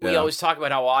we always talk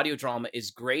about how audio drama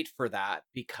is great for that,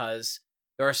 because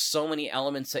there are so many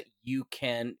elements that you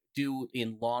can do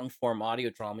in long form audio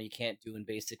drama you can't do in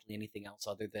basically anything else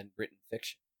other than written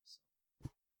fiction.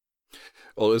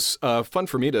 Well, it was fun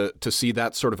for me to see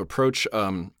that sort of approach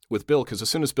with Bill, because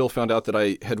as soon as Bill found out that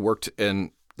I had worked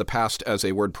in the past as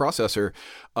a word processor,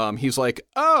 he's like,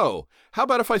 oh, how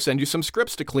about if I send you some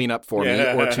scripts to clean up for me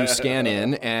or to scan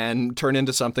in and turn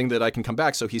into something that I can come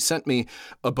back? So he sent me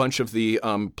a bunch of the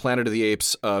Planet of the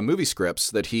Apes movie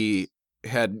scripts that he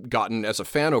had gotten as a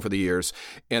fan over the years.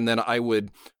 And then I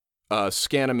would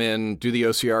scan them in, do the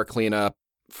OCR cleanup,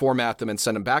 format them, and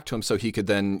send them back to him so he could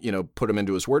then, put them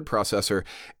into his word processor.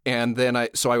 And then I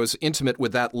was intimate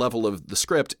with that level of the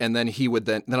script. And then he would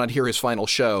then I'd hear his final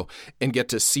show and get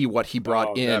to see what he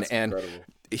brought in. And incredible.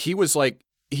 He was like,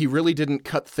 he really didn't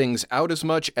cut things out as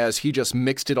much as he just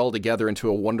mixed it all together into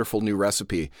a wonderful new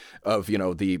recipe of,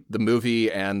 the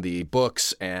movie and the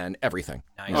books and everything.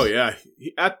 Nice. Oh yeah.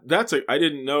 I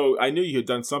didn't know. I knew you had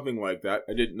done something like that.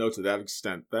 I didn't know to that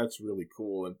extent. That's really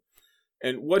cool.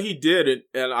 And what he did,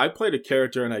 and I played a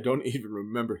character, and I don't even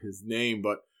remember his name,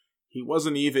 but he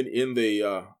wasn't even in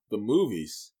the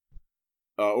movies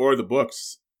or the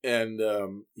books, and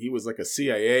he was like a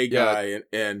CIA guy,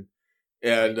 and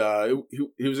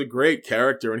he was a great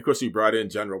character. And of course, he brought in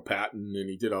General Patton, and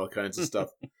he did all kinds of stuff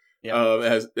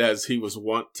as he was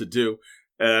wont to do.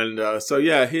 And so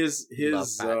yeah, his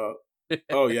his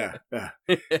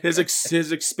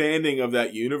expanding of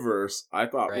that universe, I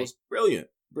thought was brilliant.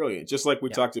 Brilliant. Just like we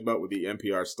talked about with the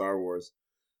NPR Star Wars,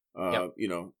 Brian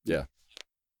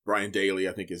Daly,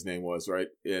 I think his name was, right?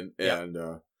 And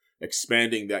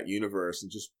expanding that universe, and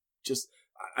just,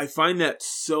 I find that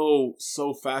so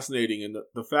fascinating. And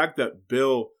the fact that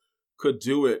Bill could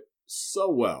do it so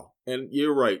well. And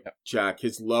you're right, Jack,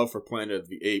 his love for Planet of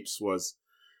the Apes was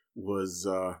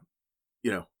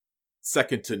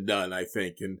second to none, I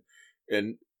think.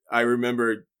 And I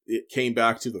remember it came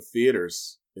back to the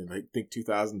theaters in, I think,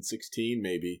 2016,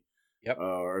 maybe,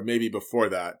 or maybe before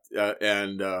that.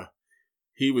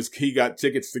 He got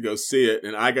tickets to go see it,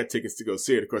 and I got tickets to go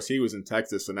see it. Of course, he was in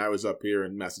Texas, and I was up here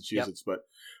in Massachusetts. But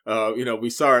we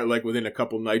saw it like within a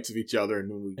couple nights of each other,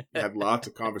 and we had lots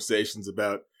of conversations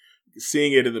about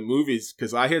seeing it in the movies,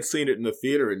 because I had seen it in the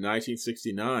theater in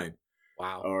 1969.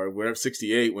 Wow. Or whatever,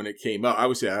 68 when it came out. I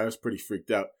was pretty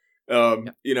freaked out.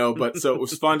 But so it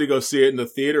was fun to go see it in the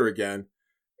theater again.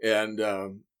 And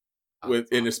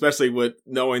and especially with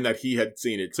knowing that he had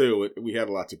seen it too, we had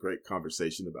lots of great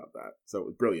conversation about that. So it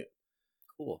was brilliant.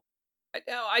 Cool.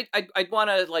 I'd want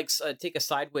to take a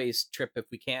sideways trip if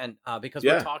we can, because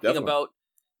we're talking about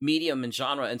medium and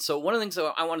genre. And so one of the things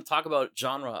that I want to talk about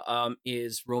genre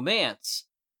is romance.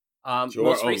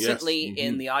 Most recently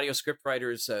in the Audio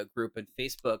Scriptwriters group on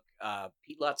Facebook,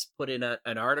 Pete Lutz put in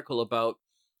an article about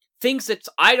things that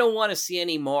I don't want to see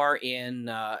anymore in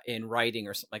writing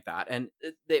or something like that. And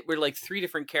they were like 3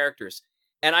 different characters.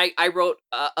 And I wrote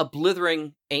a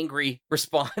blithering, angry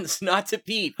response, not to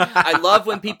Pete. I love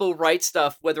when people write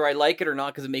stuff, whether I like it or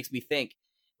not, because it makes me think.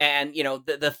 And,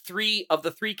 the 3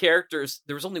 characters,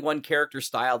 there was only one character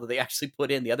style that they actually put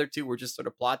in. The other 2 were just sort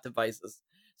of plot devices.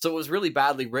 So it was really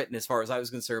badly written as far as I was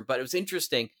concerned, but it was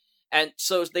interesting. And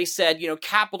so they said,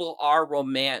 capital R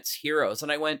romance heroes.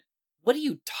 And I went, what are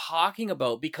you talking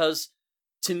about? Because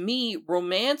to me,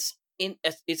 romance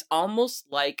is almost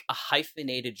like a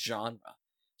hyphenated genre.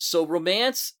 So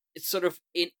romance, it's sort of,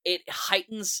 it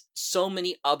heightens so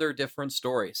many other different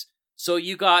stories. So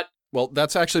you got... Well,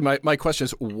 that's actually my question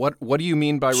is, what do you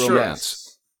mean by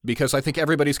romance? Because I think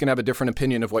everybody's going to have a different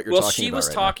opinion of what you're talking about. Well, she was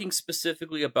talking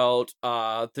specifically about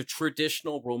the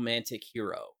traditional romantic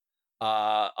hero.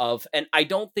 And I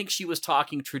don't think she was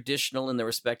talking traditional in the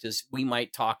respect as we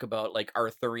might talk about like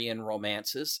Arthurian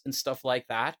romances and stuff like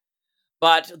that.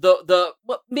 But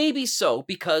well, maybe so,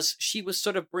 because she was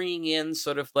sort of bringing in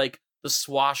sort of like the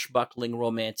swashbuckling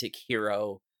romantic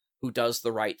hero who does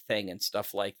the right thing and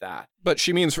stuff like that. But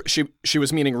she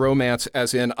was meaning romance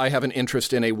as in, I have an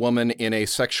interest in a woman in a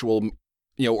sexual,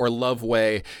 or love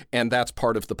way, and that's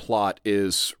part of the plot,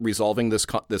 is resolving this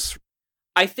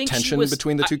I think tension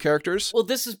between the two characters. Well,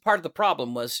 this is part of the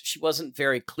problem, was she wasn't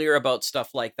very clear about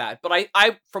stuff like that. But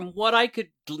I from what I could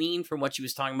glean from what she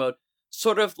was talking about,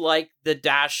 sort of like the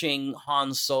dashing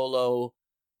Han Solo,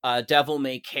 devil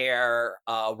may care,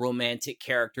 romantic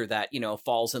character that,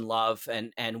 falls in love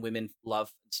and women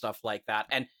love and stuff like that.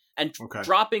 And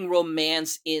dropping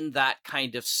romance in that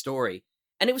kind of story.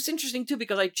 And it was interesting too,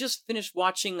 because I just finished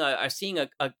watching, seeing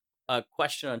a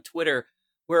question on Twitter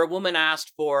where a woman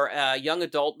asked for a young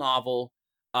adult novel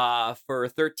for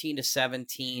 13 to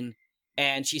 17.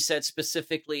 And she said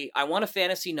specifically, I want a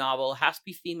fantasy novel, has to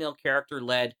be female character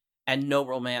led, and no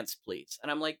romance, please. And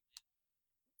I'm like,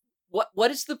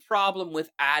 what is the problem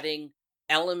with adding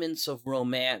elements of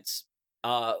romance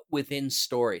within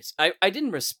stories? I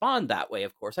didn't respond that way,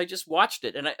 of course. I just watched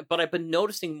it, but I've been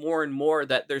noticing more and more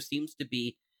that there seems to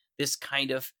be this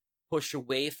kind of push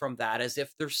away from that, as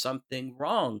if there's something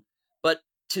wrong. But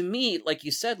to me, like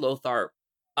you said, Lothar,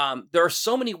 there are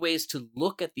so many ways to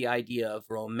look at the idea of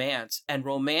romance, and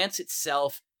romance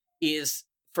itself is,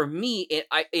 for me,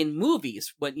 in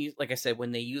movies, when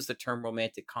they use the term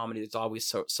romantic comedy, there's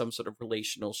always some sort of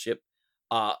relationship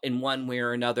in one way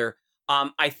or another.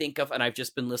 I think of, and I've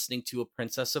just been listening to A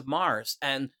Princess of Mars,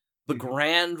 and the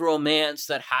grand romance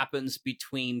that happens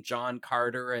between John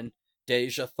Carter and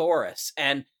Dejah Thoris,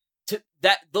 and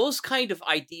those kind of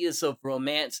ideas of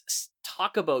romance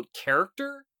talk about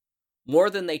character more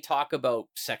than they talk about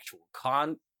sexual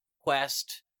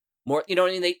conquest. More,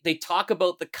 they talk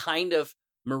about the kind of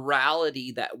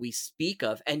morality that we speak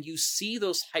of, and you see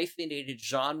those hyphenated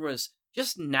genres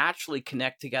just naturally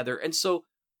connect together. And so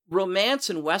romance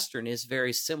and Western is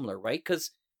very similar, right?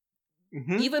 Because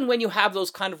even when you have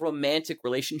those kind of romantic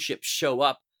relationships show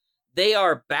up, they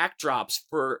are backdrops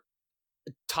for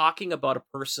talking about a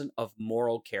person of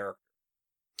moral character.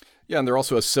 Yeah, and they're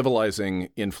also a civilizing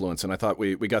influence, and I thought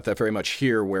we got that very much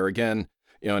here, where again,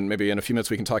 and maybe in a few minutes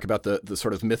we can talk about the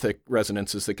sort of mythic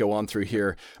resonances that go on through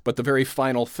here. But the very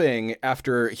final thing,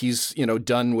 after he's,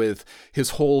 done with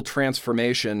his whole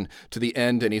transformation to the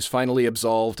end, and he's finally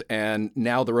absolved, and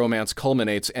now the romance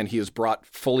culminates, and he is brought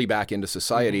fully back into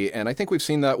society. And I think we've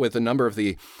seen that with a number of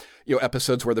the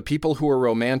episodes where the people who are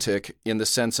romantic, in the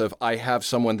sense of, I have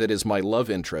someone that is my love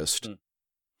interest,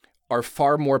 are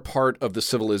far more part of the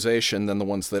civilization than the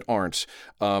ones that aren't.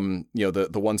 The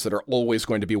ones that are always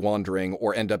going to be wandering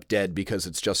or end up dead because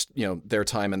it's just, their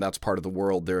time and that's part of the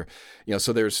world.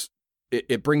 So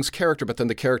it brings character, but then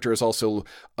the character is also,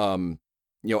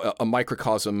 a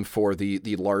microcosm for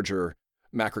the larger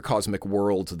macrocosmic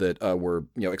world that we're,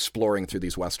 exploring through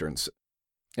these Westerns.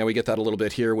 And we get that a little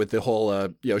bit here with the whole,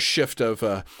 shift of,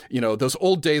 those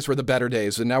old days were the better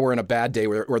days, and now we're in a bad day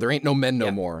where there ain't no men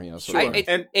no more.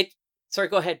 Sorry,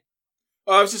 go ahead.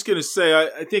 I was just going to say,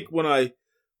 I think when I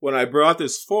brought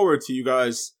this forward to you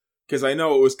guys, because I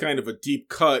know it was kind of a deep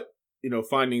cut,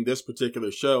 finding this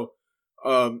particular show,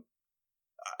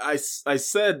 I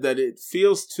said that it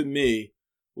feels to me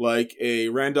like a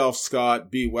Randolph Scott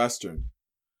B. Western,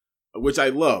 which I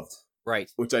loved.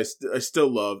 Right. Which I still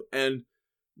love. And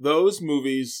those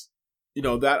movies,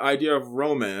 that idea of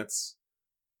romance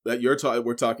that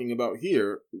we're talking about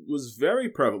here was very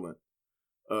prevalent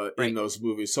in those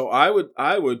movies. So I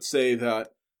would say that,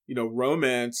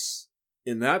 romance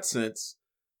in that sense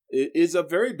is a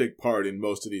very big part in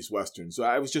most of these Westerns.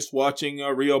 I was just watching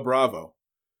Rio Bravo,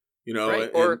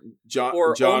 or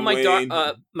John Wayne.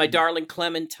 My Darling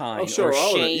Clementine, or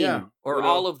all Shane, yeah. or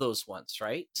all of those ones,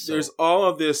 right? So there's all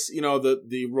of this,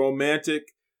 the romantic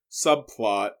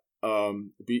subplot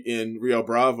in Rio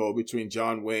Bravo between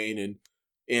John Wayne and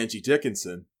Angie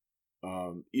Dickinson.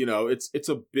 It's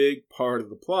a big part of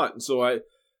the plot, and so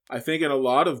I think in a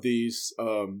lot of these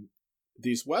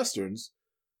Westerns,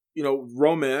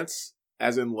 romance,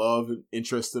 as in love and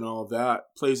interest and all of that,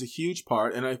 plays a huge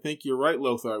part. And I think you're right,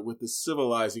 Lothar, with the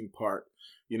civilizing part,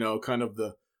 kind of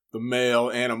the male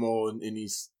animal and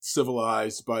he's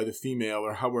civilized by the female,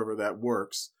 or however that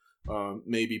works,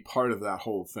 may be part of that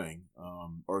whole thing,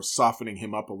 or softening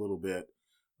him up a little bit.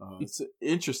 It's an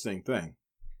interesting thing.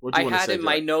 I had in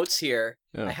my notes here.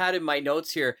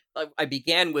 I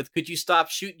began with, "Could you stop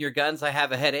shooting your guns? I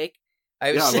have a headache."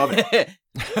 I love it.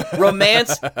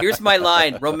 Romance. Here's my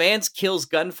line: romance kills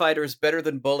gunfighters better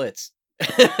than bullets.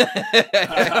 Nice.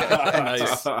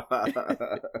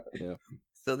 Yeah.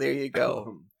 So there you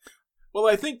go. Well,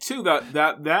 I think too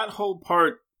that whole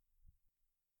part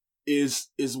is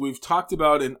we've talked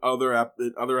about in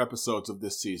other episodes of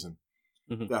this season.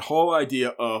 Mm-hmm. That whole idea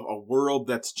of a world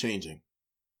that's changing.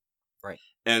 Right.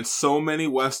 And so many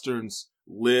Westerns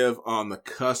live on the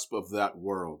cusp of that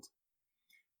world.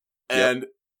 And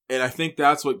I think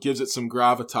that's what gives it some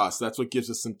gravitas. That's what gives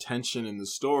it some tension in the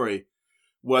story.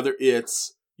 Whether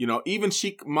it's, even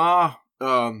Sheik Ma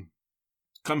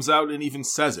comes out and even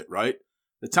says it, right?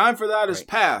 The time for that is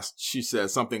past, she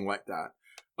says, something like that.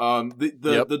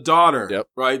 The daughter,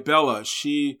 right, Bella,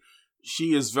 she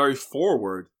is very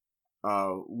forward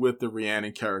with the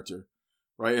Rhiannon character,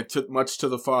 right? And much to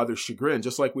the father's chagrin,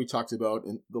 just like we talked about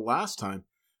in the last time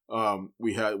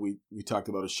we talked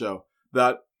about a show,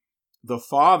 that the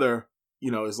father,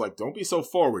 is like, don't be so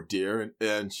forward, dear.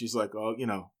 And she's like, oh,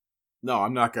 no,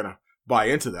 I'm not going to buy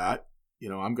into that.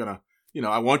 I'm going to,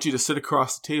 I want you to sit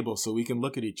across the table so we can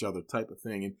look at each other type of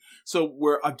thing. And so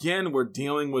we're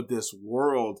dealing with this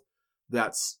world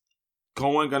that's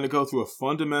going to go through a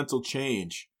fundamental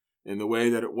change in the way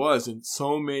that it was. And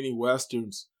so many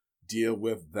Westerns deal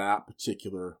with that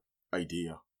particular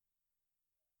idea.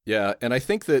 Yeah. And I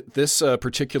think that this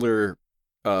particular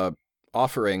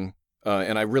offering,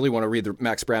 and I really want to read the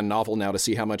Max Brand novel now to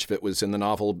see how much of it was in the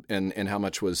novel and how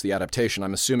much was the adaptation.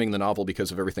 I'm assuming the novel because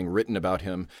of everything written about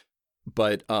him.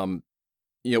 But,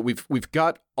 we've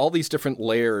got all these different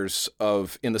layers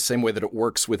of, in the same way that it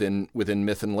works within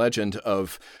myth and legend,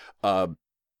 of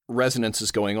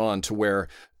resonances going on to where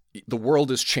the world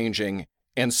is changing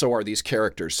and so are these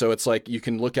characters. So it's like you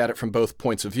can look at it from both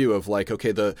points of view of like,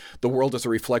 okay, the world is a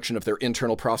reflection of their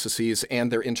internal processes, and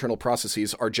their internal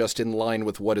processes are just in line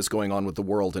with what is going on with the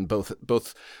world, and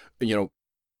both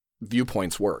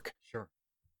viewpoints work. Sure.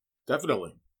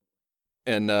 Definitely.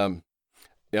 And I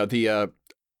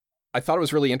thought it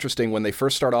was really interesting when they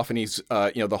first start off and he's,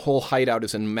 the whole hideout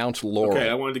is in Mount Laurel. Okay,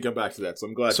 I wanted to get back to that, so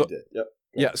I'm glad you did. Yep.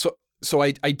 Yeah, so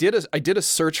I did a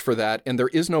search for that, and there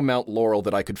is no Mount Laurel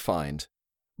that I could find.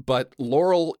 But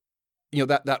Laurel,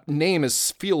 that name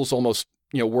feels almost,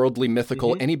 worldly,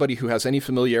 mythical. Mm-hmm. Anybody who has any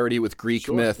familiarity with Greek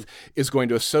myth is going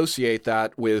to associate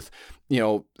that with,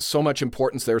 so much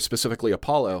importance there, specifically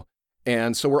Apollo.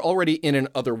 And so we're already in an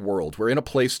other world. We're in a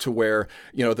place to where,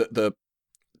 the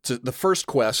first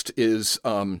quest is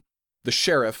the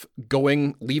sheriff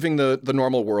leaving the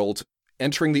normal world,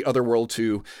 entering the other world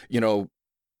to,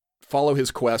 follow his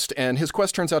quest. And his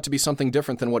quest turns out to be something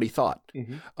different than what he thought.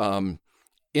 Mm-hmm.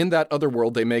 In that other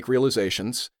world, they make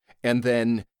realizations. And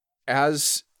then I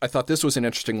thought this was an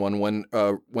interesting one when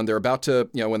they're about to,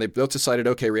 when they both decided,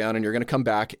 okay, Rhiannon, you're going to come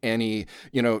back, and he,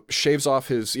 shaves off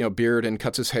his, beard and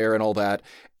cuts his hair and all that.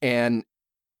 And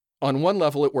on one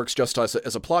level, it works just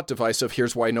as a plot device of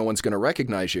here's why no one's going to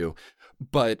recognize you.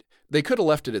 But they could have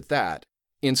left it at that.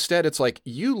 Instead, it's like,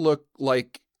 you look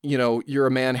like, you're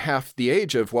a man half the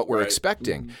age of what we're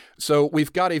expecting. Mm-hmm. So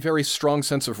we've got a very strong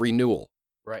sense of renewal.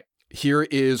 Right. Here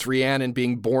is Rhiannon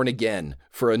being born again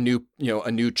for a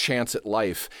new chance at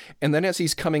life. And then as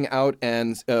he's coming out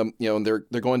and, and they're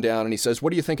going down, and he says,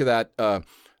 what do you think of that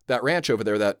ranch over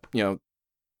there?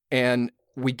 And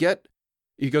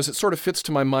he goes, it sort of fits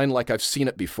to my mind like I've seen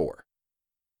it before.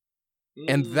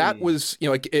 And that was,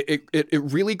 it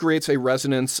really creates a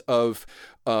resonance of,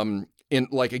 in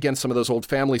like, again, some of those old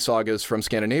family sagas from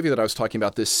Scandinavia that I was talking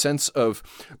about, this sense of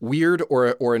weird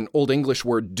or an Old English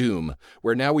word doom,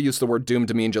 where now we use the word doom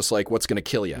to mean just like what's going to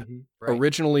kill you. Mm-hmm. Right.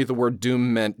 Originally, the word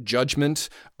doom meant judgment.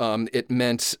 It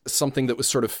meant something that was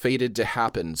sort of fated to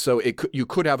happen. So you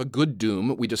could have a good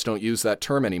doom. We just don't use that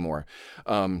term anymore.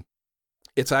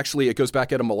 It goes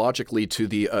back etymologically to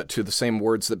the same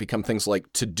words that become things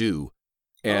like to do.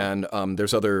 And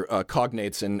there's other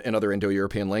cognates in other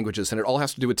Indo-European languages, and it all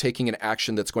has to do with taking an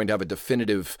action that's going to have a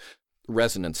definitive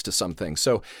resonance to something.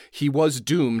 So he was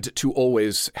doomed to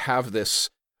always have this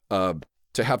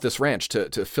ranch,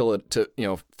 to fill it,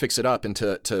 to fix it up, and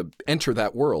to enter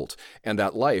that world and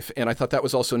that life. And I thought that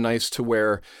was also nice to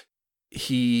where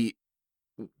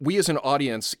we as an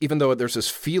audience, even though there's this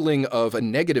feeling of a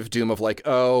negative doom of like,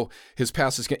 oh, his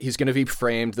past he's going to be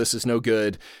framed. This is no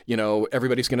good.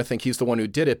 Everybody's going to think he's the one who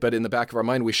did it. But in the back of our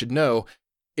mind, we should know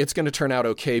it's going to turn out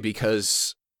okay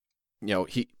because,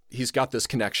 he's got this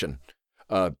connection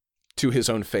to his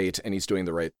own fate, and he's doing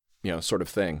the right, sort of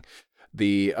thing.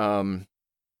 The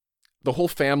whole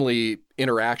family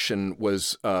interaction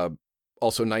was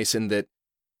also nice in that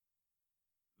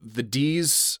the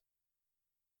D's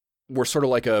were sort of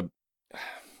like I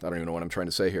don't even know what I'm trying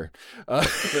to say here.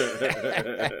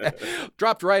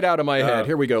 Dropped right out of my head.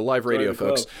 Here we go. Live radio,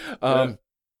 folks.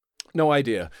 No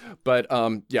idea. But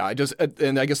yeah, I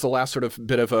guess the last sort of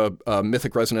bit of a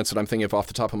mythic resonance that I'm thinking of off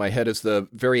the top of my head is the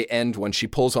very end when she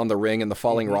pulls on the ring and the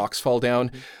falling rocks fall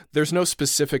down. There's no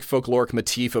specific folkloric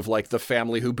motif of like the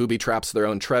family who booby traps their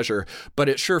own treasure, but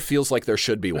it sure feels like there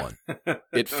should be one.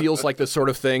 It feels like the sort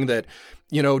of thing that,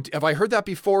 have I heard that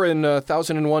before in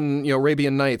 1001,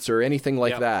 Arabian Nights or anything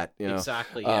like that?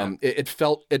 Exactly. Yeah. It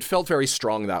felt very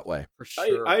strong that way. For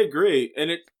sure. I agree.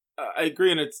 And I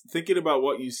agree, and it's thinking about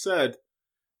what you said,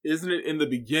 isn't it in the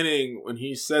beginning when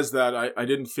he says that, I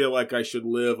didn't feel like I should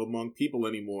live among people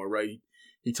anymore, right?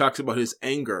 He talks about his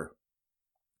anger,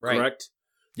 right? Correct?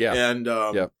 Yeah. And,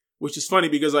 which is funny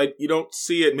because you don't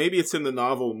see it, maybe it's in the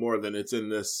novel more than it's in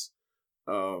this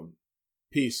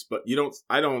piece, but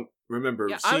I don't remember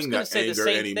seeing that anger the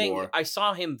same anymore. Thing. I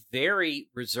saw him very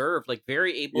reserved, like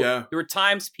very able. Yeah. There were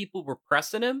times people were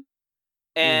pressing him,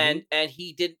 and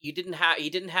he didn't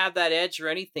have that edge or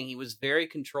anything. He was very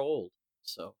controlled.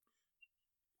 So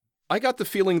I got the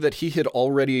feeling that he had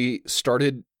already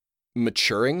started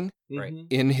maturing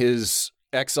in his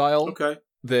exile. Okay.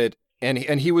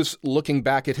 And he was looking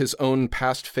back at his own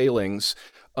past failings,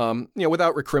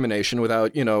 without recrimination,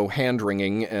 without,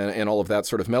 hand-wringing and all of that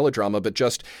sort of melodrama, but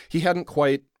just he hadn't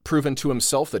quite proven to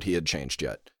himself that he had changed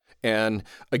yet. And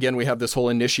again, we have this whole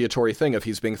initiatory thing of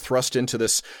he's being thrust into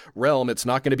this realm. It's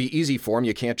not going to be easy for him.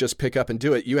 You can't just pick up and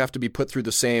do it. You have to be put through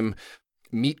the same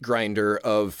meat grinder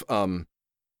of,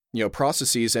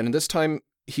 processes. And this time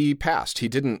he passed. He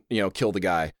didn't, kill the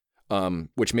guy,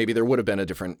 which maybe there would have been a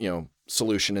different,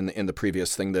 solution in the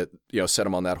previous thing that, set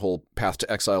him on that whole path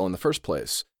to exile in the first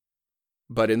place.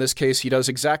 But in this case, he does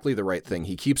exactly the right thing.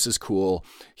 He keeps his cool.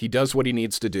 He does what he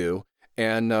needs to do.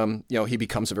 And, he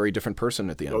becomes a very different person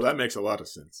at the end. Oh, that makes a lot of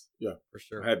sense. Yeah, for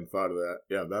sure. I hadn't thought of that.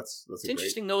 Yeah, that's it's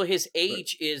interesting, though. His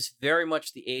age is very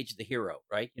much the age of the hero,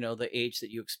 right? The age that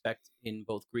you expect in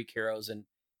both Greek heroes and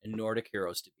Nordic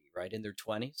heroes to be, right? In their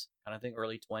 20s, kind of thing,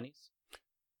 early 20s.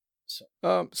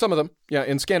 So. Some of them. Yeah,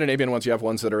 in Scandinavian ones, you have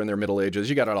ones that are in their middle ages.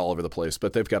 You got it all over the place,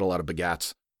 but they've got a lot of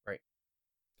begats. Right.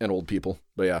 And old people.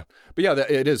 But yeah,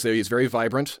 it is. He's very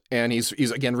vibrant, and he's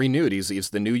again renewed. He's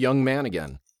the new young man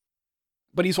again.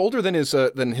 But he's older than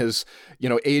his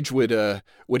age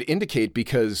would indicate,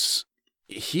 because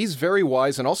he's very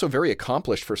wise and also very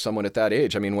accomplished for someone at that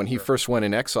age. I mean, when he first went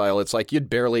in exile, it's like you'd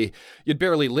barely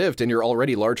lived, and you're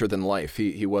already larger than life.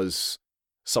 He was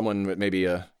someone that maybe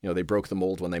they broke the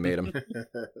mold when they made him.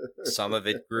 Some of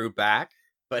it grew back,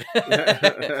 but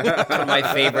one of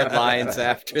my favorite lines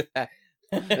after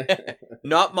that.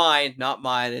 Not mine.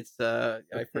 It's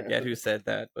I forget who said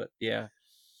that, but yeah.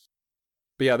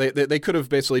 But yeah, they could have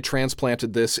basically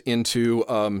transplanted this into,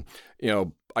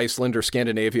 Iceland or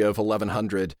Scandinavia of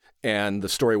 1100, and the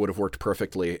story would have worked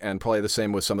perfectly. And probably the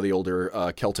same with some of the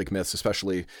older Celtic myths,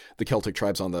 especially the Celtic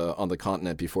tribes on the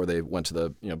continent before they went to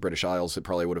the British Isles. It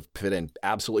probably would have fit in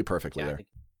absolutely perfectly there.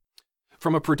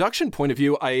 From a production point of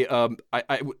view, I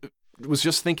was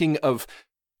just thinking of,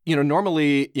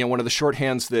 normally, one of the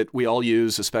shorthands that we all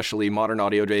use, especially modern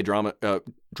audio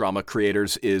drama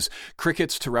creators, is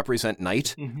crickets to represent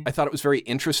night. Mm-hmm. I thought it was very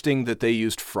interesting that they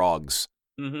used frogs.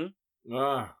 Mm-hmm.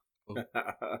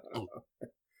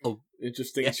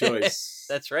 Interesting choice.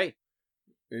 That's right.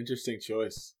 Interesting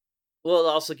choice. Well, it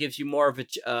also gives you more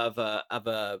of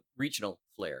a regional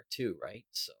flair too, right?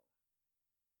 So.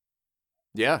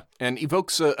 Yeah, and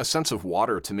evokes a sense of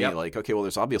water to me. Yep. Like, okay, well,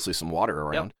 there's obviously some water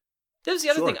around. Yep. There's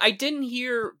the other thing. I didn't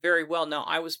hear very well. Now,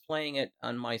 I was playing it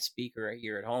on my speaker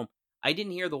here at home. I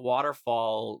didn't hear the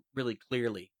waterfall really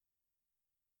clearly.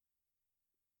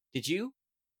 Did you?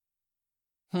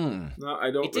 No,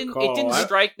 I don't recall. It didn't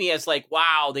strike me as like,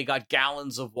 wow, they got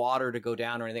gallons of water to go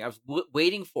down or anything. I was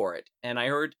waiting for it, and I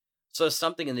heard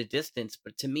something in the distance,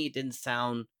 but to me, it didn't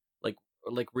sound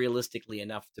like realistically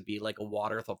enough to be like a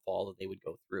waterfall that they would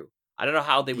go through. I don't know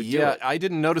how they would do it. Yeah, I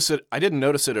didn't notice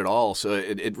it at all, so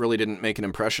it really didn't make an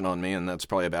impression on me, and that's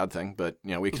probably a bad thing. But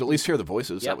we could at least hear the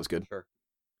voices. That was good. Sure.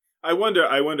 I wonder.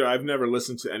 I've never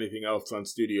listened to anything else on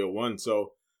Studio One,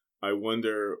 so I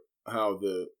wonder how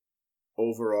the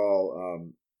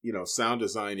overall sound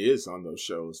design is on those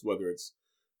shows. Whether it's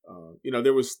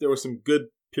there was some good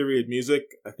period music,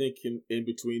 I think, in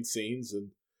between scenes,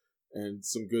 and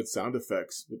some good sound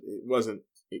effects, but it wasn't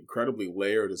incredibly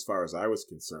layered as far as I was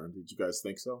concerned. Did you guys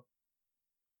think so?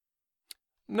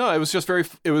 No, it was just very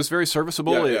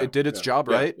serviceable. Yeah, it did its job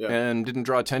right, and didn't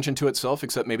draw attention to itself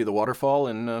except maybe the waterfall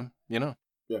and Yeah.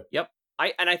 Yep.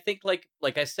 I think like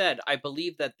I said, I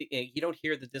believe that you don't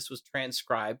hear that this was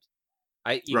transcribed.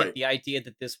 You get the idea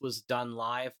that this was done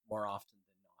live more often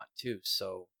than not too.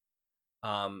 So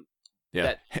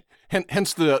Yeah.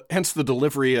 Hence the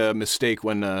delivery mistake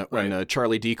when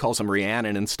Charlie D calls him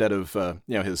Rhiannon instead of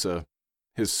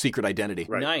his secret identity.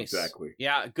 Right. Nice. Exactly.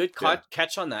 Yeah, good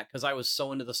catch on that, because I was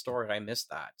so into the story I missed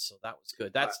that. So that was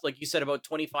good. That's like you said, about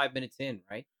 25 minutes in,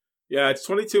 right? Yeah, it's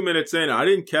 22 minutes in. I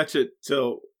didn't catch it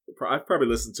till I've probably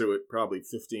listened to it probably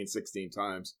 15, 16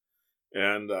 times.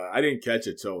 And I didn't catch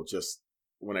it till just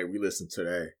when I re-listened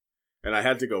today. And I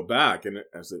had to go back, and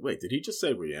I was like, wait, did he just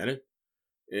say Rhiannon?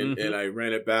 And I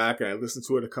ran it back, and I listened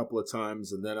to it a couple of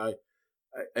times, and then I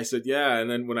said, yeah, and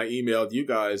then when I emailed you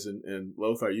guys and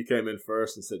Lothar, you came in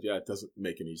first and said, yeah, it doesn't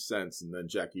make any sense. And then,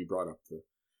 Jackie, you brought up the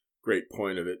great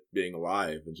point of it being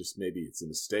alive, and just maybe it's a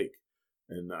mistake.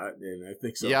 And I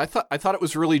think so. Yeah, I thought it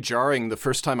was really jarring the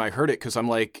first time I heard it, because I'm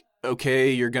like,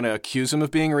 okay, you're going to accuse him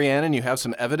of being Rhiannon, you have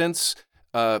some evidence.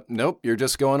 Nope, you're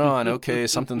just going on. Okay,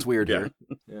 something's weird here.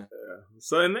 Yeah.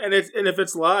 So, and if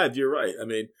it's live, you're right. I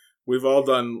mean, we've all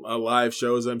done live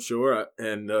shows, I'm sure,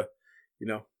 and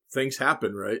things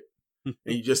happen, right? And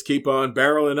you just keep on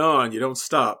barreling on. You don't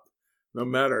stop, no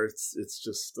matter. It's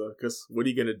just because what are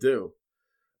you gonna do?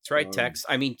 That's right, Tex.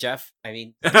 Jeff.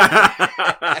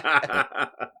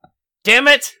 Damn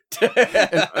it!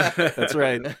 That's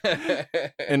right.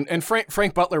 And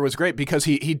Frank Butler was great because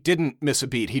he didn't miss a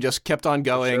beat. He just kept on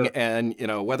going, sure. And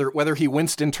whether he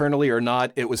winced internally or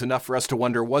not, it was enough for us to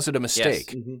wonder, was it a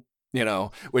mistake? Yes. Mm-hmm.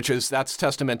 That's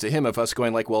testament to him of us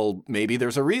going like, well, maybe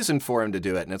there's a reason for him to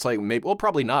do it. And it's like, maybe, well,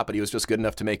 probably not, but he was just good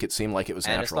enough to make it seem like it was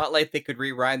natural. And it's not like they could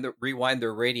rewind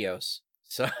their radios.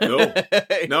 So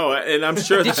no, and I'm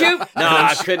sure. Did you? No,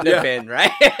 it couldn't have been,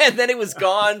 right? And then it was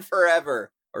gone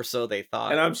forever, or so they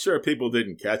thought. And I'm sure people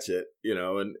didn't catch it,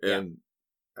 and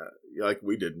like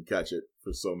we didn't catch it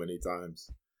for so many times.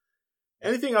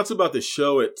 Anything else about the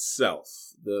show itself,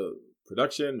 the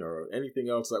production, or anything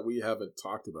else that we haven't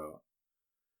talked about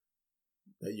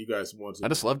that you guys wanted? I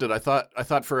just loved it. I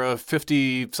thought for a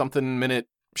 50-something minute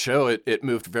show, it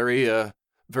moved very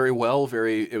well.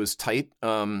 It was tight.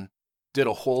 Did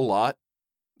a whole lot.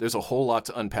 There's a whole lot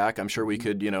to unpack. I'm sure we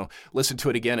could, listen to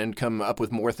it again and come up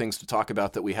with more things to talk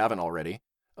about that we haven't already.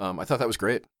 I thought that was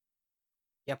great.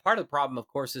 Yeah, part of the problem, of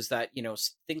course, is that,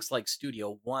 things like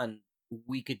Studio One,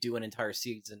 we could do an entire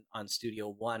season on Studio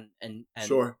One and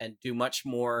sure. And do much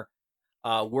more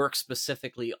work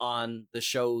specifically on the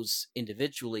shows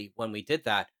individually when we did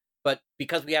that. But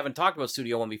because we haven't talked about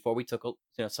Studio One before, we took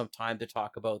some time to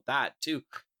talk about that too.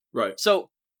 Right. So,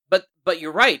 but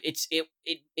you're right.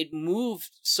 It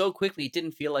moved so quickly. It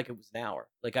didn't feel like it was an hour.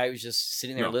 Like I was just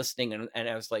sitting there listening, and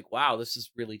I was like, wow, this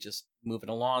is really just moving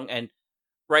along. And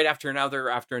right after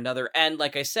another. And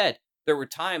like I said, there were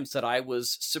times that I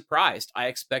was surprised. I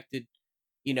expected,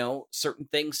 certain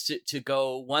things to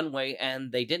go one way,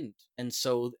 and they didn't. And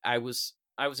so I was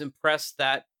impressed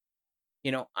that,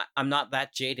 I'm not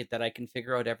that jaded that I can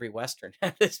figure out every Western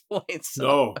at this point.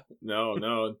 So.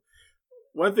 No.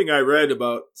 One thing I read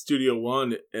about Studio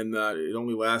One, and that it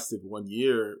only lasted 1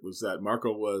 year, was that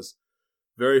Marco was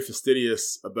very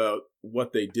fastidious about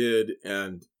what they did,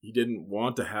 and he didn't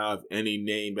want to have any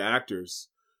named actors.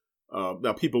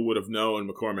 Now, people would have known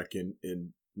McCormick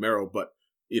and Merrill, but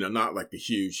not like the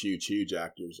huge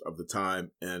actors of the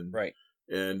time. And right.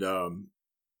 And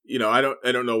I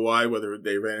don't know why, whether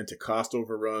they ran into cost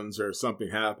overruns or something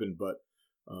happened, but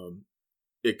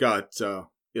it got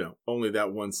only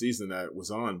that one season that it was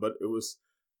on. But it was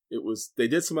they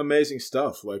did some amazing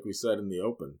stuff, like we said in the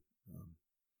open.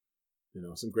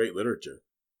 Some great literature.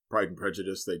 Pride and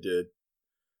Prejudice they did.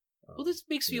 Well, this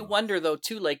makes me wonder, though,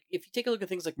 too, like, if you take a look at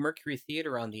things like Mercury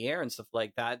Theater on the Air and stuff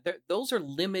like that, those are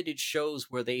limited shows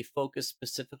where they focus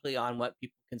specifically on what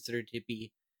people consider to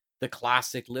be the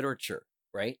classic literature,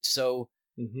 right? So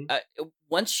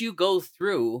once you go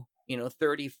through,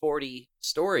 30, 40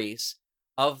 stories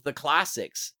of the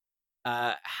classics,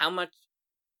 how much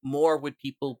more would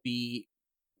people be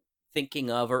thinking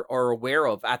of or aware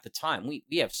of at the time?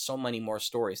 We have so many more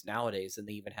stories nowadays than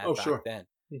they even had back then.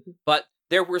 Mm-hmm. But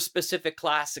there were specific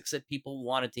classics that people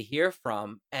wanted to hear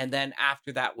from. And then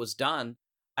after that was done,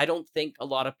 I don't think a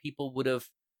lot of people would have,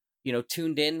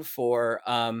 tuned in for,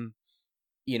 a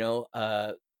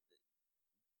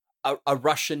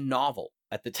Russian novel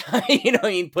at the time.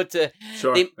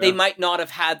 They might not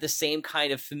have had the same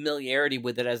kind of familiarity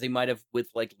with it as they might have with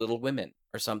like Little Women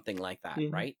or something like that.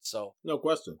 Mm-hmm. Right. So no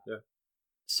question. Yeah.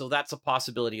 So that's a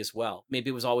possibility as well. Maybe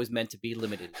it was always meant to be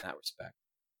limited in that respect.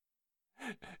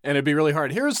 And it'd be really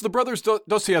hard. Here's the Brothers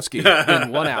Dostoevsky in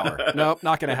 1 hour. Nope,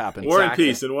 not going to happen. War and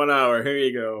Peace in 1 hour. Here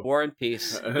you go. War and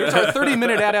Peace. Here's our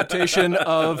 30-minute adaptation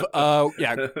of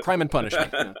Crime and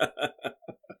Punishment.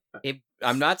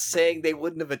 I'm not saying they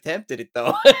wouldn't have attempted it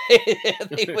though.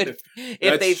 They would, if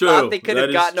That's they true. thought they could That have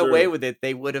is gotten away true. with it,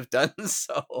 they would have done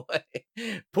so.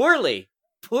 Poorly,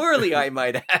 I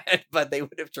might add, but they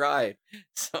would have tried.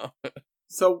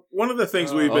 So one of the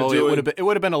things we've been doing, it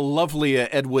would have been a lovely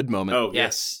Ed Wood moment. Oh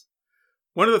yes.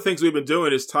 One of the things we've been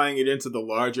doing is tying it into the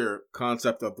larger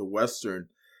concept of the Western.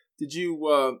 Did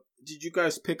you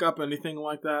guys pick up anything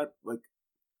like that? Like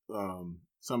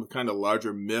some kind of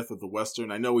larger myth of the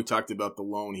Western? I know we talked about the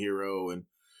lone hero and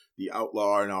the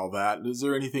outlaw and all that. Is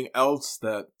there anything else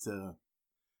that you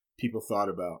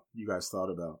guys thought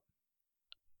about?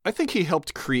 I think he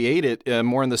helped create it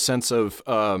more in the sense of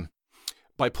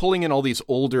by pulling in all these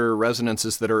older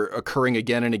resonances that are occurring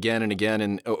again and again and again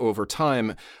and over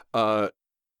time.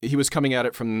 He was coming at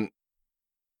it from,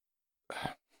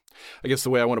 I guess the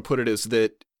way I want to put it is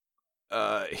that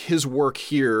his work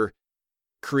here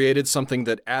created something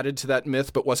that added to that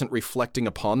myth but wasn't reflecting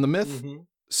upon the myth. Mm-hmm.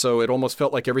 So it almost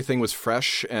felt like everything was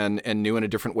fresh and new in a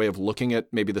different way of looking at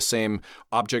maybe the same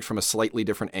object from a slightly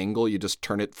different angle. You just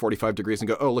turn it 45 degrees and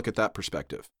go, oh, look at that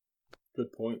perspective.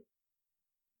 Good point.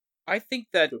 I think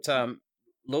that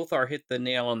Lothar hit the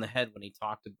nail on the head when he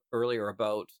talked earlier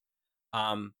about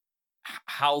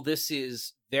how this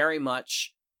is very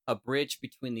much a bridge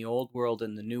between the old world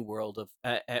and the new world of,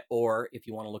 or if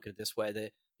you want to look at it this way,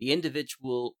 the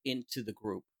individual into the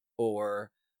group,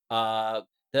 or the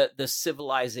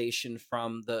civilization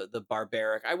from the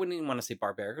barbaric. I wouldn't even want to say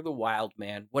barbaric, or the wild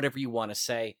man, whatever you want to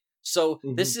say. So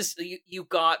this is, you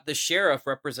got the sheriff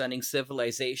representing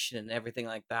civilization and everything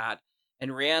like that,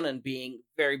 and Rhiannon being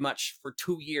very much for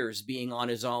 2 years being on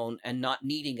his own and not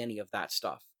needing any of that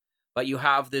stuff. But you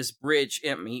have this bridge.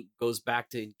 I mean, it goes back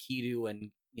to Enkidu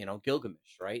and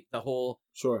Gilgamesh, right? The whole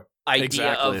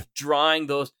idea of drawing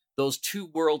those two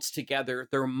worlds together.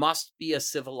 There must be a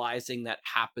civilizing that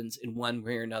happens in one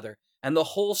way or another. And the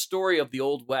whole story of the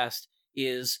Old West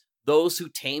is those who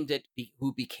tamed it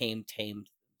who became tamed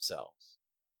themselves.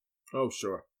 Oh,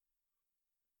 sure.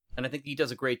 And I think he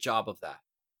does a great job of that.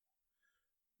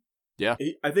 Yeah,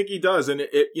 I think he does, and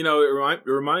it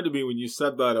reminded me when you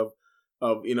said that of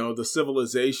the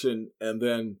civilization and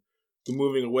then the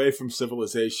moving away from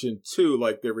civilization too,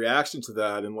 like the reaction to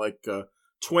that, and like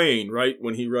Twain, right,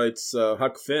 when he writes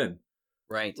Huck Finn,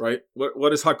 right. What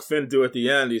does Huck Finn do at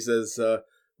the end? He says,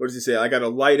 what does he say? I got to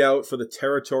light out for the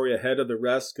territory ahead of the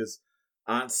rest because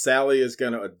Aunt Sally is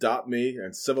going to adopt me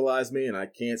and civilize me, and I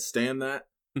can't stand that.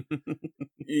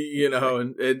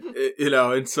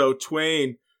 And so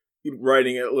Twain,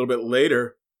 writing it a little bit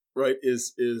later, right,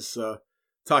 is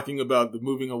talking about the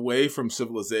moving away from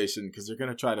civilization because they're going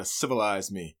to try to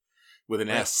civilize me with an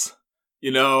S,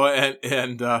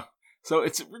 and so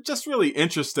it's just really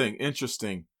interesting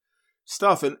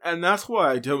stuff, and that's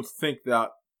why I don't think that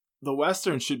the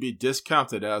Western should be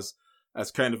discounted as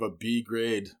kind of a B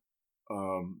grade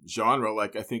genre,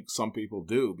 like I think some people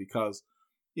do, because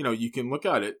you can look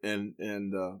at it and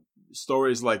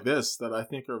stories like this that I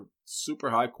think are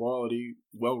super high quality,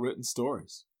 well written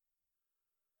stories.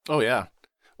 Oh yeah.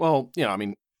 Well, I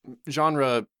mean,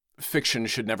 genre fiction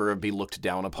should never be looked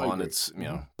down upon. It's,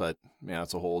 but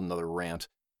it's a whole nother rant.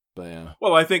 But yeah.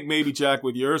 Well, I think maybe, Jack,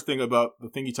 with your thing about the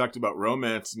thing you talked about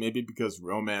romance, maybe because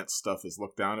romance stuff is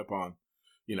looked down upon,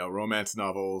 romance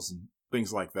novels and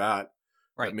things like that.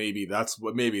 Right. Maybe that's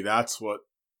what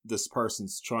this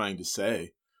person's trying to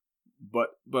say. But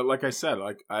like I said,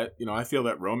 I feel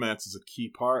that romance is a key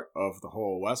part of the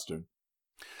whole Western.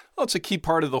 Well, it's a key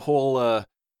part of the whole,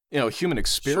 human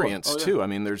experience too. I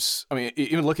mean,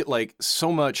 even look at like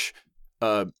so much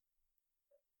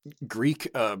Greek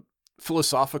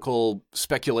philosophical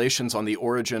speculations on the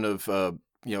origin of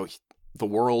the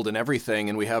world and everything,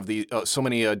 and we have the so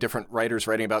many different writers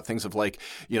writing about things of like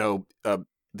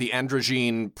the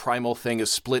androgyne primal thing is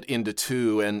split into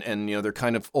two, and they're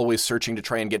kind of always searching to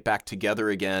try and get back together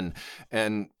again,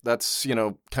 and that's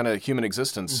kind of human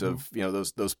existence of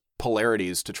those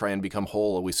polarities to try and become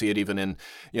whole. We see it even in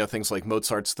things like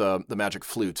Mozart's the Magic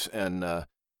Flute, and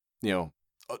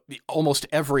almost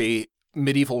every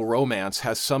medieval romance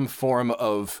has some form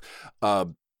of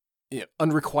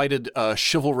unrequited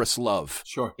chivalrous love.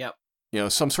 Sure. Yep.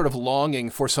 Some sort of longing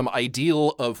for some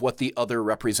ideal of what the other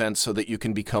represents so that you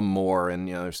can become more. And,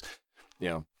 there's,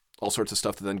 all sorts of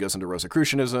stuff that then goes into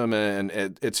Rosicrucianism.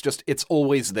 And it's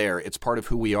always there. It's part of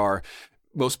who we are.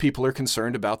 Most people are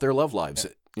concerned about their love lives.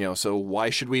 Yeah. So why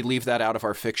should we leave that out of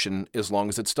our fiction as long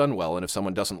as it's done well? And if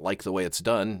someone doesn't like the way it's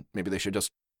done, maybe they should just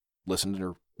listen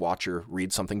or watch or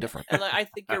read something different. And I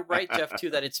think you're right, Jeff, too,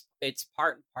 that it's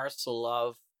part and parcel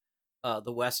of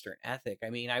the Western ethic. I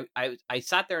mean, I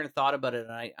sat there and thought about it,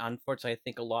 and unfortunately I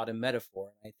think a lot in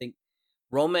metaphor. I think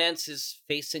romance is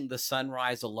facing the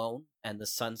sunrise alone and the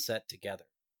sunset together.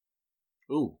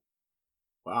 Ooh,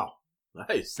 wow,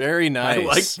 nice, very nice. I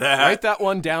like that. Write that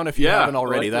one down if you haven't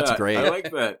already. Like that's great. I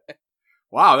like that.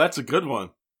 Wow, that's a good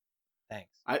one. Thanks.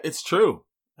 It's true.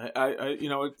 I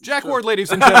Jack Ward,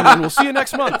 ladies and gentlemen. We'll see you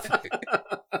next month.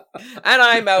 And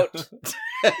I'm out.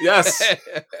 Yes.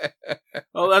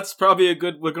 Well, that's probably a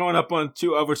good. We're going up on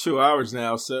over 2 hours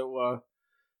now, so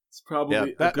it's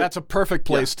probably that's a perfect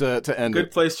place to end.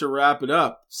 Good place to wrap it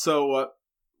up. So,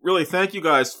 really, thank you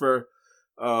guys for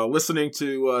listening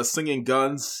to Singing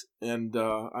Guns, and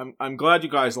I'm glad you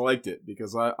guys liked it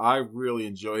because I really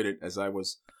enjoyed it as I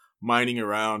was mining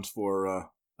around for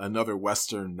another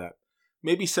Western that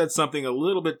maybe said something a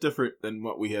little bit different than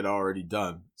what we had already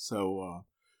done. So,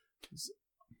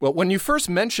 well, when you first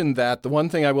mentioned that, the one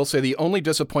thing I will say, the only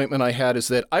disappointment I had is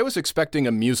that I was expecting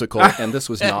a musical, and this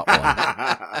was not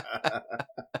one.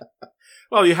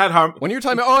 Well, you had when you're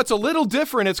talking about, it's a little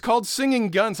different. It's called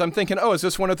Singing Guns. I'm thinking, is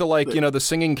this one of the the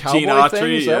singing cowboy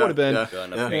things? That would have been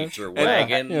gonna paint your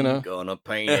wagon, gonna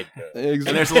paint it. Exactly.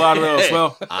 And there's a lot of those.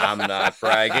 Well, I'm not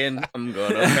bragging. I'm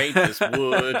gonna paint this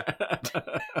wood.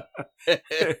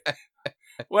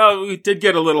 Well, we did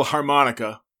get a little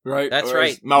harmonica, right? That's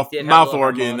right. Mouth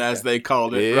organ, as they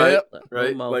called it,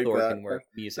 right? Mouth like organ that.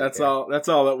 Music. That's all. That's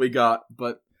all that we got.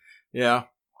 But yeah.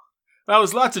 Well, there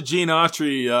was lots of Gene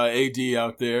Autry AD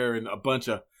out there and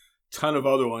ton of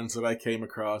other ones that I came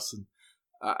across. And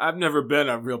I've never been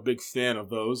a real big fan of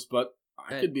those, but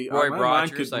I could be. Roy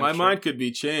Rogers, my mind could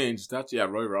be changed. That's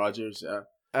Roy Rogers.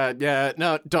 Yeah.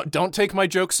 No, don't take my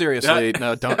joke seriously.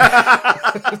 No, don't.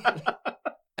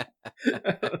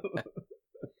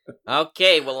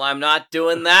 Okay, well, I'm not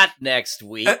doing that next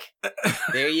week.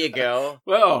 There you go.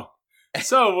 Well,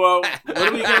 so what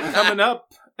do we got coming up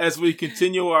as we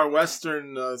continue our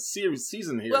Western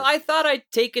season here? Well, I thought I'd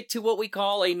take it to what we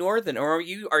call a Northern. Or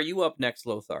are you up next,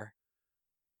 Lothar?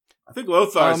 I think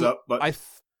Lothar's up, but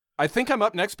I think I'm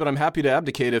up next. But I'm happy to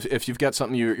abdicate if you've got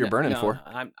something you're burning for.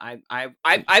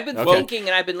 I've been thinking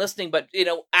and I've been listening, but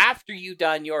after you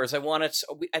done yours, I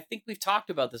think we've talked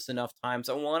about this enough times.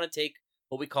 I want to take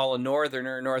what we call a Northern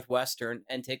or Northwestern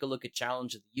and take a look at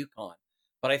Challenge of the Yukon.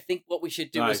 But I think what we should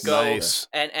do is go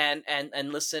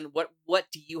and listen. What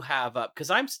do you have up? Because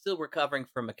I'm still recovering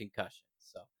from a concussion,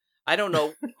 so I don't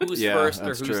know who's first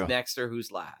or who's next or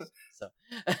who's last. So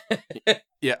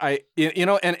yeah,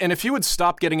 and if you would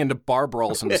stop getting into bar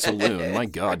brawls in the saloon, my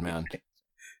God, man,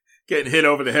 getting hit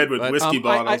over the head with whiskey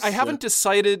bottles. I haven't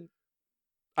decided.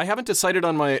 I haven't decided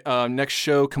on my next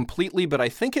show completely, but I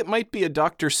think it might be a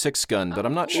Dr. Six Gun, but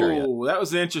I'm not sure yet. That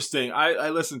was interesting. I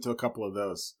listened to a couple of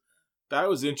those. That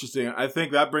was interesting. I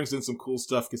think that brings in some cool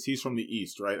stuff because he's from the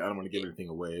East, right? I don't want to give anything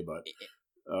away, but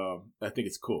I think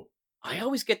it's cool. I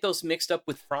always get those mixed up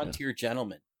with Frontier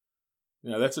Gentlemen.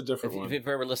 Yeah, that's a different one. If you've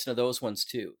ever listened to those ones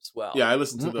too, as well. Yeah, I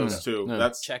listened to those too. Yeah.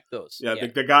 Check those. Yeah,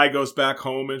 the guy goes back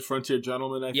home in Frontier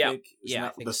Gentlemen, I think. I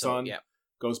think the so, son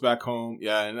goes back home.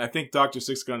 Yeah, and I think Dr.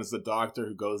 Six Gun is the doctor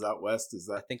who goes out west. Is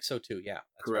that? I think so too, yeah.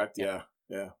 That's correct, right.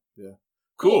 Yeah.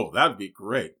 Cool. That'd be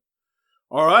great.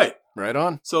 All right. Right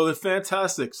on. So they're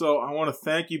fantastic. So I want to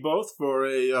thank you both for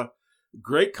a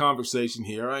great conversation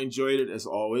here. I enjoyed it as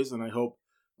always, and I hope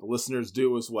the listeners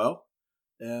do as well.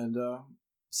 And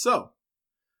so,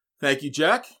 thank you,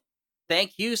 Jack.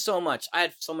 Thank you so much. I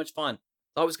had so much fun.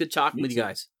 It's always good talking with you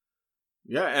guys.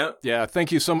 Yeah.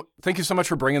 Thank you so much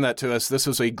for bringing that to us. This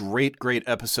was a great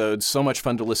episode. So much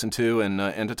fun to listen to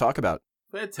and to talk about.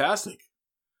 Fantastic.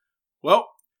 Well,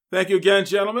 thank you again,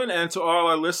 gentlemen, and to all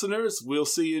our listeners. We'll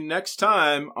see you next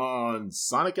time on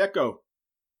Sonic Echo.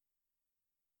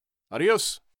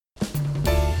 Adios.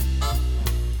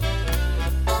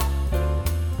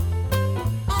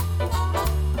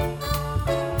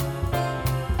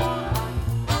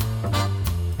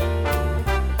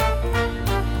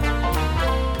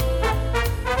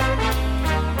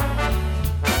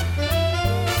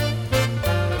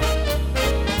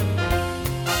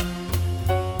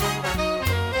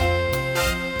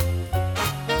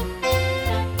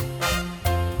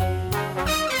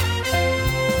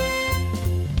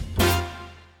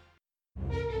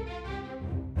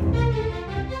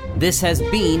 This has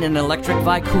been an Electric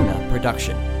Vicuna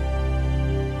production.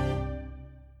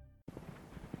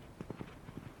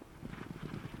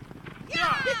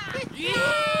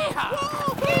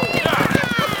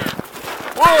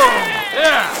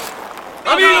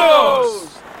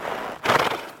 Amigos!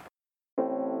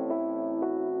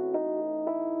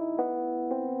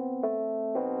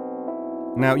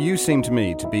 Now you seem to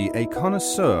me to be a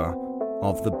connoisseur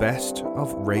of the best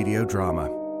of radio drama.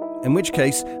 In which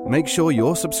case, make sure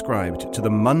you're subscribed to the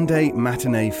Monday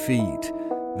Matinee feed.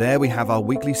 There we have our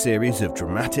weekly series of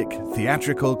dramatic,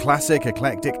 theatrical, classic,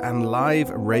 eclectic, and live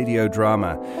radio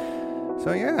drama.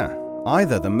 So yeah,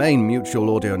 either the main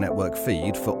Mutual Audio Network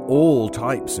feed for all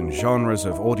types and genres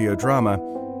of audio drama,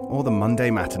 or the Monday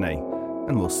Matinee.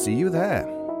 And we'll see you there.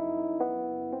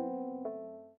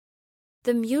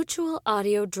 The Mutual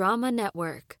Audio Drama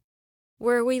Network,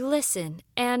 where we listen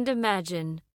and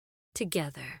imagine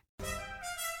together.